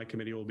that. My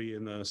committee will be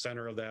in the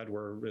center of that,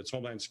 where it's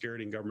Homeland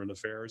Security and Government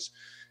Affairs.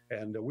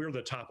 And we're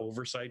the top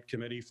oversight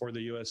committee for the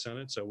U.S.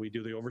 Senate. So we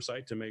do the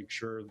oversight to make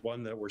sure,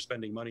 one, that we're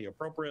spending money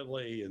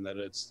appropriately and that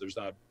there's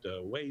not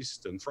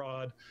waste and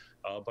fraud,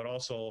 but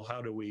also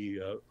how do we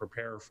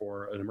prepare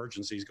for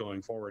emergencies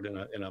going forward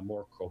in a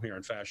more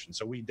coherent fashion.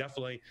 So we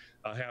definitely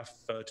have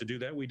to do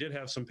that. We did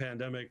have some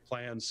pandemic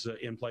plans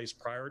in place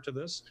prior to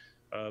this.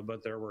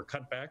 But there were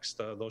cutbacks.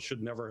 Those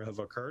should never have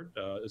occurred.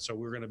 So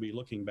we're going to be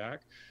looking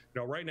back. You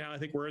know, right now, I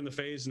think we're in the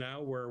phase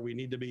now where we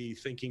need to be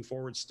thinking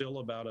forward still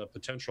about a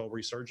potential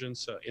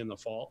resurgence in the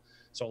fall.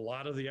 So a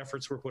lot of the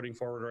efforts we're putting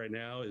forward right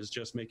now is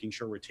just making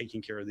sure we're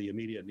taking care of the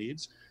immediate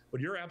needs.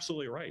 But you're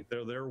absolutely right.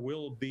 There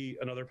will be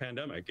another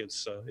pandemic.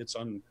 It's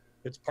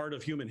part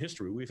of human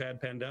history. We've had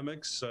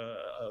pandemics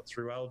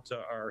throughout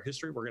our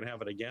history. We're going to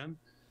have it again.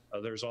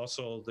 There's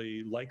also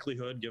the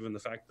likelihood, given the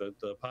fact that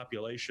the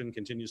population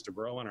continues to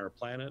grow on our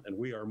planet and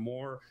we are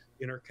more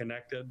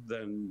interconnected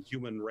than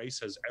human race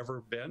has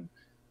ever been,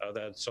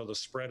 so the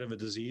spread of a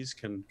disease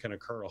can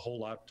occur a whole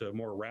lot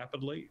more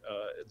rapidly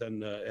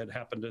than it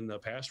happened in the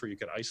past, where you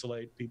could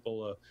isolate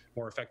people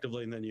more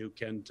effectively than you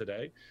can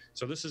today.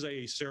 So this is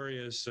a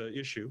serious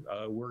issue.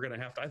 We're going to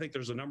have to, I think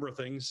there's a number of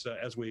things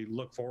as we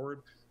look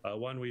forward.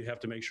 One, we have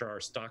to make sure our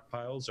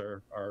stockpiles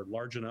are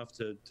large enough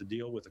to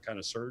deal with the kind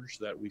of surge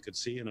that we could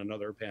see in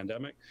another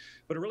pandemic.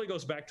 But it really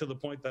goes back to the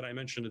point that I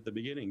mentioned at the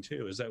beginning,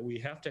 too, is that we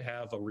have to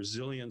have a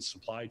resilient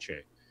supply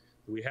chain.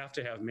 We have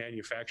to have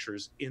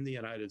manufacturers in the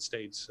United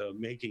States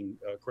making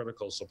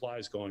critical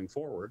supplies going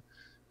forward.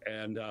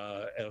 And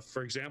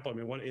for example, I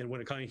mean,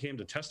 when it came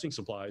to testing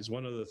supplies,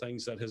 one of the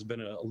things that has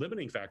been a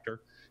limiting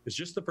factor is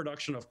just the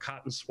production of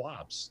cotton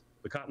swabs.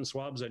 The cotton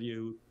swabs that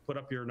you put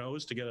up your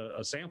nose to get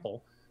a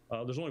sample.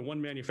 There's only one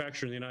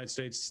manufacturer in the United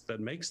States that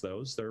makes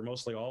those. They're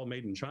mostly all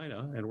made in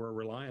China, and we're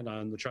reliant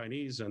on the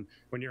Chinese. And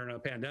when you're in a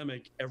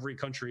pandemic, every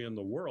country in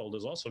the world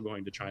is also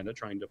going to China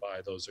trying to buy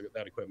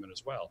that equipment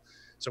as well.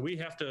 So we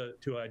have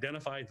to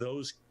identify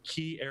those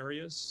key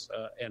areas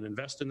and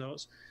invest in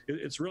those.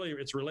 It's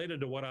related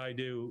to what I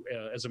do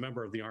as a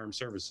member of the Armed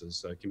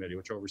Services Committee,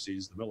 which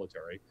oversees the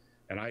military.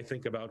 And I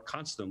think about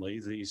constantly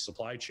the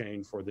supply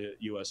chain for the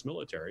U.S.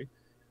 military.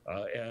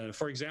 And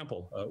for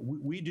example,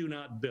 we do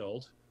not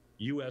build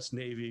U.S.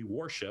 Navy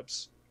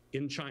warships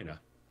in China.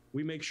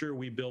 We make sure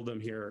we build them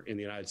here in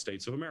the United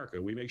States of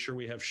America. We make sure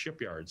we have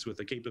shipyards with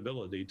the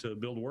capability to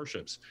build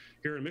warships.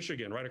 Here in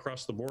Michigan, right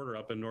across the border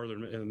up in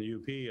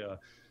the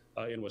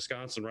UP, in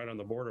Wisconsin, right on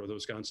the border with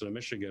Wisconsin and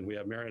Michigan, we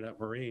have Marionette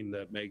Marine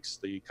that makes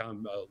the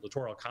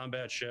littoral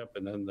combat ship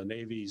and then the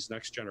Navy's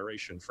next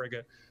generation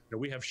frigate.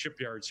 We have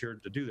shipyards here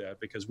to do that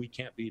because we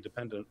can't be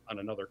dependent on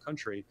another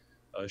country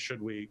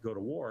should we go to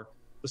war.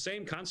 The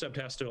same concept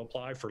has to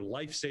apply for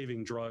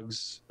life-saving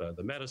drugs,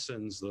 the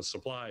medicines, the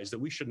supplies, that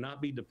we should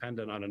not be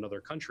dependent on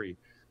another country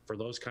for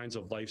those kinds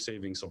of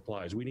life-saving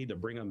supplies. We need to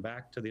bring them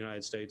back to the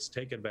United States,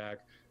 take it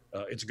back.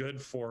 It's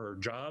good for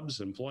jobs,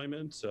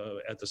 employment.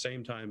 At the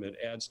same time, it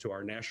adds to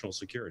our national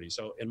security.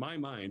 So in my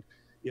mind,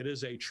 it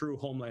is a true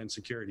homeland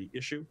security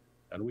issue.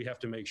 And we have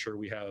to make sure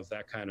we have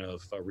that kind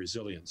of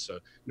resilience.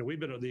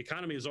 The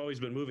economy has always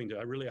been moving to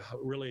a really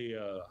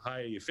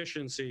high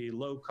efficiency,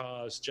 low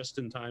cost,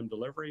 just-in-time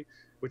delivery,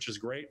 which is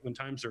great when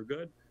times are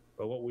good.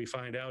 But what we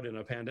find out in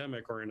a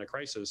pandemic or in a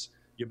crisis,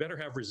 you better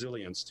have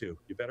resilience too.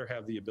 You better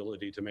have the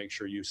ability to make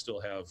sure you still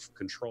have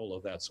control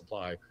of that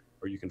supply,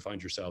 or you can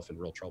find yourself in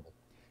real trouble.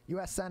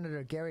 U.S.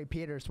 Senator Gary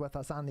Peters with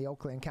us on the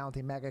Oakland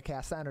County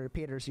Megacast. Senator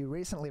Peters, you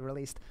recently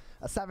released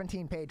a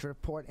 17-page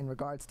report in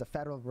regards to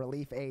federal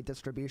relief aid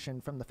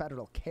distribution from the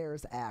Federal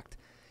C.A.R.E.S Act,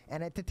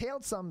 and it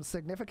detailed some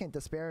significant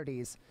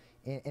disparities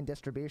in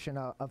distribution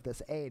of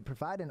this aid.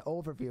 Provide an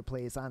overview,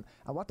 please, on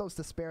what those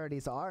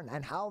disparities are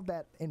and how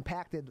that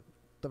impacted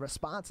the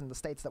response in the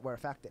states that were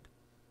affected.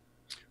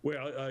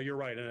 Well, you're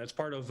right, and it's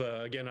part of,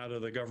 again, out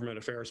of the government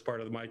affairs part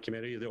of my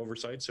committee, the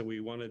oversight, so we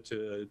wanted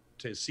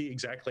to see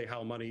exactly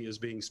how money is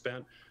being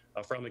spent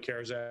from the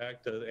C.A.R.E.S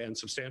Act and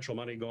substantial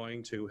money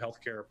going to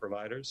healthcare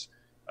providers.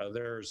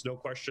 There's no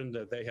question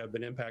that they have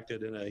been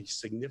impacted in a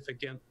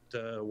significant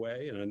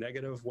way, in a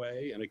negative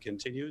way, and it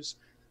continues.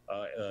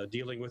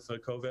 Dealing with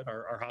COVID,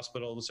 our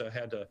hospitals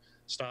had to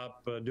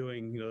stop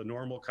doing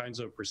normal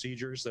kinds of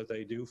procedures that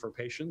they do for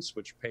patients,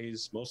 which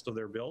pays most of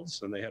their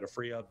bills, and they had to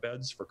free up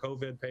beds for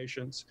COVID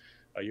patients.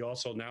 You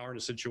also now are in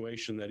a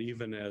situation that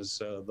even as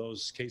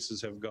those cases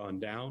have gone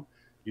down,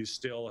 you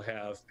still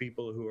have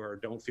people who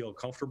don't feel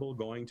comfortable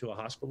going to a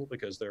hospital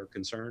because they're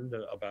concerned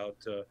about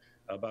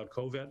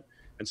COVID,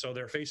 and so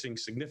they're facing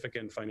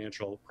significant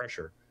financial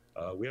pressure.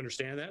 We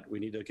understand that. We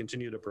need to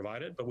continue to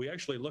provide it, but we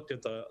actually looked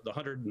at the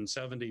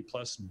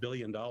 $170+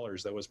 billion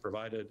that was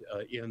provided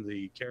in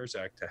the C.A.R.E.S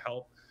Act to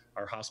help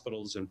our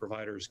hospitals and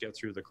providers get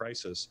through the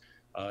crisis.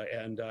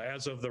 And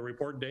as of the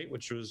report date,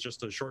 which was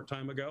just a short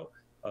time ago,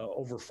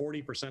 over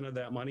 40% of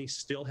that money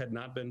still had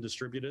not been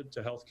distributed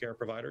to healthcare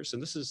providers.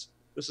 And this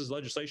is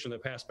legislation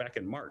that passed back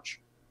in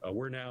March.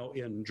 We're now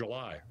in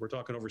July. We're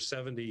talking over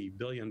 $70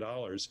 billion.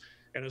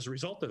 And as a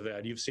result of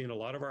that, you've seen a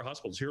lot of our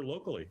hospitals here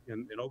locally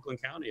in Oakland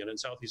County and in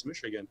Southeast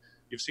Michigan,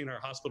 you've seen our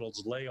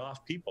hospitals lay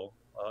off people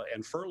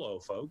and furlough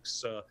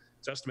folks.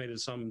 It's estimated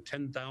some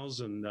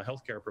 10,000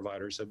 healthcare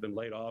providers have been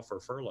laid off or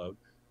furloughed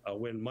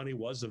when money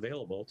was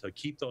available to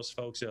keep those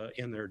folks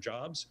in their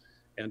jobs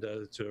and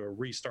to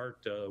restart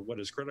what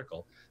is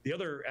critical. The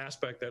other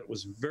aspect that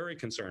was very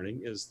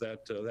concerning is that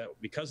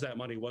because that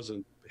money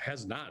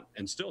has not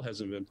and still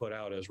hasn't been put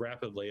out as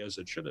rapidly as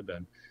it should have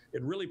been,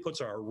 it really puts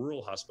our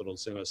rural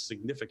hospitals in a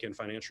significant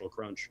financial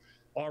crunch.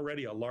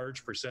 Already a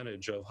large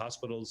percentage of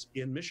hospitals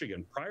in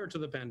Michigan prior to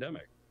the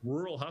pandemic,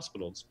 rural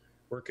hospitals,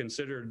 were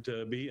considered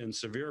to be in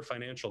severe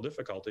financial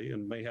difficulty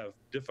and may have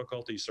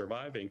difficulty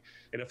surviving.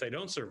 And if they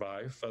don't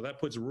survive, that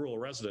puts rural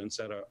residents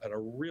at a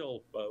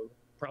real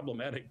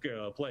problematic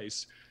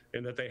place,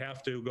 in that they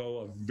have to go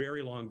a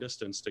very long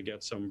distance to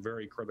get some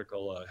very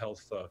critical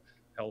health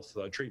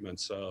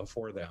treatments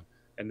for them.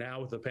 And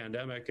now with the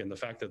pandemic and the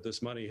fact that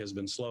this money has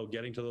been slow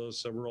getting to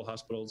those rural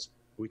hospitals,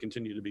 we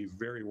continue to be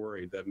very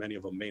worried that many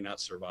of them may not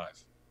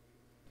survive.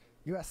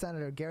 U.S.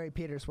 Senator Gary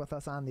Peters with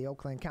us on the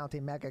Oakland County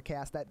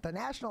Megacast. That the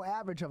national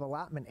average of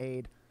allotment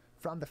aid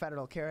from the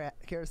Federal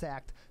C.A.R.E.S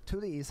Act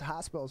to these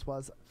hospitals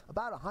was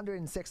about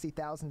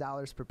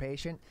 $160,000 per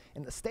patient.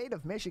 In the state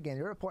of Michigan,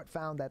 your report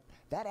found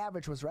that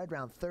average was right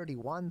around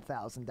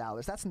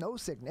 $31,000. That's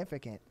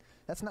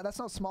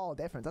no small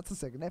difference. That's a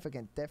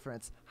significant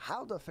difference.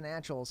 How do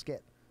financials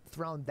get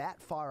thrown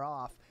that far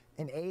off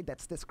in aid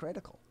that's this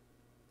critical?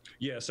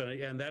 Yes,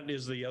 and that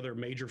is the other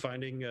major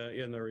finding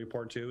in the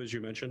report too, as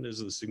you mentioned, is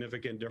the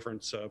significant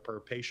difference per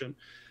patient.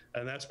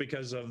 And that's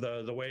because of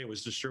the way it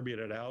was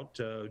distributed out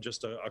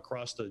just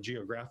across the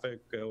geographic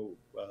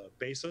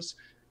basis.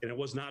 And it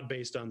was not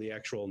based on the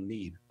actual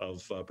need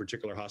of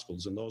particular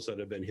hospitals and those that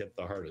have been hit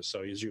the hardest.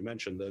 So as you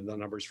mentioned, the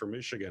numbers for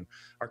Michigan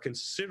are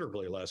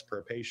considerably less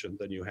per patient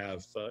than you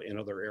have in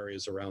other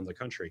areas around the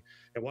country.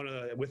 And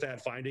with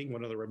that finding,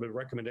 one of the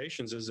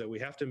recommendations is that we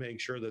have to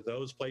make sure that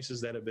those places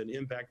that have been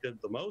impacted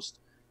the most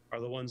are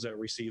the ones that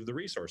receive the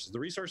resources. The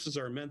resources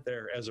are meant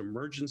there as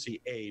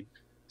emergency aid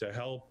to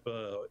help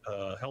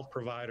health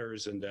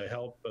providers and to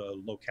help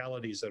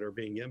localities that are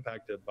being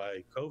impacted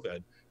by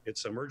COVID.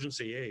 It's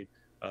emergency aid.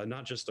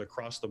 Not just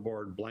across the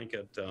board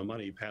blanket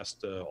money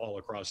passed all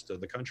across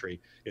the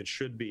country. It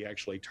should be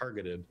actually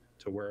targeted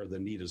to where the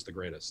need is the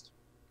greatest.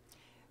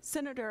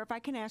 Senator, if I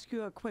can ask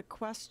you a quick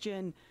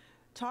question.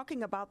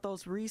 Talking about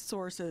those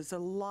resources, a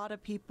lot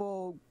of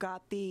people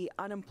got the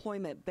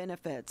unemployment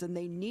benefits and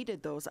they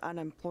needed those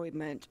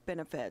unemployment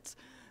benefits.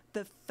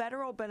 The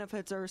federal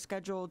benefits are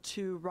scheduled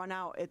to run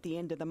out at the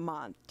end of the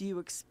month. Do you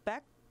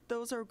expect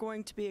those are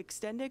going to be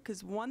extended?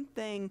 Because one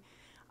thing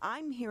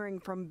I'm hearing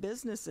from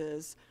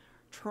businesses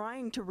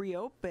trying to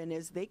reopen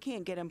is they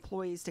can't get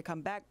employees to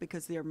come back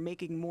because they're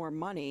making more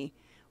money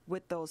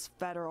with those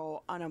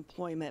federal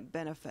unemployment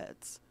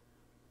benefits.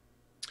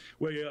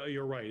 Well, yeah,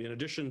 you're right. In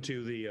addition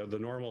to the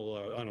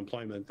normal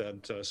unemployment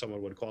that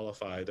someone would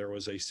qualify, there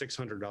was a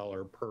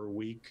 $600 per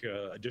week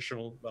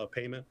additional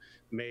payment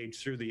made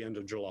through the end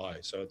of July.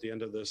 So at the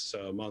end of this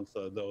month,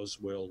 those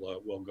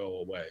will go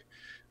away.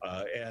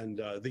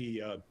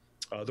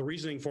 The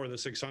reasoning for the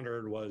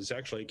 600 was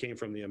actually came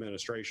from the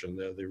administration.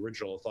 The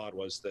original thought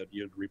was that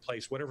you'd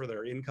replace whatever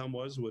their income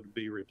would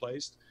be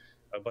replaced,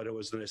 but it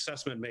was an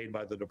assessment made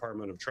by the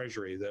Department of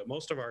Treasury that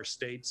most of our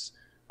states'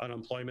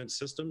 unemployment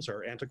systems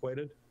are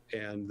antiquated,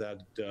 and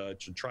that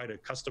to try to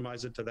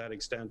customize it to that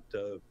extent,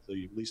 at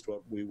least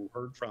what we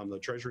heard from the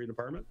Treasury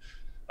Department,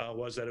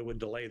 was that it would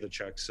delay the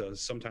checks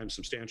sometimes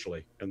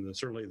substantially. And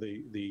certainly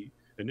the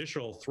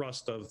initial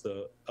thrust of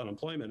the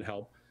unemployment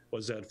help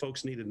was that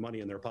folks needed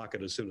money in their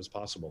pocket as soon as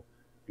possible.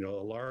 You know,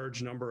 a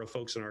large number of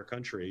folks in our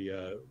country,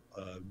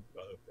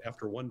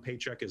 after one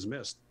paycheck is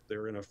missed,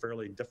 they're in a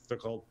fairly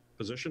difficult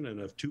position. And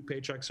if two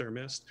paychecks are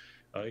missed,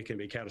 it can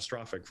be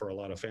catastrophic for a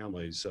lot of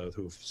families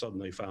who've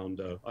suddenly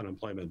found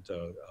unemployment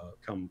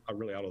come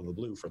really out of the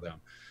blue for them.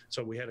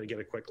 So we had to get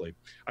it quickly.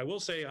 I will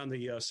say on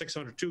the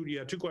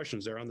two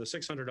questions there. On the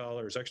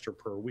 $600 extra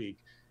per week,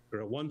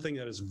 one thing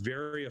that is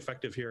very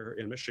effective here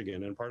in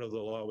Michigan, and part of the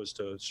law was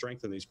to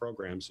strengthen these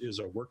programs, is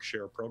a work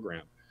share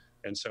program.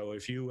 And so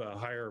if you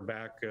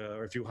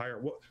if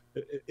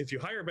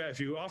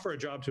you offer a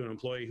job to an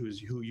employee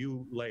who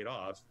you laid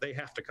off, they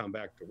have to come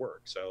back to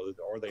work. So,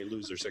 or they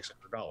lose their $600.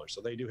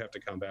 So they do have to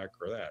come back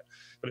for that.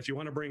 But if you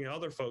want to bring in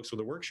other folks with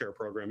a work share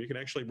program, you can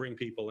actually bring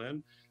people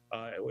in.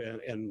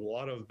 And a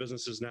lot of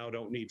businesses now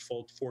don't need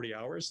full 40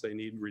 hours. They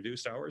need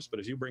reduced hours. But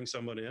if you bring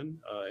someone in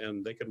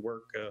and they can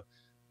work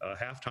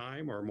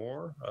half-time or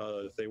more,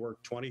 if they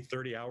work 20,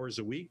 30 hours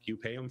a week, you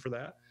pay them for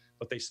that,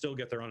 but they still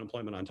get their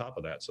unemployment on top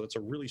of that. So it's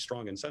a really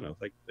strong incentive.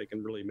 They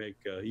can really make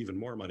even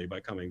more money by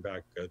coming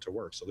back to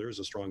work. So there is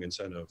a strong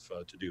incentive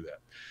to do that.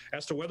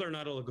 As to whether or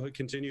not it'll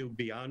continue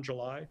beyond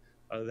July,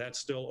 that's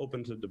still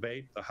open to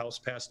debate. The House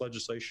passed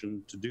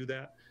legislation to do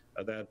that.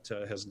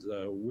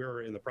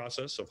 We're in the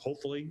process of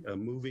hopefully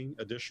moving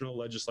additional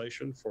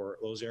legislation for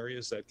those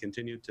areas that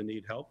continue to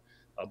need help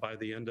by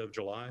the end of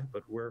July.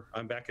 But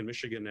I'm back in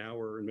Michigan now.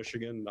 We're in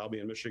Michigan. I'll be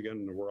in Michigan,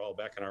 and we're all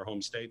back in our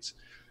home states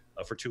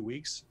for 2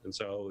 weeks. And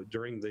so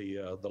during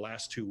the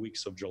last 2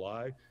 weeks of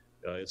July,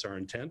 it's our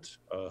intent,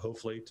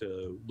 hopefully,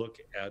 to look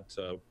at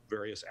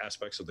various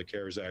aspects of the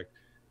CARES Act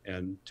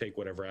and take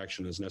whatever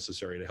action is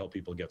necessary to help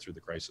people get through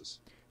the crisis.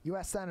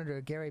 U.S. Senator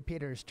Gary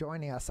Peters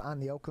joining us on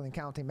the Oakland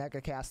County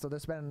Megacast.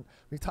 So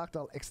we talked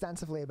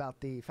extensively about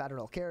the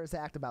Federal C.A.R.E.S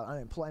Act, about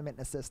unemployment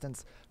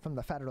assistance from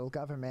the federal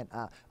government.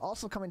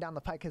 Also coming down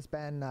the pike has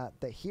been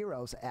the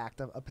HEROES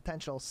Act, a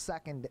potential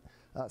second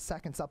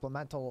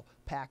supplemental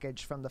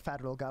package from the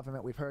federal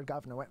government. We've heard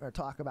Governor Whitmer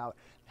talk about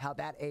how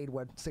that aid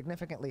would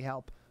significantly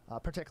help,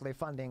 particularly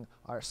funding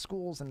our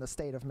schools in the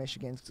state of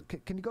Michigan.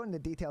 Can you go into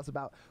details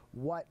about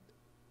what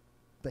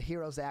the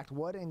HEROES Act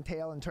would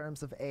entail in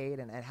terms of aid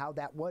and how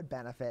that would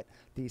benefit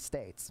these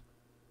states?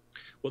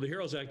 Well, the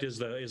HEROES Act is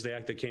the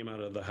act that came out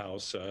of the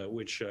House,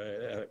 which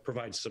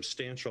provides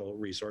substantial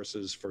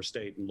resources for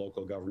state and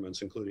local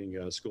governments,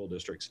 including school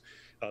districts.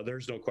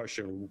 There's no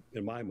question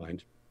in my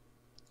mind.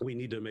 We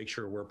need to make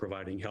sure we're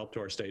providing help to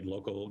our state and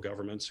local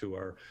governments who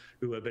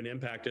have been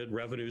impacted.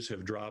 Revenues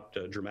have dropped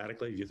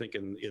dramatically. If you think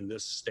in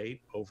this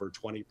state, over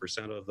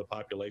 20% of the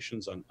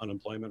population's on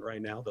unemployment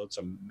right now. That's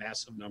a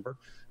massive number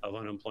of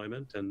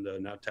unemployment and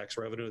not tax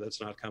revenue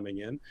that's not coming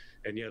in.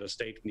 And yet a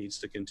state needs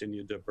to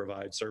continue to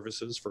provide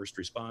services, first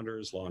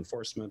responders, law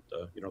enforcement,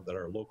 that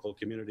our local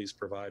communities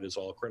provide is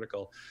all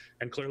critical.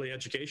 And clearly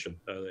education,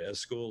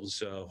 as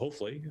schools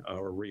hopefully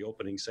are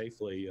reopening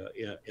safely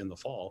in the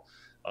fall.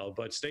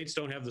 But states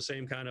don't have the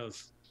same kind of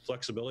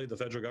flexibility the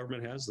federal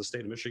government has. The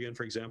state of Michigan,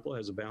 for example,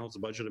 has a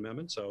balanced budget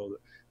amendment. So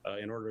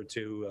in order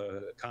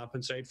to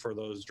compensate for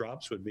those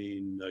drops would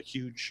mean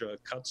huge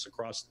cuts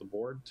across the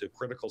board to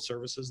critical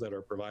services that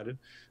are provided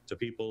to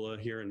people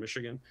here in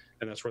Michigan.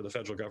 And that's where the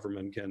federal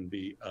government can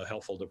be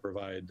helpful to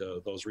provide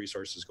those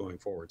resources going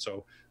forward.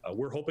 So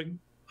we're hoping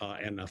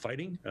and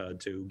fighting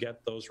to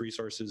get those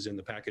resources in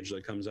the package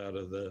that comes out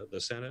of the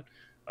Senate.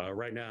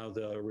 Right now,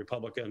 the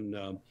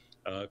Republican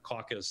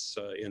caucus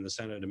in the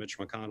Senate and Mitch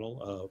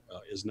McConnell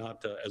is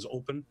not as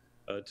open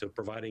to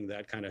providing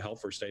that kind of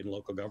help for state and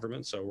local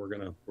government. So we're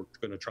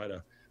gonna try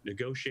to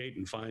negotiate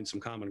and find some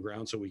common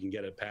ground so we can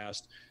get it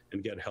passed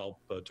and get help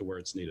to where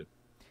it's needed.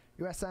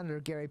 U.S. Senator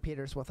Gary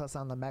Peters with us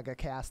on the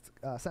Megacast.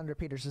 Senator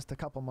Peters, just a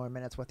couple more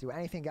minutes with you.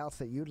 Anything else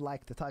that you'd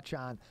like to touch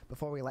on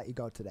before we let you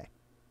go today?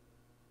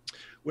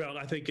 Well,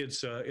 I think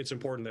it's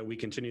important that we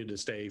continue to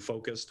stay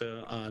focused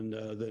on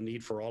the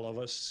need for all of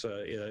us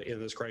in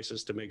this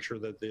crisis to make sure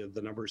that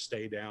the numbers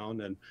stay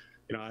down. And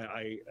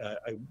I'm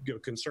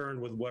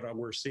concerned with what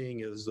we're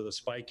seeing is the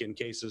spike in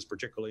cases,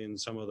 particularly in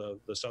some of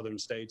the southern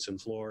states in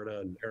Florida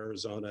and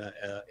Arizona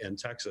and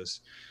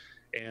Texas.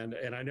 And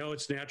I know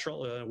it's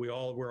natural. We're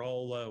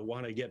all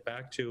want to get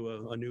back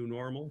to a new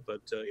normal, but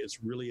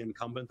it's really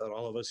incumbent that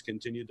all of us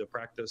continue to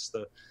practice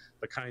the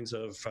kinds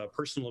of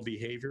personal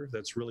behavior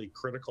that's really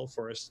critical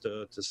for us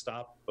to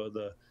stop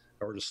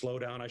or to slow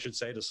down, I should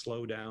say, to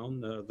slow down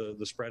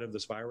the spread of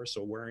this virus.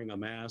 So wearing a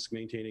mask,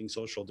 maintaining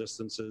social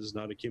distances,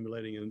 not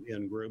accumulating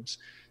in groups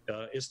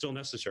is still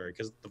necessary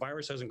because the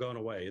virus hasn't gone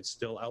away. It's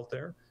still out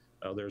there.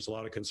 There's a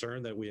lot of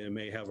concern that we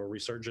may have a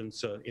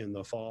resurgence in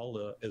the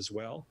fall as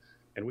well.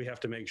 And we have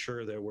to make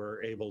sure that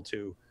we're able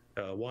to,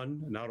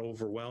 one, not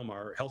overwhelm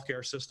our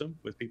healthcare system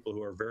with people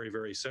who are very,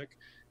 very sick,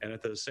 and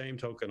at the same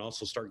token,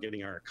 also start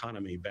getting our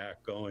economy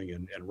back going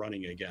and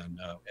running again,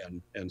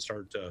 and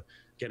start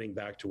getting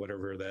back to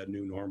whatever that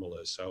new normal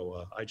is.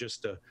 So I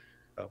just,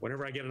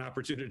 whenever I get an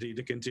opportunity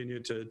to continue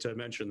to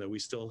mention that we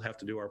still have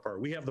to do our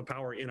part. We have the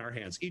power in our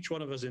hands. Each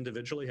one of us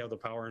individually have the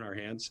power in our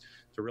hands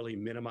to really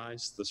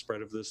minimize the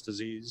spread of this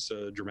disease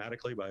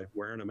dramatically by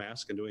wearing a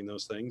mask and doing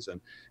those things.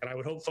 And I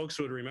would hope folks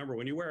would remember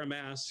when you wear a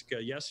mask,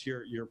 yes,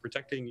 you're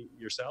protecting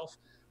yourself,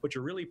 but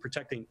you're really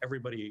protecting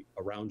everybody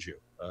around you.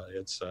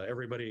 It's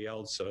everybody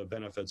else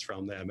benefits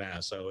from that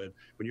mask. So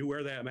when you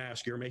wear that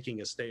mask, you're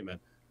making a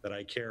statement that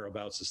I care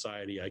about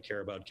society, I care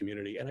about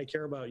community, and I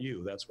care about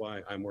you. That's why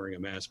I'm wearing a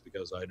mask,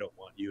 because I don't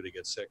want you to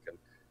get sick and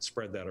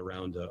spread that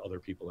around to other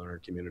people in our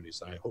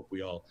communities. And I hope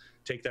we all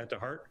take that to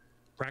heart,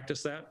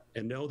 practice that,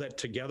 and know that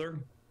together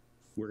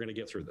we're going to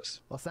get through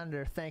this. Well,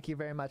 Senator, thank you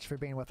very much for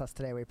being with us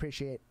today. We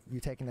appreciate you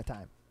taking the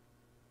time.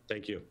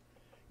 Thank you.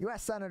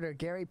 U.S. Senator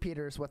Gary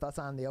Peters with us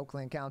on the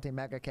Oakland County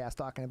Megacast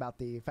talking about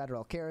the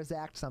Federal C.A.R.E.S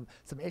Act, some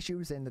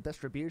issues in the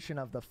distribution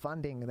of the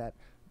funding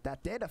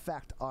that did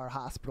affect our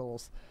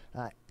hospitals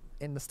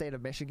in the state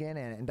of Michigan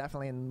and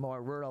definitely in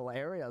more rural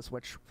areas,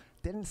 which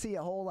didn't see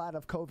a whole lot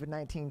of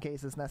COVID-19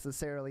 cases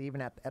necessarily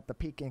even at the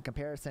peak in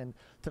comparison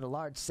to the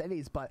large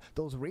cities, but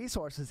those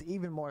resources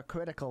even more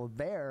critical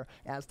there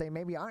as they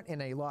maybe aren't in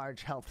a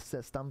large health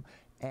system.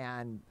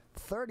 And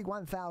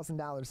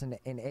 $31,000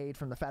 in aid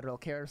from the Federal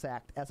C.A.R.E.S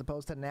Act as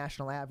opposed to the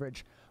national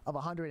average of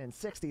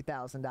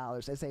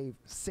 $160,000 is a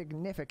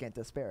significant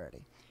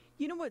disparity.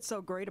 You know what's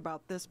so great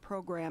about this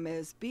program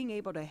is being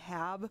able to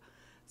have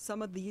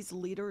some of these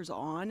leaders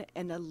on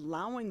and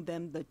allowing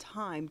them the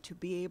time to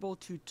be able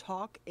to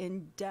talk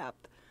in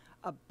depth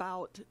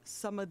about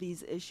some of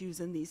these issues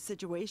and these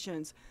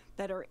situations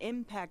that are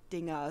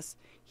impacting us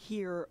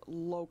here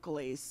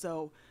locally.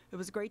 So it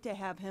was great to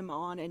have him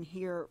on and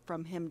hear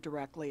from him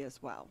directly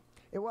as well.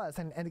 It was,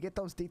 and to get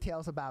those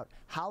details about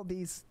how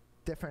these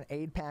different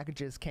aid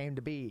packages came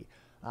to be,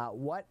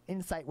 what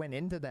insight went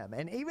into them,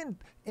 and even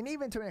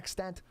to an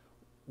extent,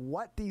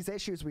 what these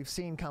issues we've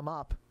seen come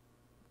up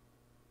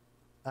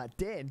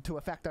did to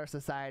affect our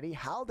society,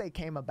 how they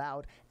came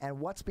about, and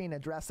what's being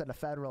addressed at a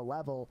federal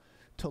level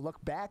to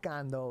look back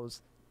on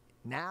those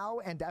now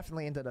and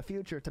definitely into the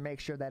future to make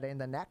sure that in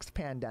the next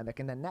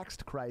pandemic, in the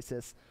next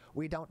crisis,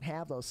 we don't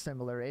have those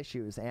similar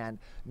issues. And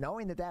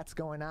knowing that that's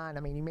going on, I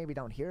mean, you maybe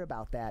don't hear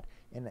about that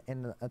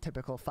in a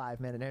typical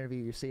 5-minute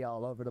interview you see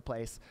all over the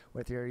place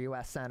with your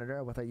U.S.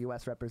 senator, with a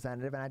U.S.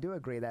 representative. And I do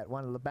agree that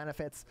one of the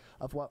benefits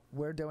of what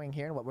we're doing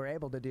here and what we're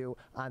able to do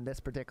on this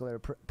particular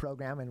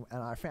program and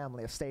our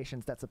family of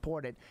stations that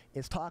support it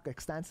is talk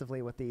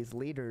extensively with these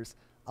leaders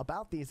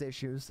about these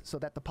issues so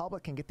that the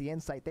public can get the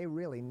insight they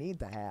really need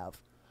to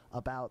have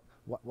about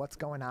what's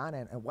going on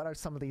and what are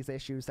some of these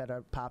issues that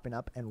are popping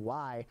up and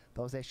why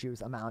those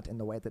issues amount in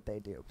the way that they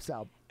do.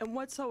 So, and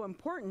what's so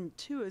important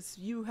too is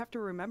you have to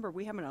remember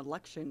we have an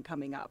election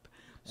coming up.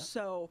 Yep.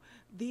 So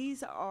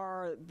these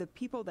are the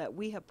people that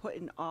we have put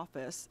in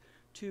office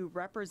to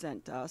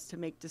represent us, to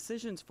make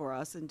decisions for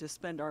us, and to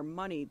spend our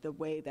money the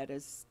way that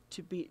is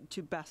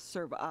to best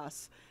serve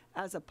us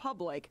as a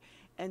public.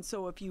 And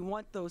so if you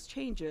want those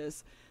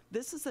changes,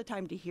 this is the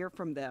time to hear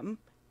from them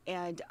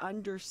and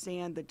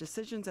understand the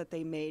decisions that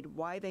they made,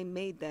 why they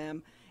made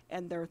them,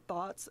 and their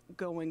thoughts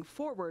going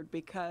forward,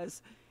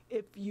 because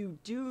if you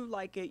do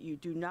like it, you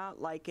do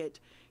not like it,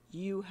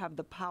 you have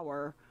the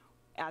power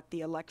at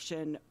the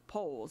election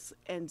polls.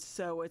 And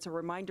so it's a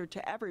reminder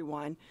to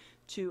everyone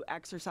to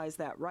exercise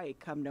that right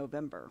come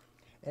November.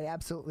 It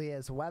absolutely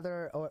is.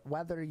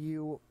 Whether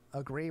you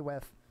agree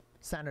with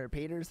Senator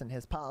Peters and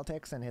his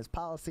politics and his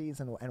policies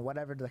and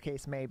whatever the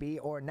case may be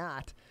or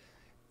not,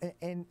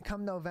 and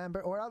come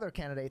November, or other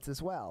candidates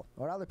as well,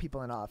 or other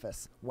people in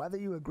office, whether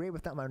you agree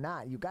with them or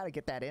not, you got to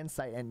get that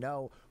insight and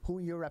know who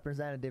your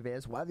representative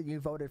is, whether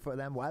you voted for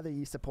them, whether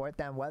you support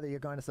them, whether you're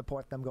going to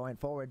support them going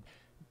forward.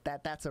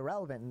 That's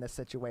irrelevant in this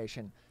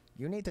situation.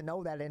 You need to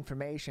know that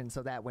information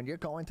so that when you're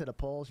going to the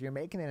polls, you're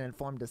making an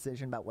informed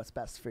decision about what's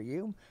best for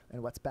you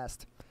and what's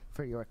best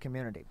for your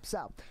community.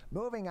 So,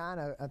 moving on,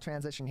 a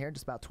transition here,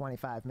 just about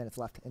 25 minutes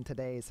left in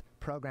today's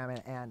program,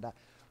 and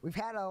we've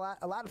had a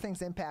lot of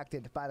things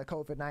impacted by the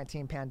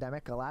COVID-19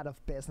 pandemic, a lot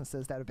of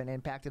businesses that have been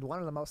impacted. One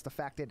of the most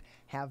affected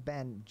have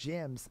been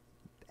gyms,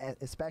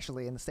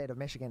 especially in the state of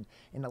Michigan,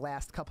 in the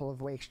last couple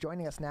of weeks.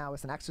 Joining us now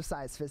is an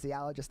exercise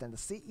physiologist and the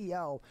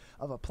CEO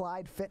of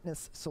Applied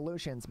Fitness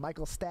Solutions.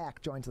 Michael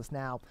Stack joins us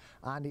now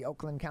on the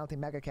Oakland County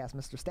Megacast.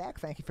 Mr. Stack,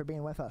 thank you for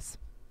being with us.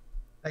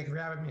 Thank you for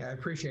having me. I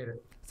appreciate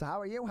it. So how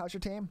are you? How's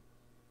your team?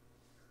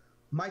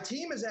 My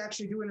team is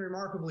actually doing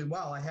remarkably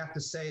well. I have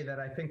to say that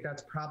I think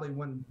that's probably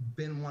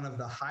been one of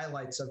the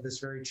highlights of this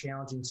very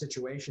challenging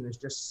situation, is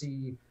just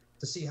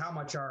to see how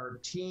much our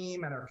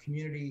team and our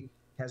community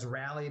has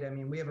rallied. I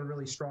mean, we have a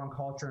really strong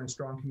culture and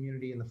strong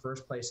community in the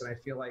first place, and I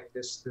feel like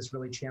this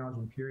really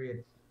challenging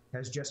period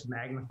has just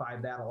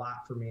magnified that a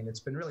lot for me. And it's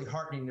been really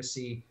heartening to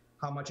see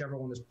how much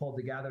everyone has pulled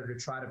together to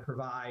try to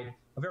provide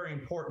a very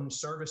important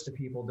service to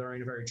people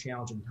during a very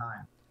challenging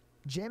time.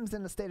 Gyms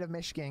in the state of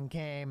Michigan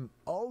came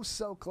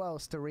so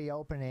close to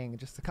reopening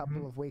just a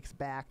couple of weeks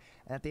back.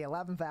 And at the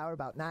 11th hour,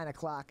 about 9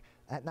 o'clock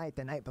at night,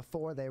 the night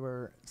before they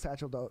were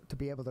scheduled to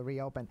be able to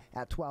reopen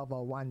at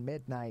 12:01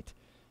 midnight,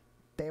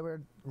 they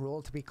were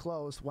ruled to be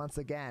closed once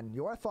again.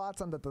 Your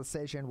thoughts on the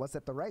decision? Was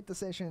it the right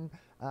decision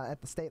at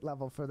the state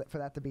level for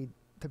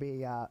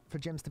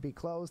gyms to be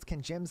closed?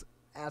 Can gyms,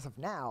 as of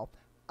now,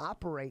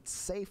 operate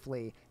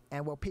safely?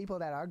 And will people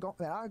that are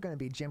going to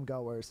be gym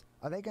goers,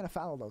 are they going to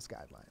follow those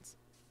guidelines?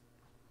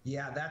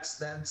 Yeah,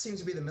 that seems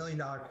to be the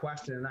million-dollar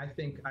question, and I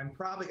think I'm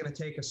probably going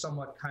to take a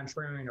somewhat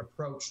contrarian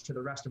approach to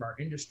the rest of our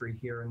industry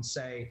here and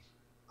say,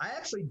 I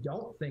actually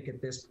don't think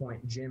at this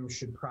point gyms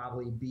should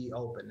probably be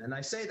open. And I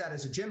say that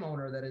as a gym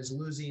owner that is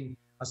losing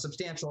a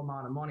substantial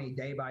amount of money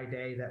day by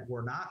day that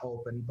we're not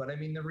open. But I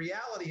mean, the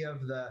reality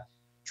of the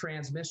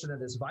transmission of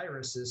this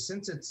virus is,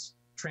 since it's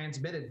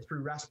transmitted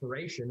through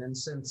respiration, and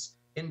since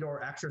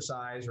indoor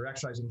exercise or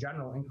exercise in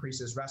general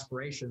increases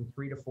respiration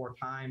 3 to 4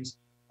 times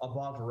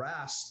above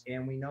rest,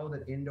 and we know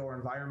that indoor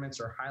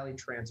environments are highly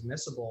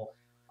transmissible,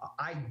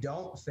 I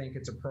don't think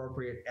it's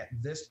appropriate at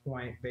this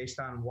point, based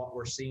on what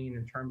we're seeing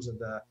in terms of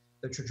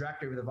the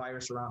trajectory of the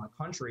virus around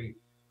the country,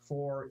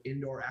 for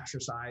indoor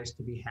exercise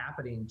to be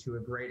happening to a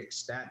great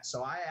extent.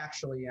 So I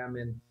actually am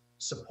in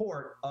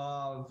support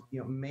of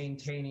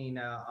maintaining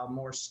a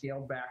more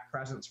scaled back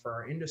presence for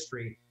our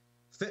industry.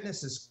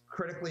 Fitness is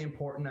critically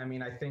important. I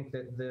mean, I think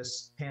that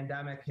this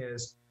pandemic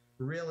has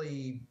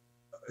really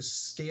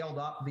scaled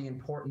up the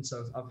importance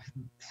of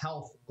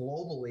health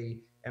globally,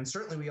 and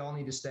certainly we all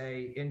need to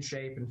stay in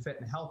shape and fit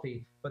and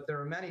healthy, but there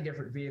are many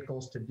different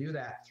vehicles to do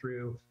that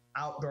through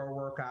outdoor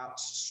workouts,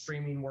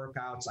 streaming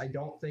workouts. I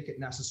don't think it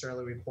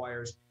necessarily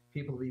requires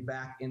people to be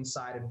back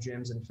inside of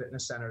gyms and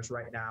fitness centers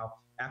right now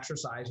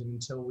exercising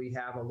until we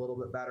have a little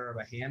bit better of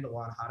a handle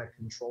on how to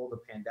control the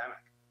pandemic.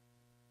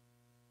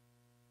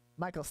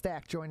 Michael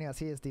Stack joining us.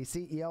 He is the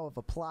CEO of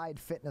Applied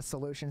Fitness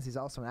Solutions. He's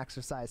also an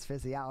exercise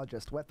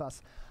physiologist with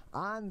us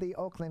on the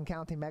Oakland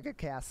County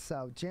Megacast.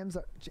 So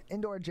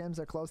indoor gyms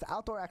are closed.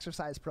 Outdoor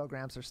exercise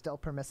programs are still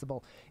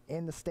permissible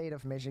in the state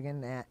of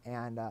Michigan.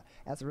 And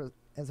as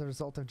a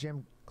result of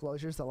gym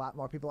closures, a lot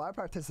more people are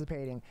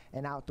participating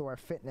in outdoor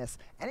fitness.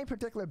 Any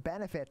particular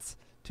benefits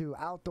to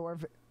outdoor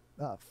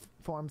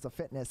forms of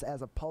fitness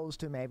as opposed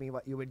to maybe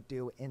what you would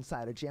do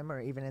inside a gym or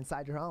even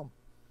inside your home?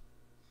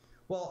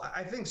 Well,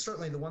 I think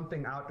certainly the one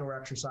thing outdoor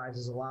exercise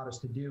has allowed us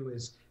to do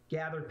is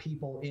gather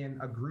people in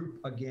a group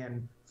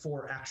again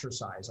for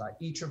exercise.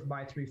 Each of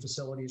my 3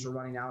 facilities are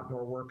running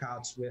outdoor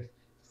workouts with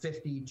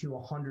 50 to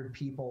 100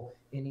 people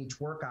in each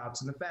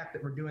workouts. And the fact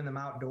that we're doing them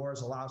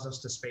outdoors allows us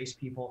to space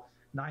people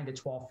 9 to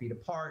 12 feet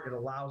apart. It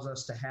allows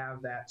us to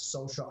have that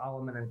social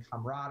element and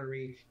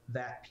camaraderie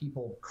that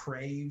people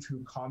crave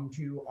who come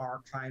to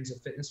our kinds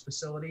of fitness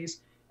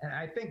facilities. And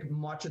I think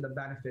much of the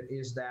benefit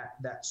is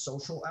that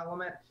social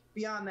element.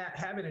 Beyond that,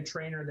 having a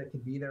trainer that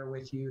could be there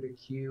with you to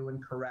cue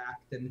and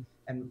correct and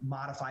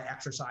modify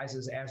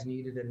exercises as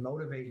needed and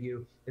motivate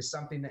you is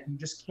something that you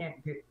just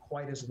can't get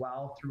quite as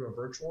well through a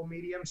virtual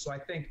medium. So I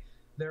think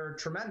there are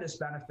tremendous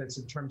benefits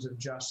in terms of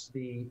just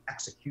the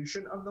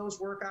execution of those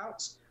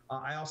workouts.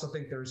 I also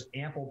think there's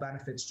ample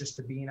benefits just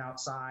to being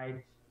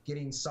outside,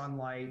 getting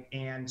sunlight,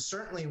 and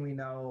certainly we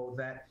know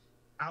that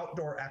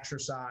outdoor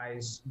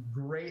exercise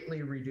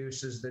greatly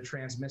reduces the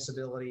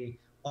transmissibility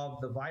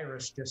of the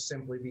virus, just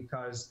simply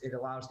because it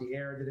allows the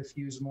air to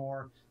diffuse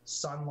more.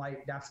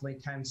 Sunlight definitely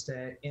tends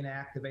to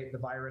inactivate the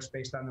virus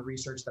based on the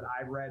research that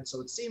I've read.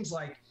 So it seems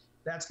like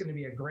that's going to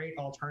be a great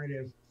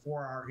alternative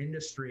for our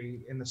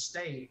industry in the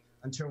state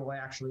until we're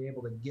actually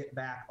able to get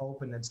back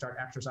open and start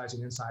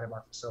exercising inside of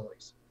our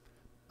facilities.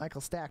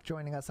 Michael Stack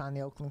joining us on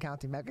the Oakland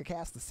County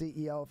Megacast, the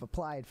CEO of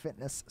Applied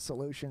Fitness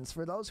Solutions.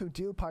 For those who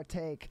do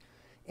partake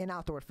in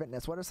outdoor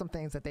fitness, what are some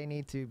things that they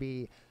need to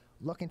be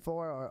looking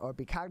for or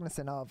be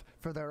cognizant of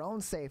for their own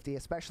safety,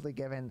 especially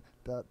given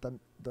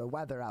the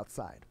weather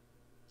outside?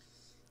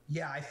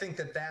 Yeah, I think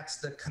that that's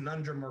the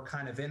conundrum we're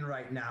kind of in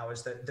right now,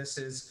 is that this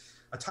is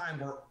a time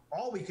where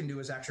all we can do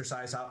is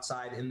exercise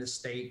outside in the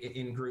state,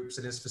 in groups,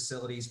 in his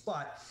facilities,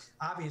 but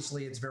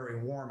obviously it's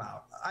very warm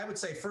out. I would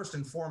say first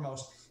and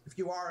foremost, if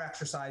you are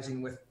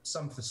exercising with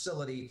some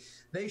facility,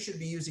 they should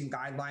be using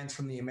guidelines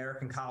from the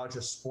American College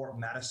of Sport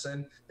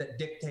Medicine that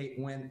dictate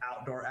when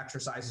outdoor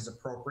exercise is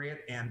appropriate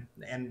and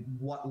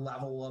what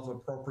level of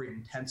appropriate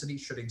intensity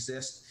should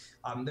exist.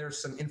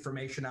 There's some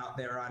information out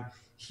there on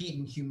heat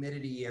and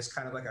humidity as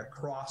kind of like a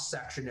cross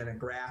section in a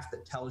graph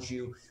that tells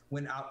you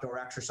when outdoor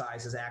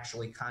exercise is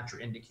actually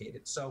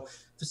contraindicated. So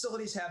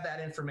facilities have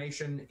that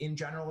information. In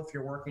general, if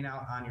you're working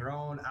out on your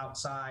own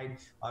outside,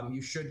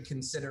 you should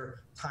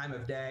consider time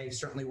of day.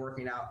 Certainly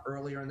working out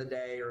earlier in the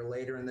day or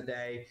later in the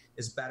day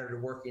is better to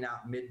working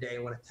out midday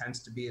when it tends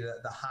to be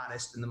the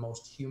hottest and the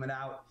most humid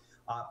out.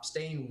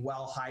 Staying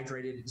well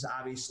hydrated is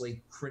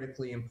obviously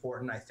critically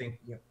important. I think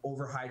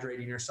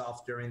overhydrating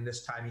yourself during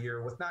this time of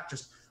year with not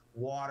just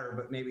water,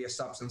 but maybe a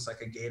substance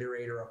like a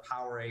Gatorade or a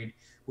Powerade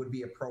would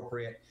be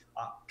appropriate.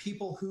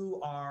 People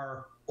who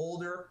are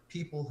older,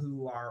 people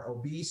who are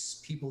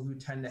obese, people who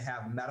tend to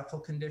have medical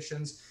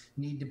conditions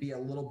need to be a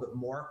little bit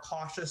more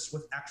cautious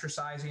with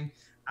exercising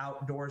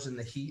outdoors in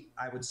the heat.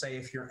 I would say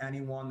if you're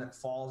anyone that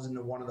falls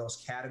into one of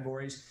those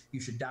categories,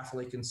 you should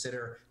definitely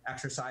consider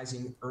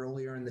exercising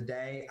earlier in the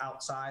day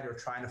outside or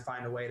trying to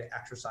find a way to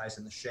exercise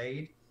in the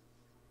shade.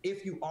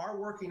 If you are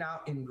working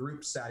out in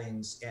group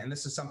settings, and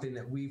this is something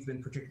that we've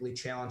been particularly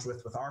challenged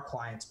with our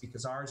clients,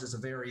 because ours is a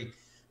very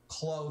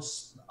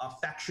close,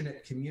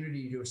 affectionate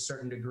community to a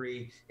certain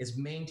degree, is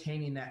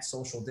maintaining that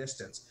social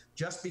distance.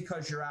 Just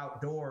because you're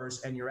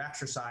outdoors and you're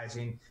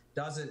exercising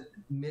doesn't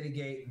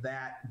mitigate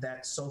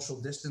that social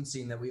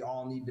distancing that we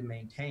all need to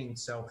maintain.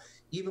 So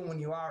even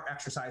when you are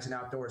exercising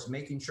outdoors,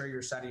 making sure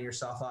you're setting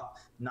yourself up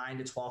 9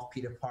 to 12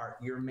 feet apart,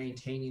 you're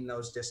maintaining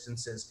those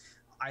distances.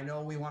 I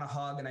know we want to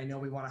hug and I know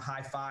we want to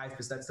high five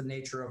because that's the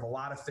nature of a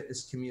lot of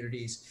fitness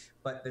communities,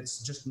 but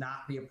it's just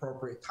not the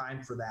appropriate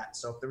time for that.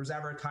 So if there was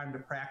ever a time to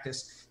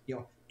practice,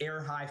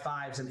 air high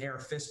fives and air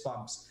fist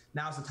bumps,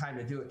 now's the time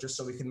to do it, just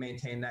so we can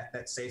maintain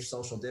that safe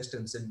social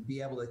distance and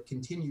be able to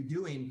continue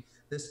doing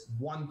this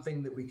one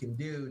thing that we can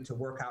do to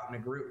work out in a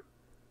group.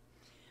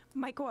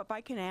 Michael, if I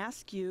can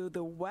ask you,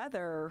 the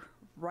weather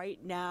right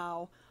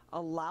now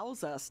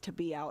allows us to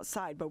be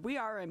outside, but we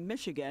are in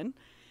Michigan.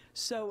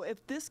 So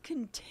if this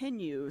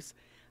continues,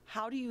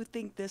 how do you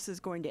think this is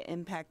going to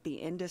impact the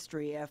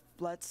industry if,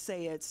 let's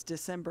say, it's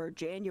December,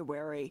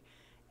 January,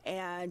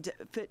 and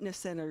fitness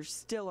centers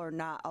still are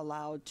not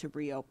allowed to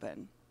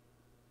reopen?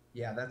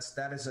 Yeah,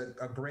 that is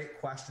a great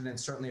question and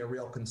certainly a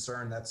real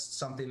concern. That's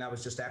something I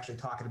was just actually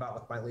talking about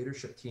with my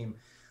leadership team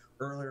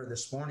earlier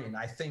this morning.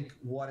 I think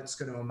what it's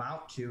going to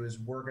amount to is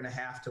we're going to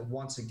have to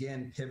once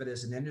again pivot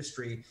as an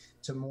industry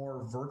to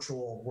more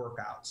virtual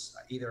workouts.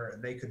 Either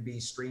they could be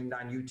streamed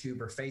on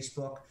YouTube or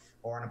Facebook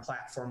or on a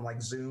platform like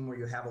Zoom where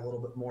you have a little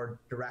bit more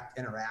direct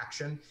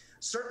interaction.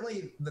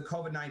 Certainly the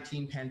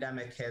COVID-19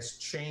 pandemic has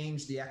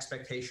changed the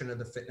expectation of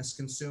the fitness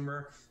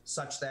consumer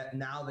such that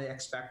now they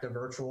expect a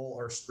virtual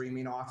or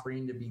streaming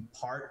offering to be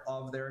part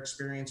of their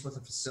experience with a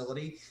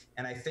facility.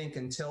 And I think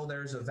until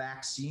there's a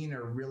vaccine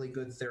or really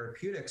good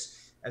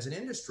therapeutics, as an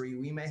industry,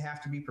 we may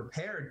have to be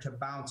prepared to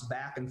bounce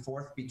back and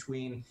forth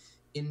between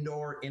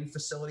indoor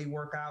in-facility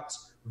workouts,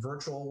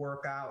 virtual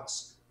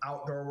workouts,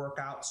 outdoor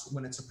workouts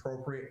when it's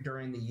appropriate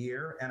during the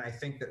year. And I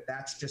think that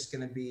that's just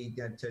going to be,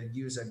 to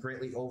use a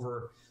greatly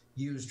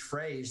overused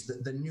phrase,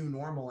 the new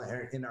normal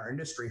in our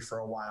industry for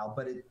a while.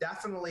 But it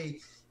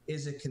definitely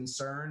is a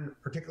concern,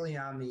 particularly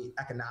on the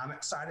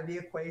economic side of the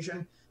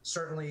equation.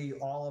 Certainly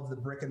all of the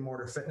brick and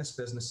mortar fitness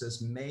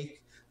businesses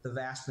make the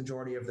vast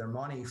majority of their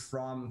money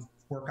from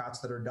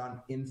workouts that are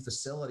done in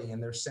facility,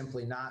 and there's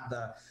simply not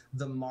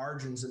the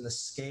margins and the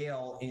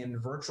scale in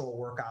virtual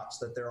workouts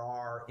that there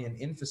are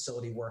in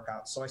facility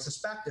workouts. So I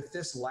suspect if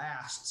this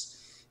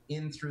lasts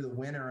in through the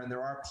winter and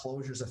there are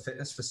closures of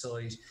fitness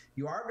facilities,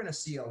 you are going to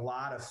see a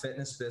lot of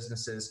fitness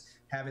businesses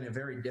having a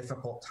very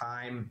difficult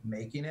time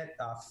making it.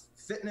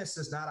 Fitness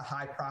is not a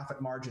high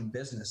profit margin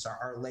business.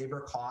 Our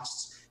labor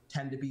costs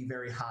tend to be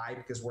very high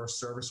because we're a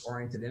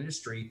service-oriented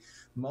industry.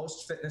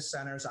 Most fitness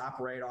centers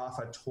operate off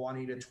a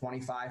 20 to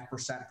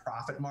 25%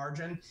 profit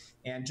margin.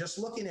 And just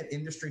looking at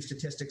industry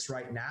statistics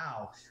right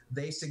now,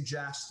 they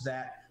suggest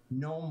that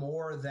no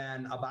more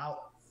than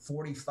about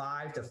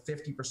 45 to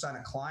 50%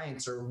 of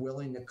clients are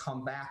willing to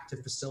come back to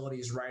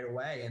facilities right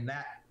away. And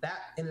that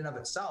in and of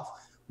itself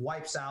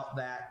wipes out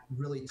that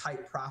really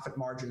tight profit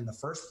margin in the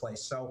first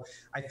place. So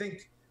I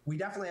think we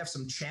definitely have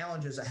some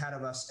challenges ahead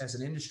of us as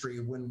an industry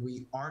when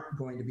we aren't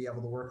going to be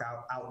able to work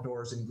out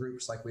outdoors in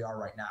groups like we are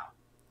right now.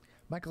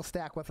 Michael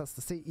Stack with us,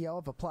 the CEO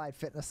of Applied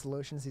Fitness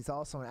Solutions. He's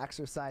also an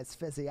exercise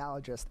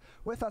physiologist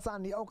with us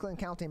on the Oakland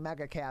County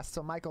Megacast.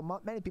 So, Michael,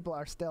 many people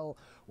are still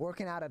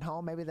working out at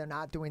home. Maybe they're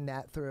not doing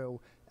that through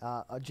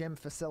a gym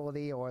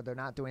facility, or they're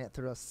not doing it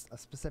through a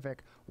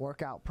specific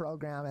workout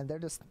program, and they're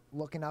just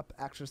looking up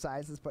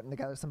exercises, putting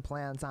together some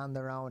plans on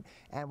their own,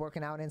 and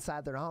working out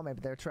inside their home. Maybe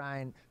they're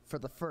trying for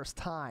the first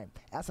time.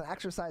 As an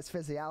exercise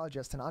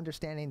physiologist and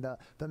understanding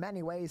the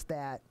many ways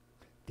that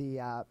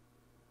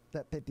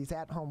that these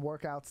at-home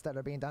workouts that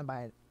are being done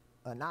by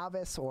a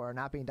novice or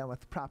not being done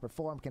with proper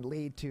form can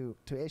lead to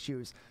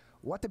issues,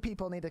 what do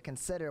people need to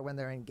consider when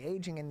they're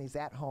engaging in these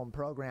at-home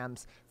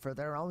programs for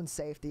their own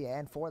safety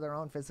and for their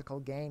own physical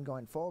gain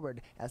going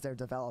forward as they're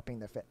developing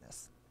their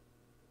fitness?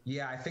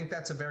 Yeah, I think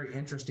that's a very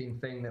interesting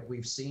thing that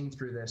we've seen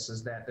through this,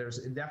 is that there's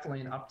definitely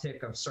an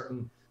uptick of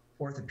certain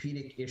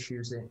orthopedic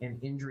issues and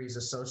injuries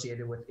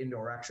associated with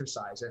indoor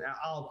exercise. And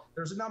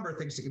there's a number of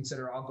things to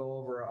consider. I'll go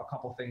over a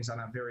couple things on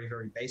a very,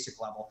 very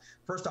basic level.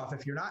 First off,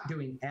 if you're not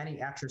doing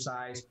any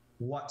exercise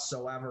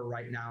whatsoever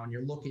right now and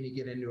you're looking to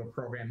get into a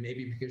program,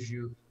 maybe because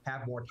you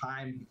have more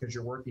time because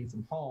you're working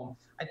from home,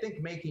 I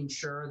think making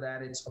sure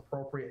that it's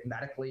appropriate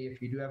medically.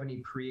 If you do have any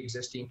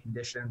pre-existing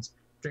conditions,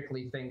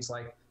 particularly things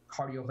like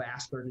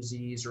cardiovascular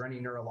disease or any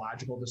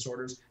neurological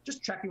disorders,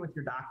 just checking with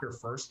your doctor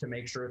first to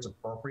make sure it's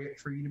appropriate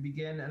for you to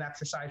begin an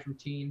exercise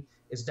routine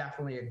is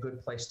definitely a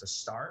good place to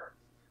start.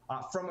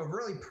 From a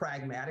really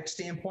pragmatic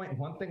standpoint,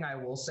 one thing I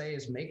will say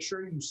is make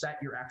sure you set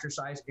your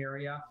exercise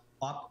area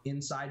up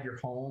inside your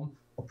home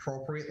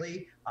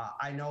appropriately.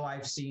 I know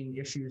I've seen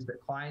issues that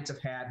clients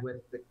have had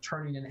with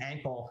turning an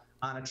ankle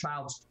on a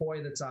child's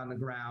toy that's on the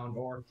ground,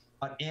 or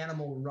an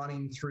animal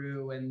running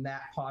through and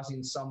that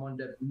causing someone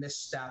to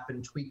misstep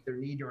and tweak their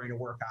knee during a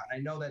workout. I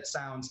know that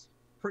sounds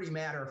pretty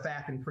matter of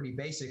fact and pretty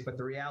basic, but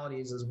the reality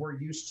is we're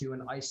used to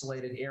an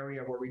isolated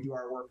area where we do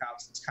our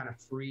workouts that's kind of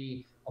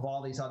free of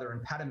all these other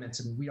impediments,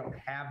 and we don't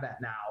have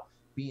that now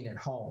being at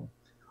home.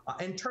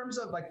 In terms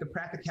of like the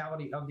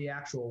practicality of the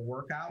actual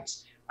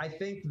workouts, I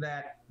think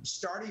that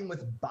starting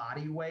with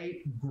body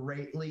weight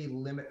greatly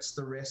limits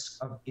the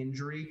risk of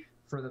injury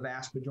for the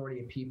vast majority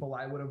of people.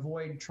 I would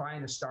avoid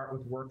trying to start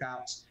with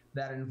workouts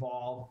that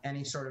involve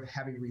any sort of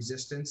heavy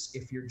resistance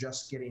if you're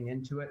just getting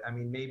into it. I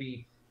mean,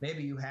 maybe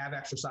you have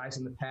exercised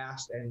in the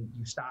past and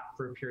you stopped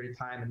for a period of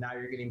time and now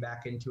you're getting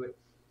back into it.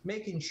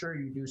 Making sure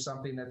you do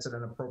something that's at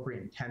an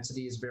appropriate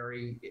intensity is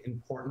very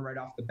important right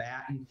off the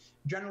bat. And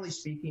generally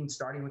speaking,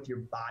 starting with your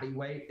body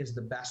weight is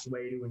the best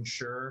way to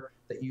ensure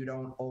that you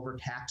don't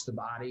overtax the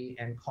body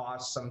and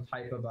cause some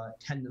type of a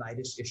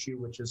tendonitis issue,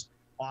 which is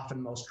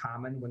often most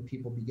common when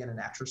people begin an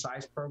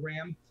exercise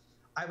program.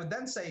 I would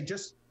then say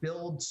just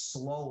build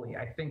slowly.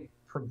 I think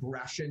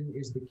progression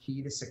is the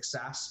key to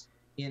success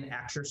in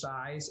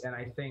exercise. And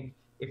I think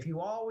if you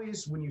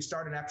always, when you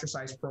start an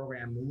exercise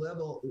program,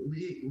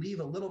 leave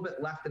a little bit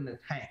left in the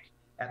tank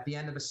at the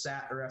end of a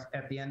set or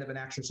at the end of an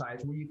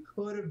exercise where you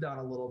could have done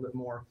a little bit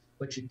more,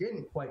 but you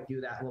didn't quite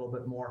do that little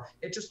bit more,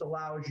 it just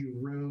allows you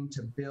room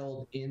to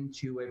build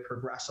into a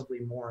progressively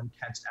more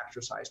intense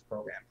exercise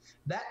program.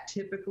 That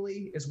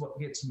typically is what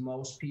gets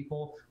most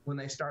people when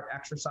they start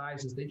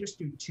exercise, is they just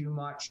do too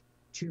much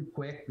too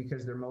quick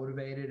because they're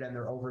motivated and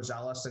they're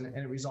overzealous, and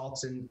it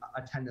results in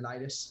a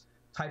tendonitis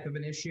type of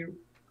an issue.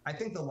 I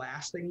think the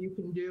last thing you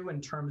can do in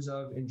terms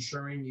of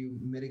ensuring you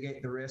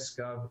mitigate the risk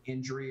of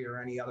injury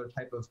or any other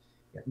type of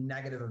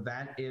negative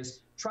event is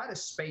try to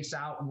space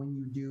out when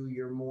you do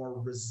your more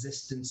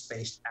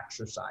resistance-based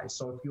exercise.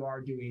 So if you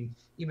are doing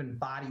even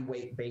body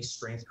weight-based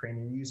strength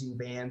training, using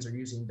bands or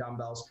using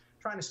dumbbells,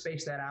 trying to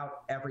space that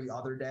out every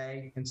other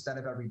day instead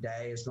of every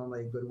day is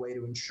normally a good way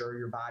to ensure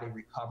your body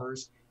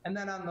recovers. And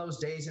then on those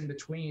days in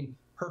between,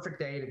 perfect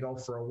day to go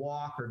for a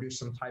walk or do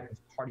some type of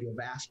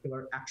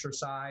cardiovascular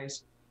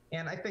exercise.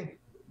 And I think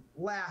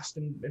last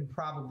and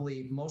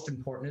probably most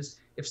important is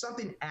if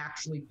something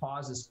actually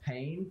causes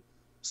pain,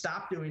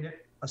 stop doing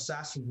it,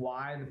 assess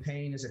why the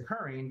pain is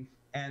occurring,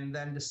 and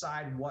then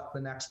decide what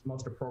the next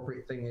most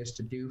appropriate thing is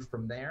to do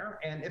from there.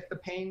 And if the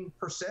pain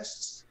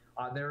persists,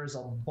 there is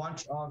a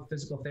bunch of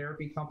physical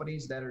therapy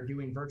companies that are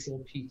doing virtual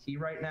PT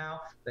right now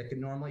that can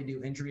normally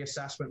do injury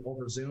assessment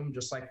over Zoom,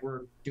 just like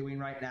we're doing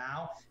right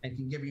now, and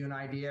can give you an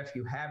idea if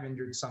you have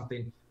injured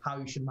something, how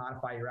you should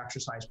modify your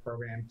exercise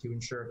program to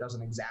ensure it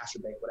doesn't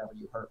exacerbate whatever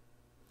you hurt.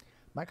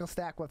 Michael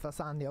Stack with us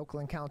on the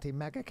Oakland County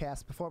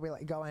Megacast. Before we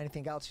let you go,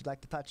 anything else you'd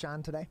like to touch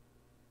on today?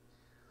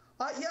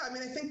 Yeah, I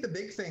mean, I think the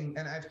big thing,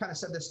 and I've kind of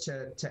said this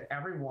to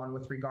everyone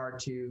with regard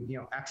to,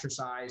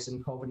 exercise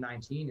and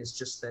COVID-19, is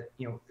just that,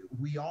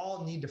 we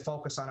all need to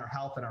focus on our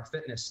health and our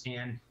fitness.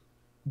 And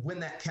when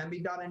that can be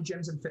done in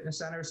gyms and fitness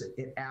centers,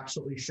 it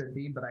absolutely should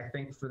be. But I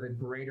think for the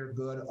greater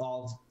good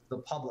of the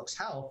public's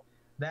health,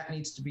 that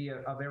needs to be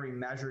a very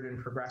measured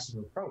and progressive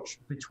approach.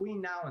 Between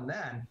now and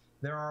then,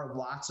 there are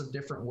lots of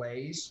different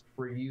ways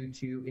for you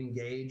to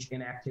engage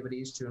in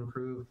activities to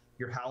improve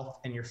your health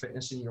and your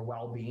fitness and your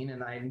well-being.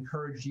 And I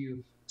encourage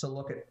you to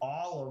look at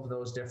all of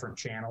those different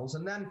channels.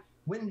 And then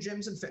when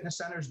gyms and fitness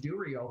centers do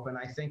reopen,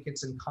 I think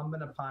it's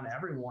incumbent upon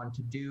everyone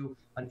to do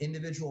an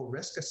individual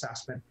risk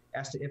assessment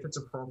as to if it's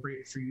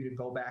appropriate for you to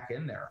go back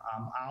in there.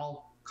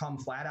 I'll come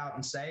flat out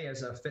and say,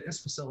 as a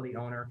fitness facility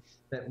owner,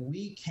 that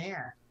we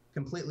can't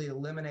completely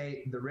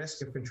eliminate the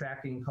risk of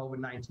contracting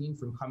COVID-19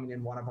 from coming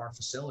in one of our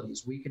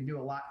facilities. We can do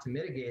a lot to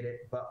mitigate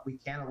it, but we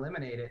can't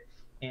eliminate it.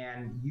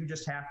 And you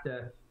just have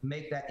to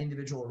make that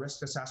individual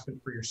risk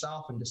assessment for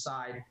yourself and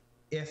decide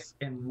if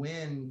and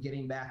when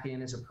getting back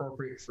in is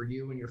appropriate for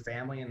you and your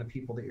family and the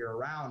people that you're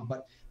around.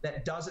 But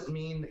that doesn't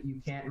mean that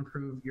you can't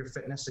improve your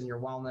fitness and your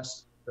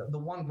wellness. The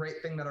one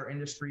great thing that our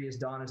industry has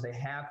done is they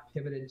have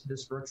pivoted to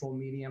this virtual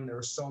medium. There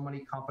are so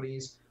many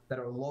companies that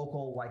are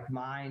local, like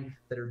mine,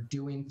 that are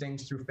doing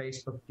things through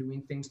Facebook,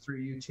 doing things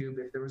through YouTube.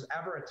 If there was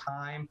ever a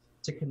time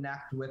to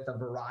connect with a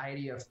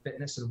variety of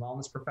fitness and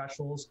wellness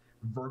professionals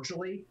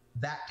virtually,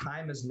 that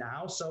time is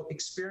now. So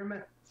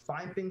experiment,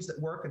 find things that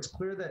work. It's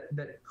clear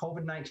that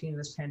COVID-19 and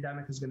this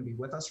pandemic is going to be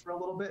with us for a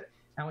little bit,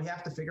 and we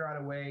have to figure out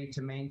a way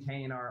to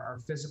maintain our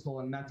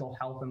physical and mental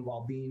health and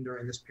well-being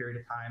during this period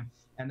of time.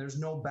 And there's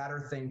no better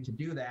thing to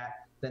do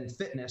that than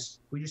fitness.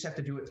 We just have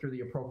to do it through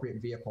the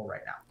appropriate vehicle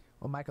right now.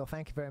 Well, Michael,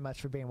 thank you very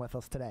much for being with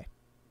us today.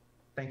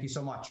 Thank you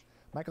so much.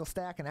 Michael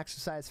Stack, an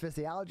exercise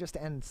physiologist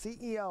and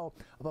CEO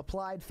of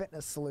Applied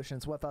Fitness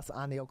Solutions, with us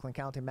on the Oakland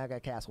County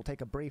Megacast. We'll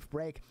take a brief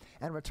break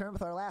and return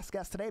with our last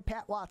guest today,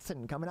 Pat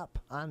Watson, coming up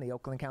on the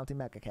Oakland County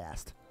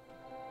Megacast.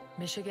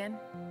 Michigan,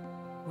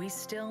 we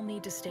still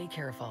need to stay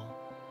careful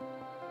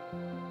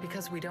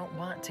because we don't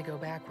want to go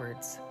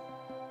backwards,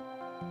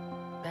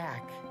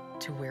 back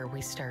to where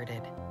we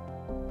started.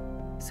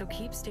 So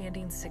keep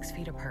standing 6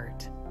 feet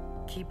apart.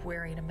 Keep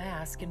wearing a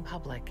mask in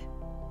public.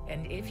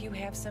 And if you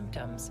have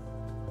symptoms,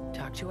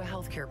 talk to a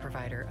healthcare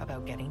provider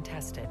about getting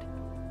tested.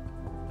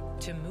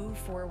 To move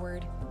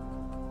forward,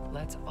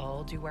 let's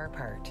all do our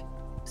part.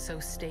 So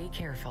stay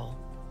careful.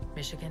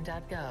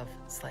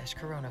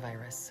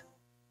 Michigan.gov/coronavirus.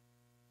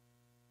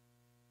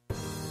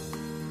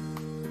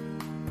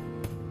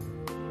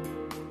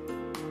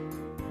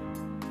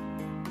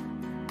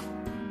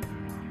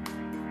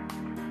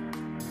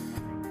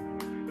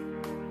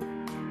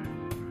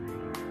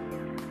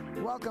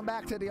 Welcome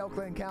back to the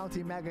Oakland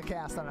County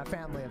Megacast on a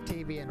family of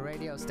TV and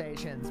radio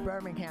stations.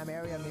 Birmingham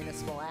Area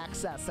Municipal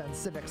Access and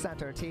Civic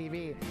Center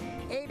TV,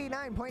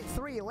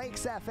 89.3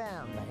 Lakes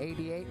FM,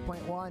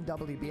 88.1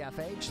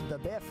 WBFH, The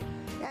Biff,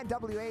 and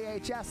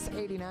WAHS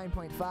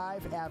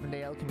 89.5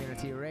 Avondale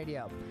Community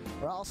Radio.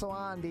 We're also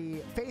on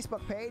the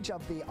Facebook page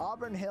of the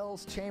Auburn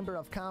Hills Chamber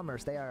of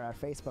Commerce. They are our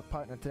Facebook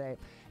partner today,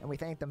 and we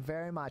thank them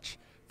very much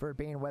for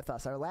being with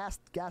us. Our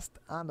last guest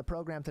on the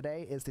program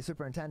today is the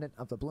superintendent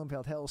of the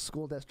Bloomfield Hills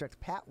School District,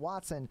 Pat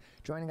Watson,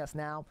 joining us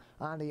now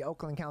on the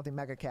Oakland County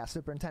Megacast.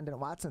 Superintendent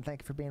Watson,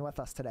 thank you for being with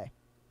us today.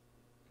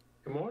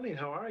 Good morning.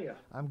 How are you?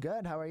 I'm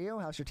good. How are you?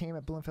 How's your team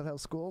at Bloomfield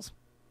Hills Schools?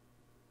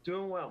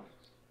 Doing well.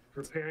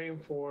 Preparing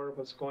for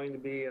what's going to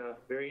be a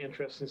very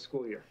interesting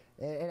school year.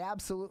 It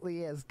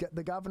absolutely is.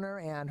 The governor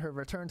and her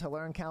Return to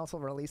Learn Council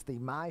released the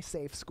My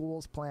Safe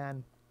Schools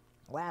plan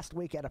last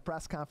week at a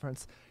press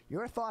conference.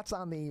 Your thoughts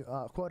on the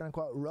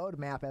quote-unquote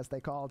roadmap, as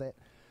they called it,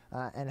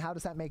 and how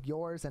does that make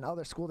yours and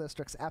other school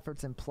districts'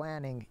 efforts in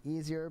planning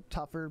easier,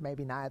 tougher,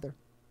 maybe neither?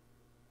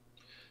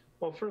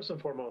 Well, first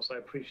and foremost, I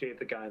appreciate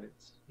the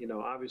guidance. You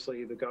know,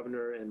 obviously the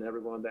governor and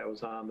everyone that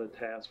was on the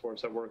task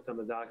force that worked on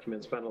the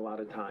document spent a lot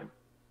of time.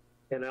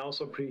 And I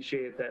also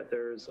appreciate that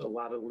there's a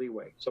lot of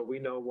leeway. So we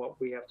know what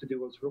we have to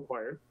do, what's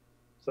required.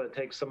 So that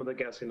takes some of the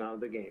guessing out of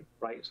the game,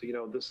 right? So, you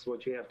know, this is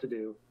what you have to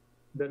do.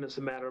 Then it's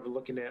a matter of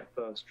looking at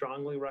the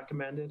strongly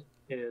recommended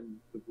and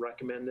the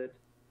recommended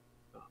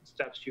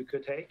steps you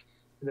could take,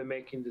 and then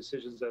making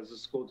decisions as a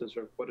school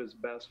district, what is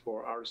best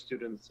for our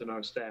students and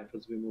our staff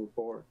as we move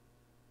forward.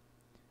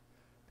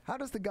 How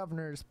does the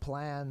governor's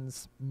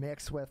plans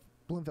mix with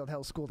Bloomfield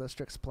Hills School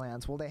District's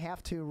plans? Will they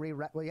have to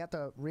will you have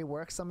to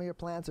rework some of your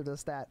plans, or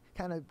does that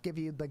kind of give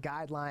you the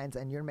guidelines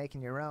and you're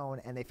making your own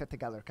and they fit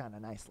together kind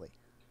of nicely?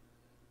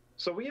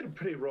 So we had a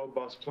pretty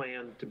robust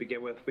plan to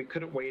begin with. We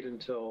couldn't wait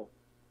until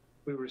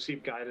we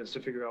received guidance to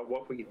figure out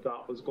what we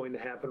thought was going to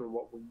happen or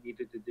what we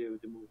needed to do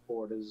to move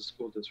forward as a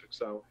school district.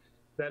 So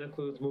that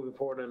includes moving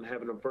forward and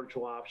having a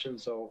virtual option.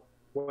 So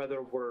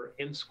whether we're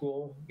in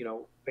school, you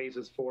know,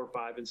 phases 4,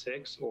 5, and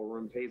 6, or we're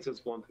in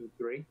phases 1 through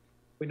 3,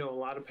 we know a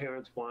lot of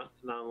parents want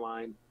an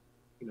online,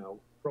 you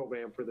know,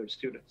 program for their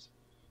students.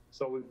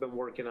 So we've been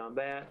working on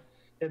that.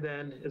 And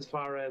then as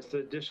far as the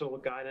additional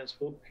guidance,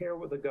 we'll pair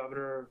with the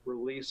governor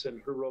release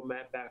and her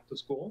roadmap back to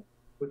school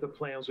with the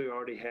plans we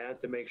already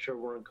had to make sure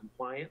we're in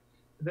compliant.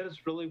 And then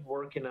it's really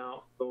working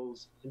out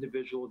those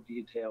individual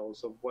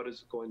details of what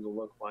is it going to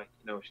look like.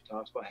 You know, she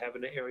talks about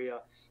having an area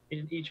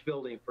in each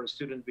building for a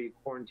student to be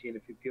quarantined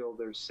if you feel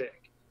they're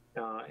sick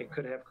and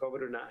could have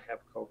COVID or not have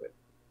COVID.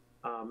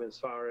 As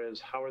far as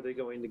how are they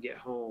going to get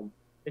home,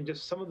 and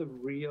just some of the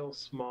real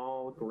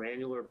small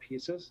granular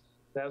pieces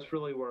That's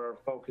really where our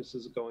focus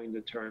is going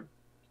to turn.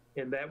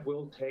 And that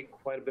will take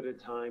quite a bit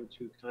of time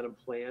to kind of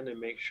plan and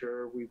make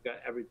sure we've got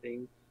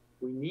everything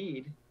we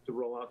need to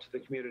roll out to the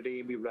community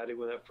and be ready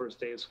when that first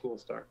day of school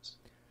starts.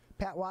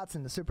 Pat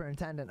Watson, the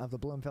superintendent of the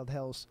Bloomfield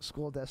Hills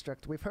School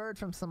District. We've heard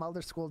from some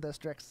other school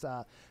districts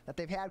that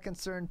they've had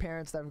concerned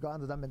parents that have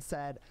gone to them and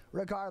said,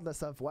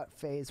 regardless of what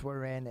phase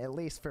we're in, at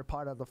least for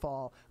part of the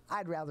fall,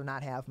 I'd rather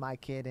not have my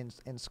kid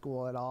in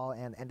school at all.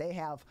 And they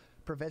have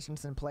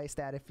provisions in place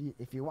that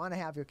if you want to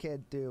have your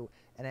kid do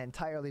an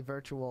entirely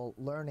virtual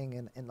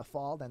learning in the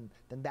fall, then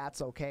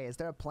that's okay. Is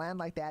there a plan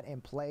like that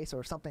in place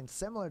or something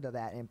similar to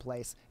that in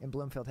place in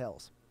Bloomfield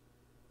Hills?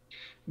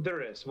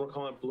 There is. We're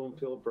calling it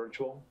Bloomfield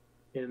Virtual.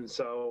 And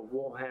so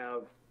we'll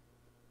have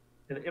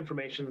an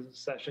information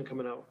session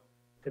coming out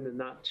in the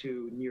not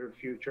too near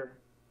future,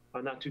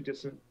 not too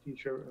distant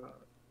future,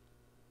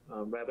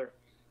 rather,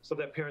 so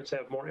that parents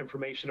have more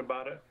information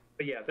about it.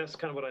 But yeah, that's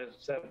kind of what I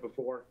said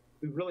before.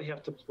 We really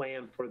have to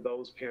plan for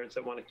those parents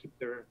that want to keep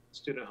their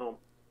student home.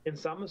 And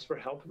some is for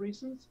health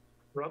reasons.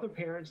 For other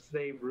parents,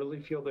 they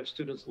really feel their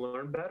students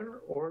learn better.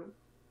 Or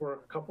for a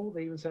couple,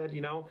 they even said,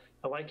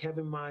 I like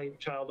having my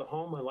child at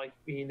home. I like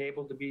being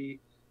able to be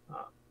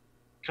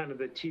kind of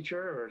the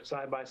teacher or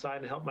side by side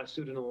and help my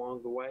student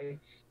along the way.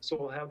 So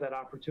we'll have that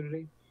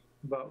opportunity,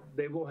 but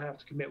they will have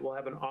to commit. We'll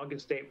have an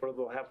August date where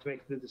they'll have to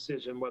make the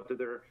decision whether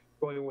they're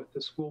going with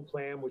the school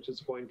plan, which is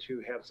going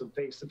to have some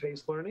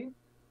face-to-face learning,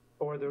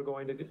 or they're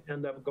going to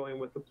end up going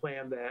with the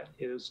plan that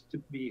is to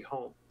be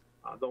home.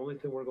 The only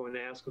thing we're going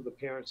to ask of the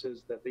parents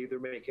is that they either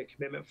make a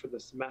commitment for the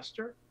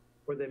semester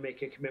or they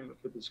make a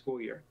commitment for the school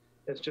year.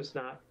 It's just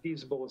not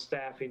feasible with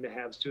staffing to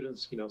have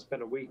students,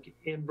 spend a week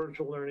in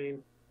virtual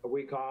learning, a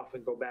week off,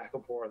 and go back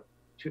and forth,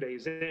 2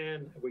 days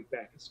in, a week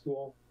back at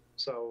school.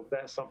 So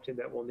that's something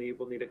that we'll need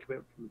a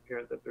commitment from the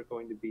parent that they're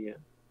going to be in.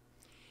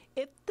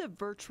 If the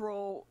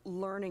virtual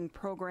learning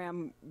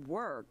program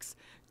works,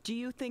 do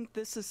you think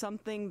this is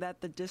something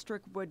that the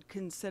district would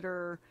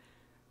consider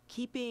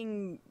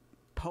keeping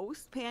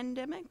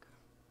post-pandemic?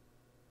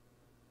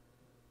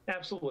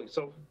 Absolutely.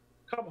 So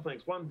a couple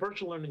things. One,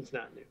 virtual learning is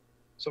not new.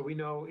 So we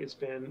know it's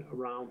been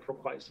around for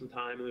quite some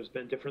time, and there's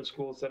been different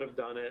schools that have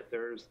done it.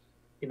 There's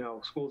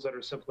schools that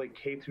are simply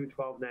K through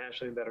 12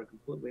 nationally that are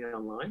completely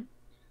online.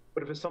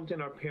 But if it's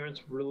something our parents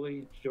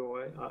really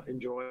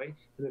enjoy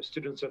and their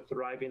students are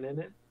thriving in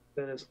it,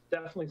 then it's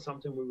definitely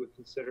something we would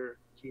consider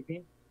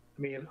keeping.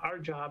 I mean, our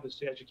job is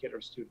to educate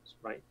our students,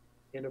 right?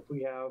 And if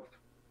we have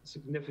a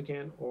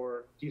significant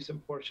or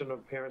decent portion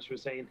of parents who are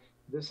saying,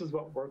 this is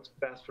what works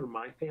best for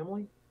my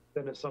family,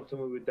 then it's something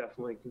we would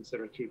definitely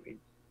consider keeping.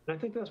 And I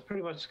think that's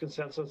pretty much the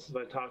consensus as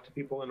I talk to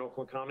people in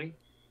Oakland County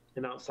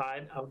and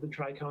outside of the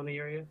Tri-County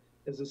area,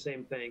 is the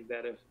same thing,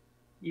 that if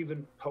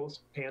even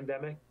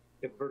post-pandemic,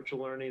 if virtual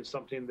learning is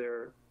something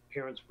their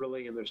parents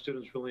really and their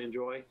students really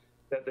enjoy,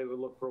 that they would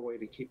look for a way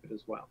to keep it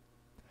as well.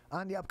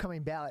 On the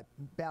upcoming ballot,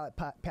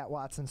 Pat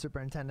Watson,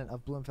 superintendent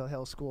of Bloomfield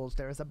Hills Schools,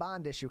 there is a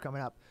bond issue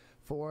coming up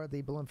for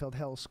the Bloomfield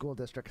Hills School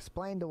District.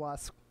 Explain to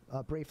us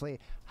briefly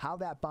how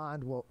that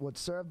bond would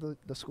serve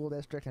the school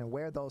district and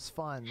where those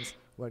funds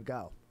would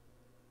go.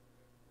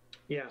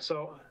 Yeah,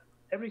 so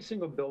every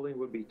single building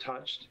would be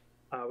touched.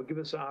 Would give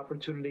us an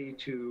opportunity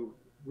to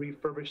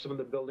refurbish some of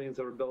the buildings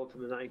that were built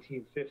in the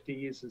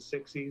 1950s and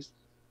 60s,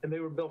 and they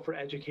were built for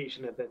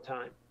education at that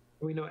time.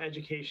 And we know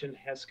education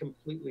has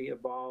completely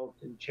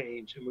evolved and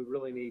changed, and we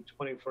really need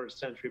 21st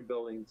century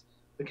buildings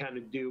to kind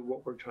of do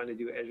what we're trying to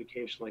do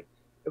educationally.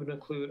 It would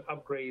include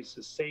upgrades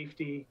to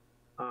safety,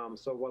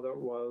 so whether it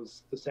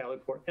was the Sally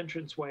Port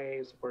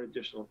entranceways or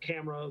additional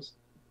cameras.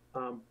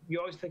 You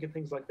always think of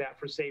things like that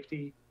for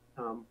safety.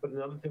 But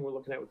another thing we're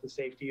looking at with the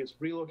safety is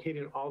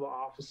relocating all the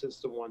offices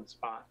to one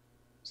spot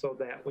so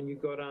that when you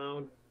go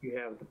down, you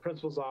have the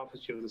principal's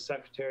office, you have the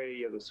secretary,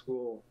 you have the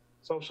school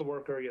social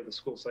worker, you have the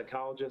school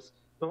psychologist.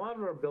 And a lot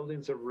of our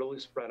buildings are really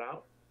spread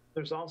out.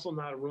 There's also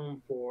not a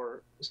room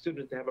for a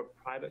student to have a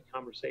private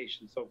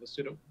conversation. So if a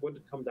student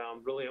would come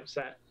down really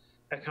upset,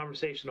 that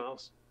conversation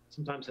also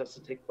sometimes has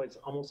to take place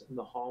almost in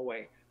the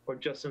hallway or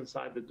just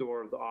inside the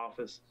door of the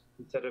office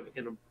instead of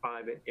in a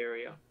private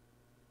area.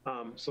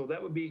 So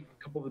that would be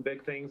a couple of the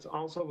big things.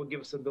 Also, it would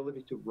give us the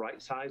ability to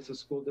right-size the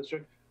school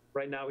district.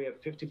 Right now, we have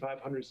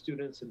 5,500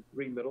 students in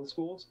 3 middle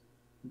schools.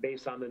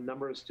 Based on the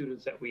number of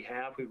students that we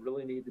have, we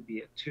really need to be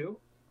at 2.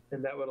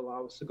 And that would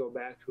allow us to go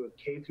back to a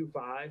K through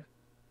 5,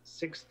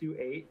 6 through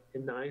 8,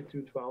 and 9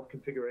 through 12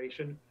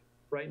 configuration.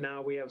 Right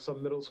now, we have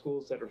some middle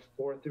schools that are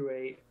 4 through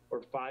 8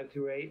 or 5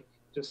 through 8,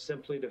 just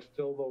simply to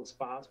fill those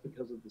spots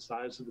because of the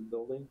size of the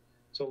building.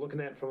 So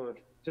looking at it from a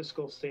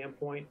fiscal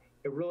standpoint,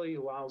 it really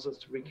allows us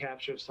to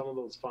recapture some of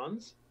those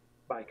funds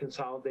by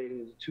consolidating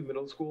into 2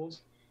 middle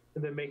schools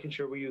and then making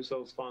sure we use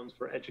those funds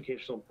for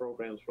educational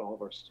programs for all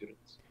of our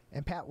students.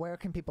 And Pat, where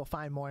can people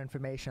find more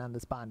information on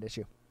this bond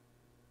issue?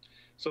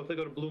 So if they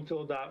go to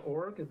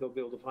bloomfield.org, they'll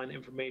be able to find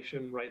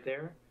information right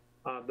there.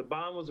 The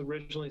bond was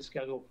originally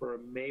scheduled for a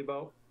May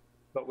vote,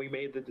 but we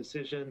made the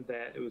decision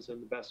that it was in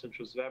the best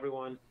interest of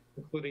everyone,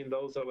 including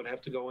those that would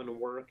have to go in and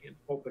work and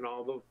open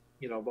all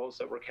the votes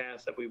that were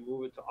cast, that we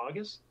move it to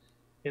August.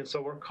 And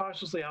so we're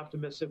cautiously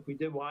optimistic. We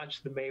did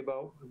watch the May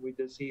vote, and we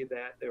did see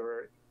that there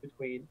were,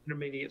 between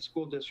intermediate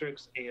school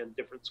districts and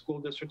different school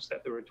districts,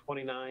 that there were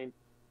 29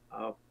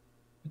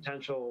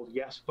 potential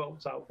yes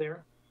votes out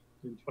there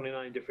in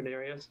 29 different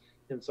areas.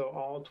 And so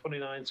all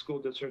 29 school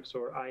districts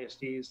or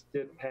ISDs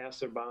did pass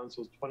their bonds,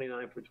 so it was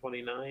 29 for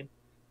 29.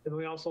 And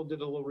we also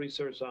did a little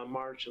research on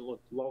March and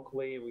looked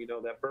locally, and we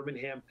know that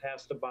Birmingham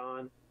passed a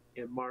bond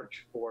in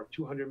March for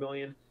 $200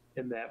 million,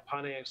 and that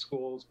Pontiac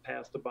schools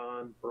passed a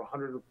bond for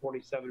 $147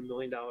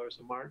 million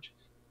in March,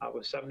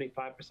 with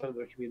 75% of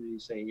their community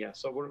saying yes.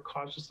 So we're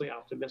cautiously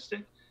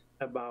optimistic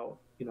about,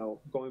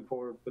 going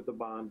forward with the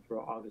bond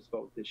for August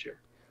vote this year.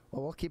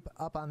 Well, we'll keep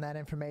up on that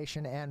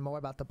information and more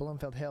about the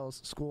Bloomfield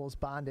Hills Schools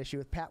bond issue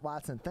with Pat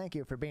Watson. Thank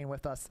you for being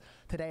with us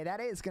today. That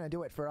is going to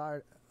do it for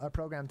our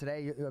program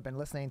today. You have been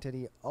listening to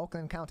the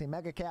Oakland County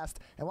Megacast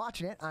and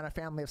watching it on a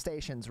family of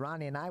stations.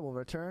 Ronnie and I will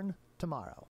return tomorrow.